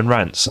or Ryan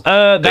Rants.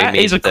 That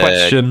is a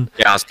question.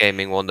 JR's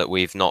Gaming one that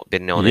we've not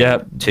been on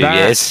in 2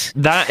 years.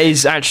 That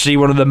is actually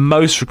one of the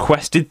most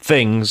requested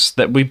things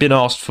that we've been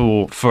asked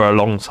for a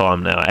long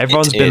time now.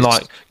 Everyone's been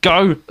like,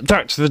 go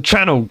back to the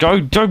channel. Go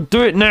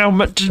do it now.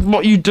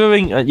 What are you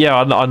doing? Yeah,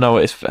 I know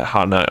it's...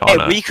 I know.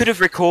 We could have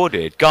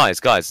recorded...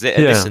 Guys,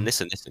 listen.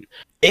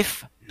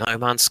 If No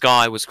Man's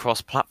Sky was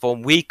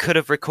cross-platform, we could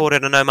have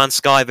recorded a No Man's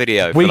Sky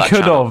video. We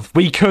could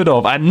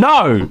have, and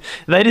no,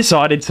 they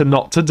decided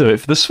not to do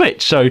it for the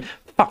Switch. So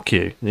fuck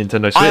you,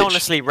 Nintendo Switch. I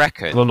honestly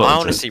reckon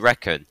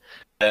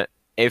that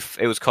if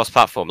it was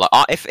cross-platform, like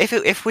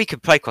if we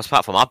could play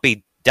cross-platform, I'd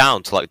be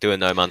down to like do a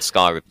No Man's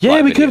Sky.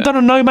 Yeah, we could have done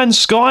a No Man's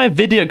Sky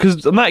video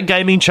because on that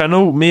gaming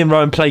channel, me and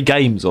Rowan play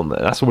games on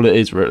there. That's all it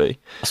is, really.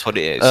 That's what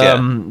it is. Yeah.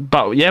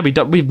 But yeah,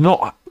 we've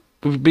not.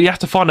 We have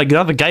to find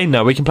another game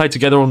now we can play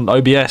together on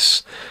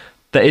OBS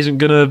that's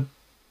gonna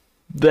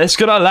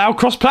allow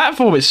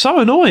cross-platform. It's so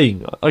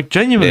annoying. Like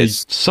genuinely,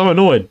 so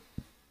annoyed.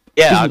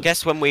 Yeah, I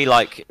guess when we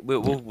like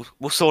we'll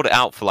sort it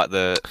out for like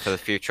the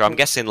future. I'm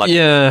guessing like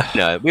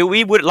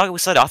we would, like we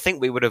said, I think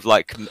we would have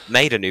like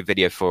made a new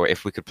video for it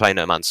if we could play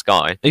No Man's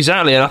Sky.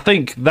 Exactly, and I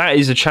think that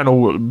is a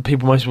channel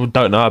most people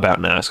don't know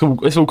about now. It's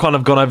all kind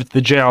of gone over to the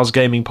JR's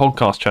Gaming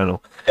Podcast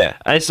channel. Yeah,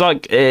 and it's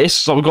like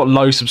we've got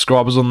low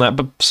subscribers on that,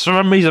 but for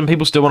some reason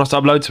people still want us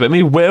to upload to it.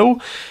 We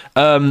will,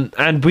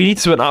 and we need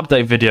to do an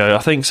update video. I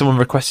think someone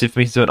requested for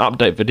me to do an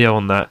update video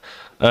on that.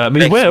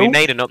 We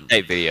made an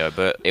update video,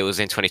 but it was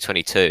in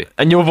 2022.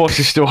 And your voice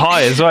is still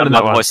high as well.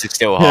 My voice is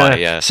still high.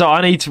 Yeah. So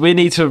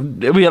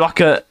we're like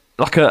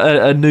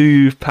a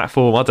new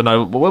platform. I don't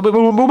know.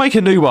 We'll make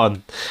a new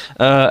one,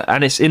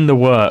 and it's in the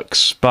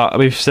works. But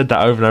we've said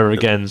that over and over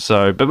again.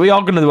 So, but we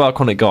are going to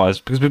work on it, guys,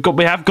 because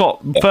we have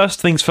got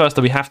first things first.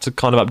 That we have to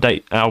kind of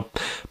update our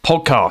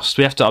podcast.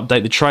 We have to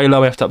update the trailer.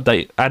 We have to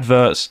update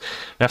adverts.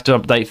 We have to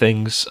update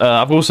things.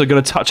 I've also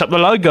got to touch up the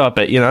logo a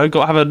bit. You know,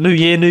 got to have a new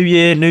year,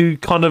 new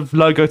kind of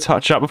logo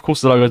touch up. Of course,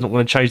 the logo's not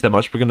going to change that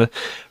much. I'm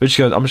just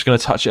going to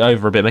touch it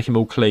over a bit, make it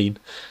more clean.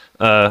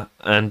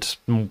 And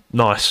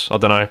nice, I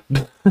don't know.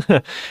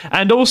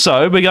 And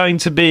also, we're going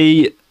to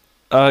be,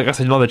 I guess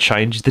another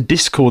change is the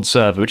Discord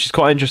server, which is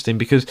quite interesting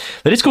because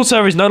the Discord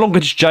server is no longer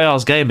just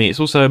JR's Gaming; it's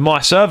also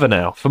my server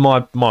now for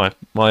my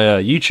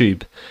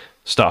YouTube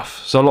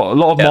stuff. So a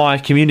lot of my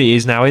community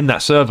is now in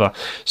that server.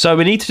 So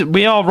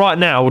we are right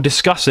now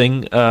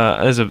discussing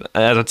as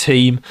a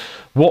team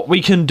what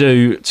we can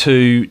do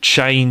to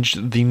change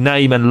the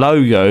name and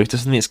logo to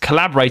something that's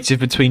collaborative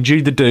between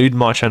Jude the Dude,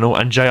 my channel,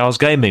 and JR's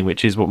Gaming,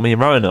 which is what me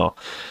and Rowan are.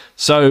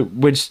 So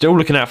we're still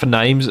looking out for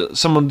names.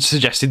 Someone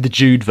suggested the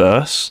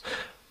Judeverse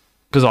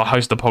because I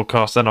host the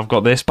podcast and I've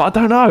got this, but I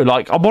don't know.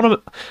 Like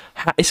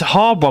it's a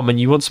hard one when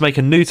you want to make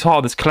a new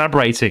title that's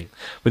collaborating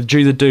with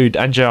Jude the Dude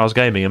and JR's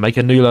Gaming and make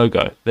a new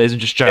logo that isn't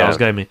just JR's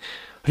Gaming.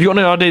 Have you got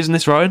any ideas in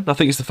this, Rowan? I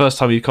think it's the first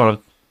time you kind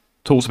of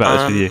talked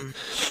about this with you.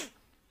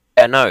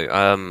 Yeah,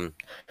 no.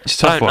 It's a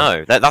tough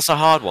one. No, that's a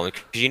hard one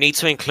because you need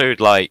to include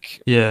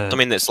like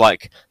something that's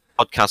like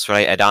podcast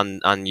related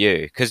and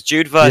you, because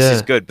Judeverse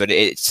is good, but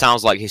it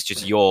sounds like it's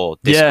just your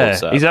Discord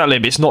server. Exactly,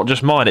 but it's not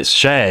just mine, it's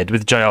shared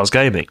with JR's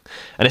Gaming,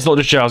 and it's not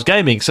just JR's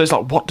Gaming, so it's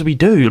like, what do? We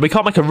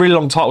can't make a really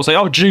long title say,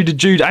 oh, Jude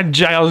and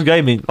JR's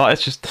Gaming. Like,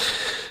 it's just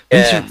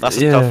that's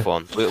a tough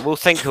one. We'll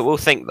think about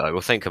that.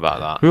 We'll think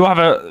about that. We'll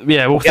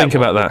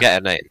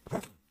get a name.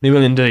 We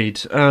will indeed.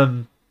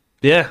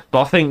 Yeah,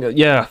 but I think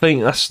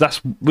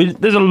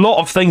there's a lot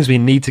of things we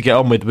need to get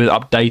on with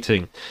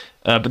updating.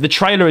 But the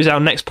trailer is our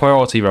next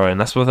priority, Ryan.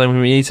 That's one thing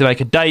we need to make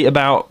a date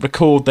about,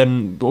 record.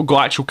 Then we've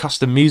got actual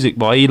custom music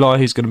by Eli,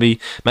 who's going to be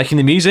making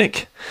the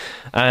music,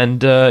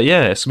 and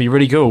yeah, it's going to be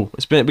really cool.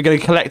 We're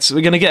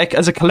going to get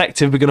as a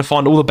collective. We're going to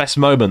find all the best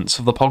moments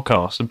of the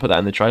podcast and put that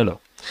in the trailer.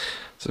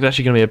 So it's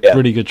actually going to be a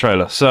really good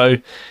trailer. So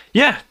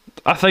yeah,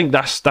 I think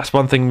that's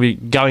one thing we're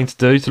going to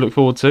do to look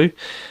forward to.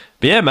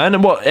 But yeah, man,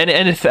 and what?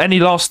 Any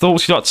last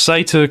thoughts you'd like to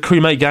say to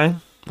crewmate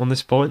gang on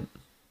this point?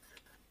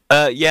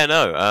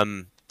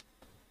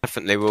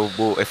 Definitely,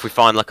 we'll if we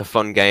find like a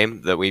fun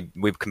game that we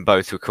can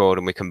both record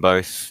and we can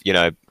both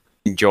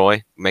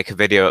enjoy, make a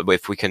video.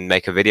 If we can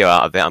make a video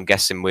out of it, I'm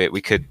guessing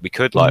we could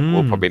like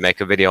we'll probably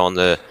make a video on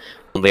the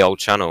old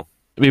channel.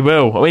 We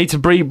will. We need to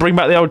bring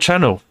back the old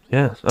channel.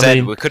 Yeah, I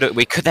mean,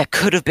 there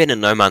could have been a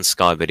No Man's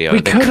Sky video.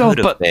 We could have,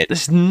 but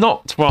it's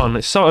not one.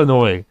 It's so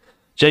annoying.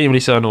 Genuinely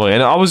so annoying.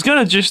 And I was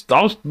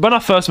when I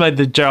first made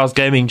the JR's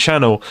Gaming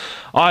channel,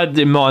 I had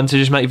in mind to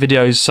just make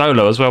videos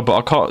solo as well, but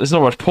I can't. There's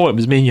not much point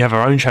because me and you have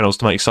our own channels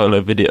to make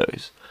solo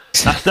videos.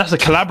 That's a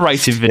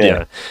collaborative video.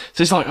 Yeah.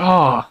 So it's like,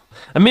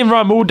 and me and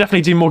Ryan will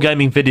definitely do more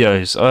gaming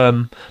videos.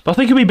 But I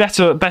think it'll be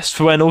best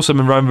for when also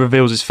when Ryan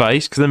reveals his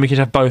face, because then we can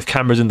have both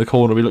cameras in the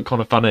corner. We look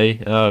kind of funny.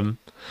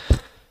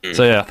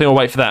 So yeah, I think I'll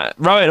wait for that.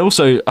 Ryan,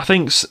 also, I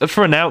think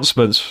for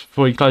announcements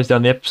before we close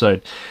down the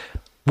episode,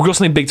 we've got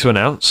something big to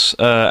announce,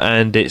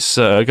 and it's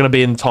going to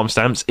be in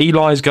timestamps.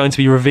 Eli is going to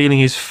be revealing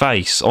his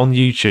face on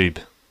YouTube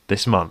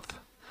this month.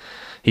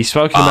 He's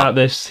spoken about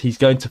this. He's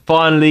going to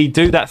finally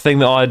do that thing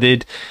that I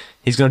did.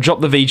 He's going to drop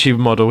the VTuber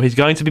model. He's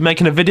going to be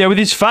making a video with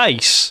his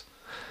face.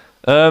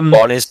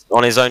 On his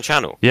own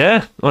channel?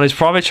 Yeah, on his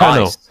private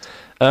channel.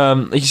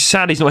 Nice. He's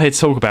sad he's not here to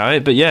talk about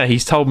it, but yeah,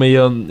 he's told me,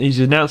 he's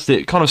announced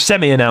it, kind of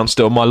semi-announced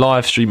it on my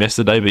live stream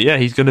yesterday, but yeah,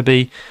 he's going to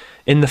be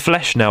in the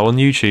flesh now on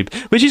YouTube,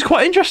 which is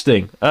quite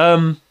interesting.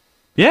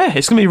 Yeah,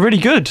 it's going to be really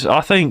good.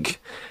 I think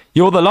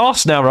you're the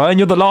last now, Ryan.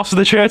 You're the last of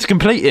the trio to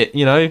complete it,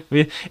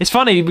 It's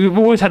funny, we've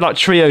always had like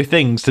trio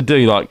things to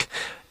do, like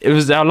it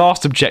was our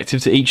last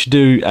objective to each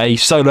do a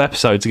solo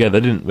episode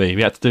together, didn't we?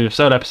 We had to do a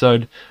solo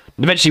episode.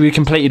 Eventually we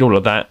completed all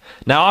of that.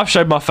 Now I've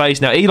showed my face,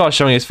 now Eli's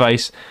showing his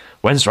face.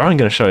 When's Ryan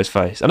going to show his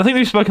face? And I think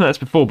we've spoken about this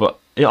before, but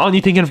aren't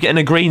you thinking of getting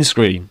a green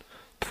screen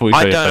before you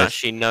show your face? I don't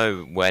actually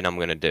know when I'm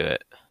going to do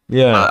it.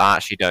 Yeah, I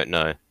actually don't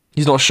know.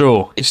 He's not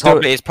sure. It's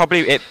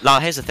probably.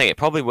 Like, here's the thing: it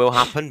probably will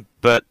happen,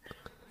 but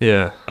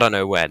yeah, I don't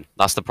know when.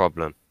 That's the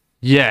problem.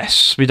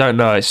 Yes, we don't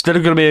know. It's still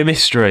going to be a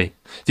mystery.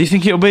 Do you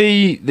think it'll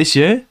be this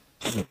year?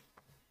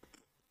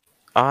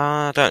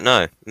 I don't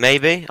know.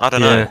 Maybe, I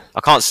don't know.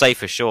 I can't say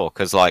for sure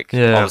because,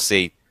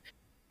 obviously,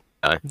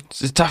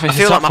 it's tough. I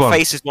feel like my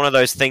face is one of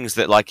those things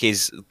that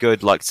is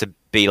good, to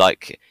be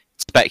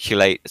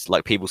speculate. It's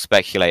like people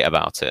speculate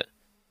about it.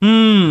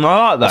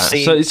 I like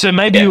that. So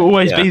maybe you'll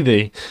always be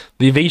the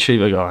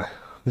VTuber guy.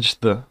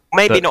 Just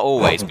maybe not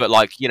always, but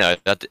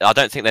I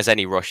don't think there's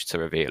any rush to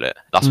reveal it.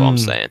 That's what I'm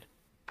saying.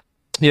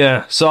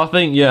 Yeah. So I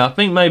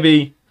think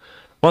maybe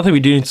one thing we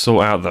do need to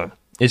sort out though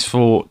is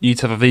for you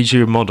to have a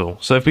VTuber model.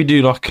 So if we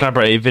do a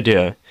collaborative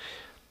video,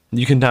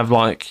 you can have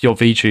your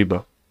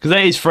VTuber, because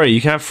that is free.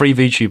 You can have free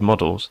VTuber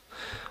models.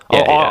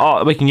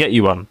 We can get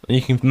you one, and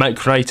you can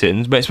create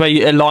it. But it's where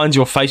it aligns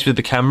your face with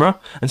the camera,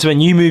 and so when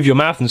you move your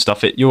mouth and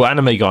stuff, your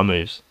anime guy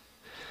moves.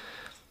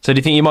 So do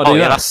you think you might do that?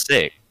 Yeah, that's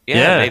sick.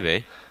 Yeah,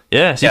 maybe.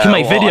 Yeah, so you can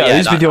make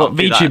videos with your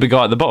VTuber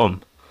guy at the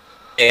bottom.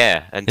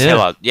 Yeah,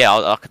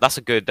 that's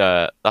a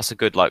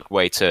good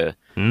way to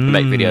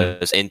make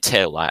videos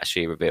until I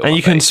actually reveal. And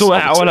you can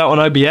sort it all out on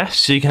OBS,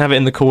 so you can have it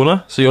in the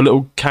corner, so your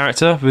little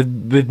character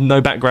with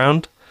no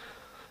background.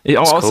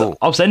 Cool.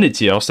 I'll send it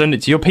to you. Your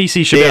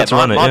PC should be able to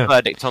run it. My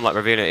verdict on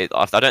revealing it,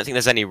 I don't think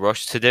there's any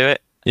rush to do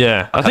it.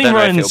 Yeah, I don't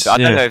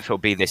know if it'll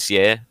be this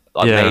year.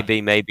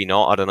 Maybe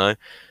not. I don't know.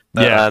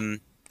 But, I mean,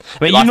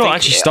 you've not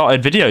actually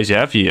started videos yet,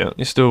 have you?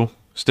 You're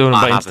still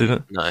in veins, didn't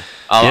it? No.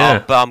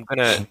 But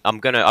I'm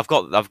gonna. I've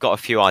got a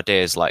few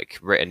ideas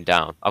written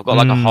down. I've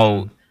got a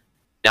whole.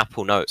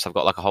 Apple Notes, I've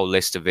got a whole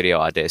list of video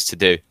ideas to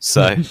do.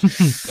 So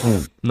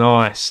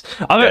nice.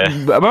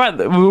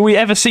 Will we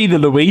ever see the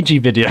Luigi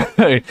video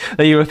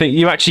that you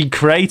were actually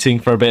creating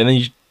for a bit,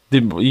 and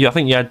then I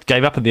think you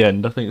gave up at the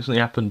end? I think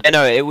something happened.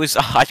 No, it was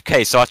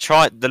okay. So I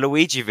tried the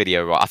Luigi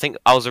video. Right, I think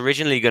I was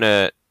originally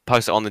gonna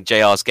post it on the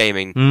JR's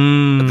Gaming,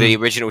 the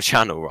original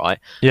channel, right?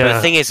 Yeah. But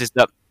the thing is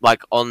that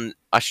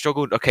I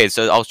struggled. Okay,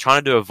 so I was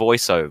trying to do a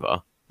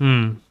voiceover.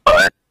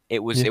 But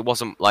it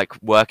wasn't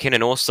working,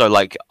 and also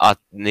I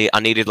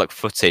needed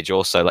footage,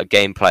 also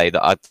gameplay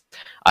that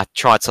I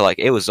tried to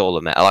it was all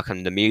a mess.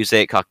 And the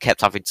music, I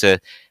kept having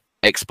to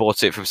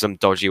export it from some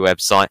dodgy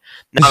website.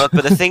 Now,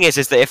 but the thing is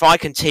that if I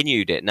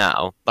continued it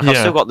now, I've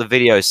still got the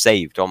video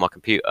saved on my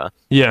computer.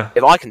 Yeah.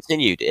 If I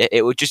continued it,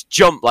 it would just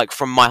jump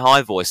from my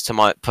high voice to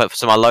my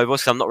low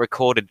voice, because I'm not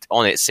recorded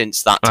on it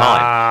since that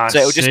time. So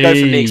it would just go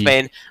from me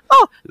explaining,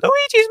 oh,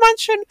 Luigi's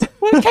Mansion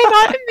came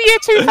out in the year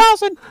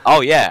 2000.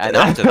 Oh yeah, and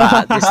after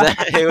that,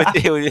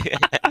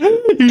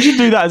 You should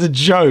do that as a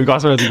joke. I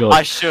swear to God.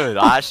 I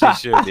actually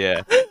should.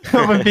 Yeah,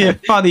 That would be a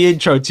funny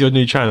intro to your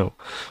new channel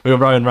with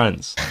Rowan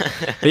Rants.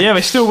 But yeah,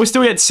 we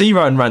still yet to see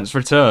Rowan Rants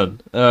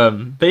return.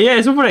 But yeah,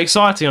 it's all very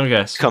exciting, I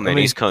guess.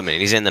 he's coming.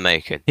 He's in the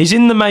making. He's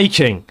in the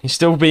making. He's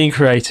still being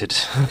created.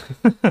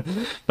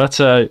 But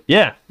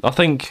yeah, I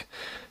think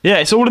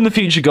it's all in the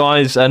future,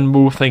 guys, and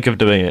we'll think of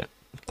doing it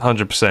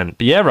 100%.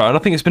 But yeah, Rowan, I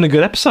think it's been a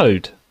good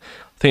episode.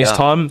 I think it's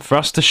time for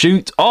us to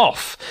shoot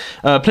off.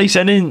 Please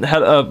send in.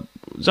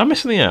 Was I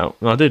missing anything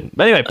out? No, I didn't.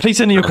 But anyway, please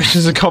send in your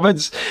questions and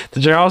comments to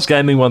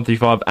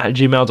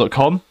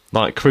geraldsgaming135@gmail.com,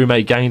 like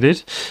Crewmate Gang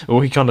did.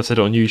 Or he kind of said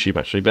it on YouTube,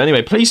 actually. But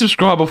anyway, please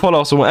subscribe or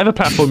follow us on whatever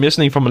platform you're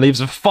listening from and leave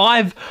us a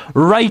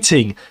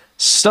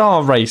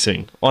 5-star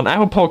rating on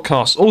Apple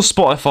Podcasts or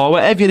Spotify,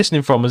 wherever you're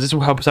listening from, as this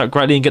will help us out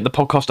greatly and get the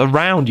podcast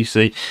around, you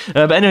see.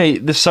 But anyway,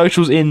 the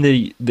socials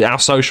our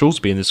socials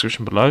be in the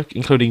description below,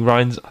 including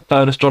Ryan's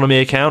Fern Astronomy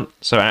account.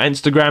 So our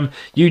Instagram,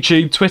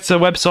 YouTube, Twitter,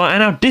 website,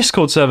 and our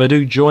Discord server.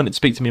 Do join it,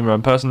 speak to me and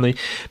Ryan personally.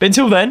 But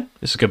until then,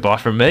 this is goodbye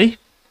from me.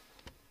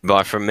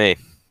 Bye from me.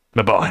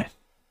 Bye-bye.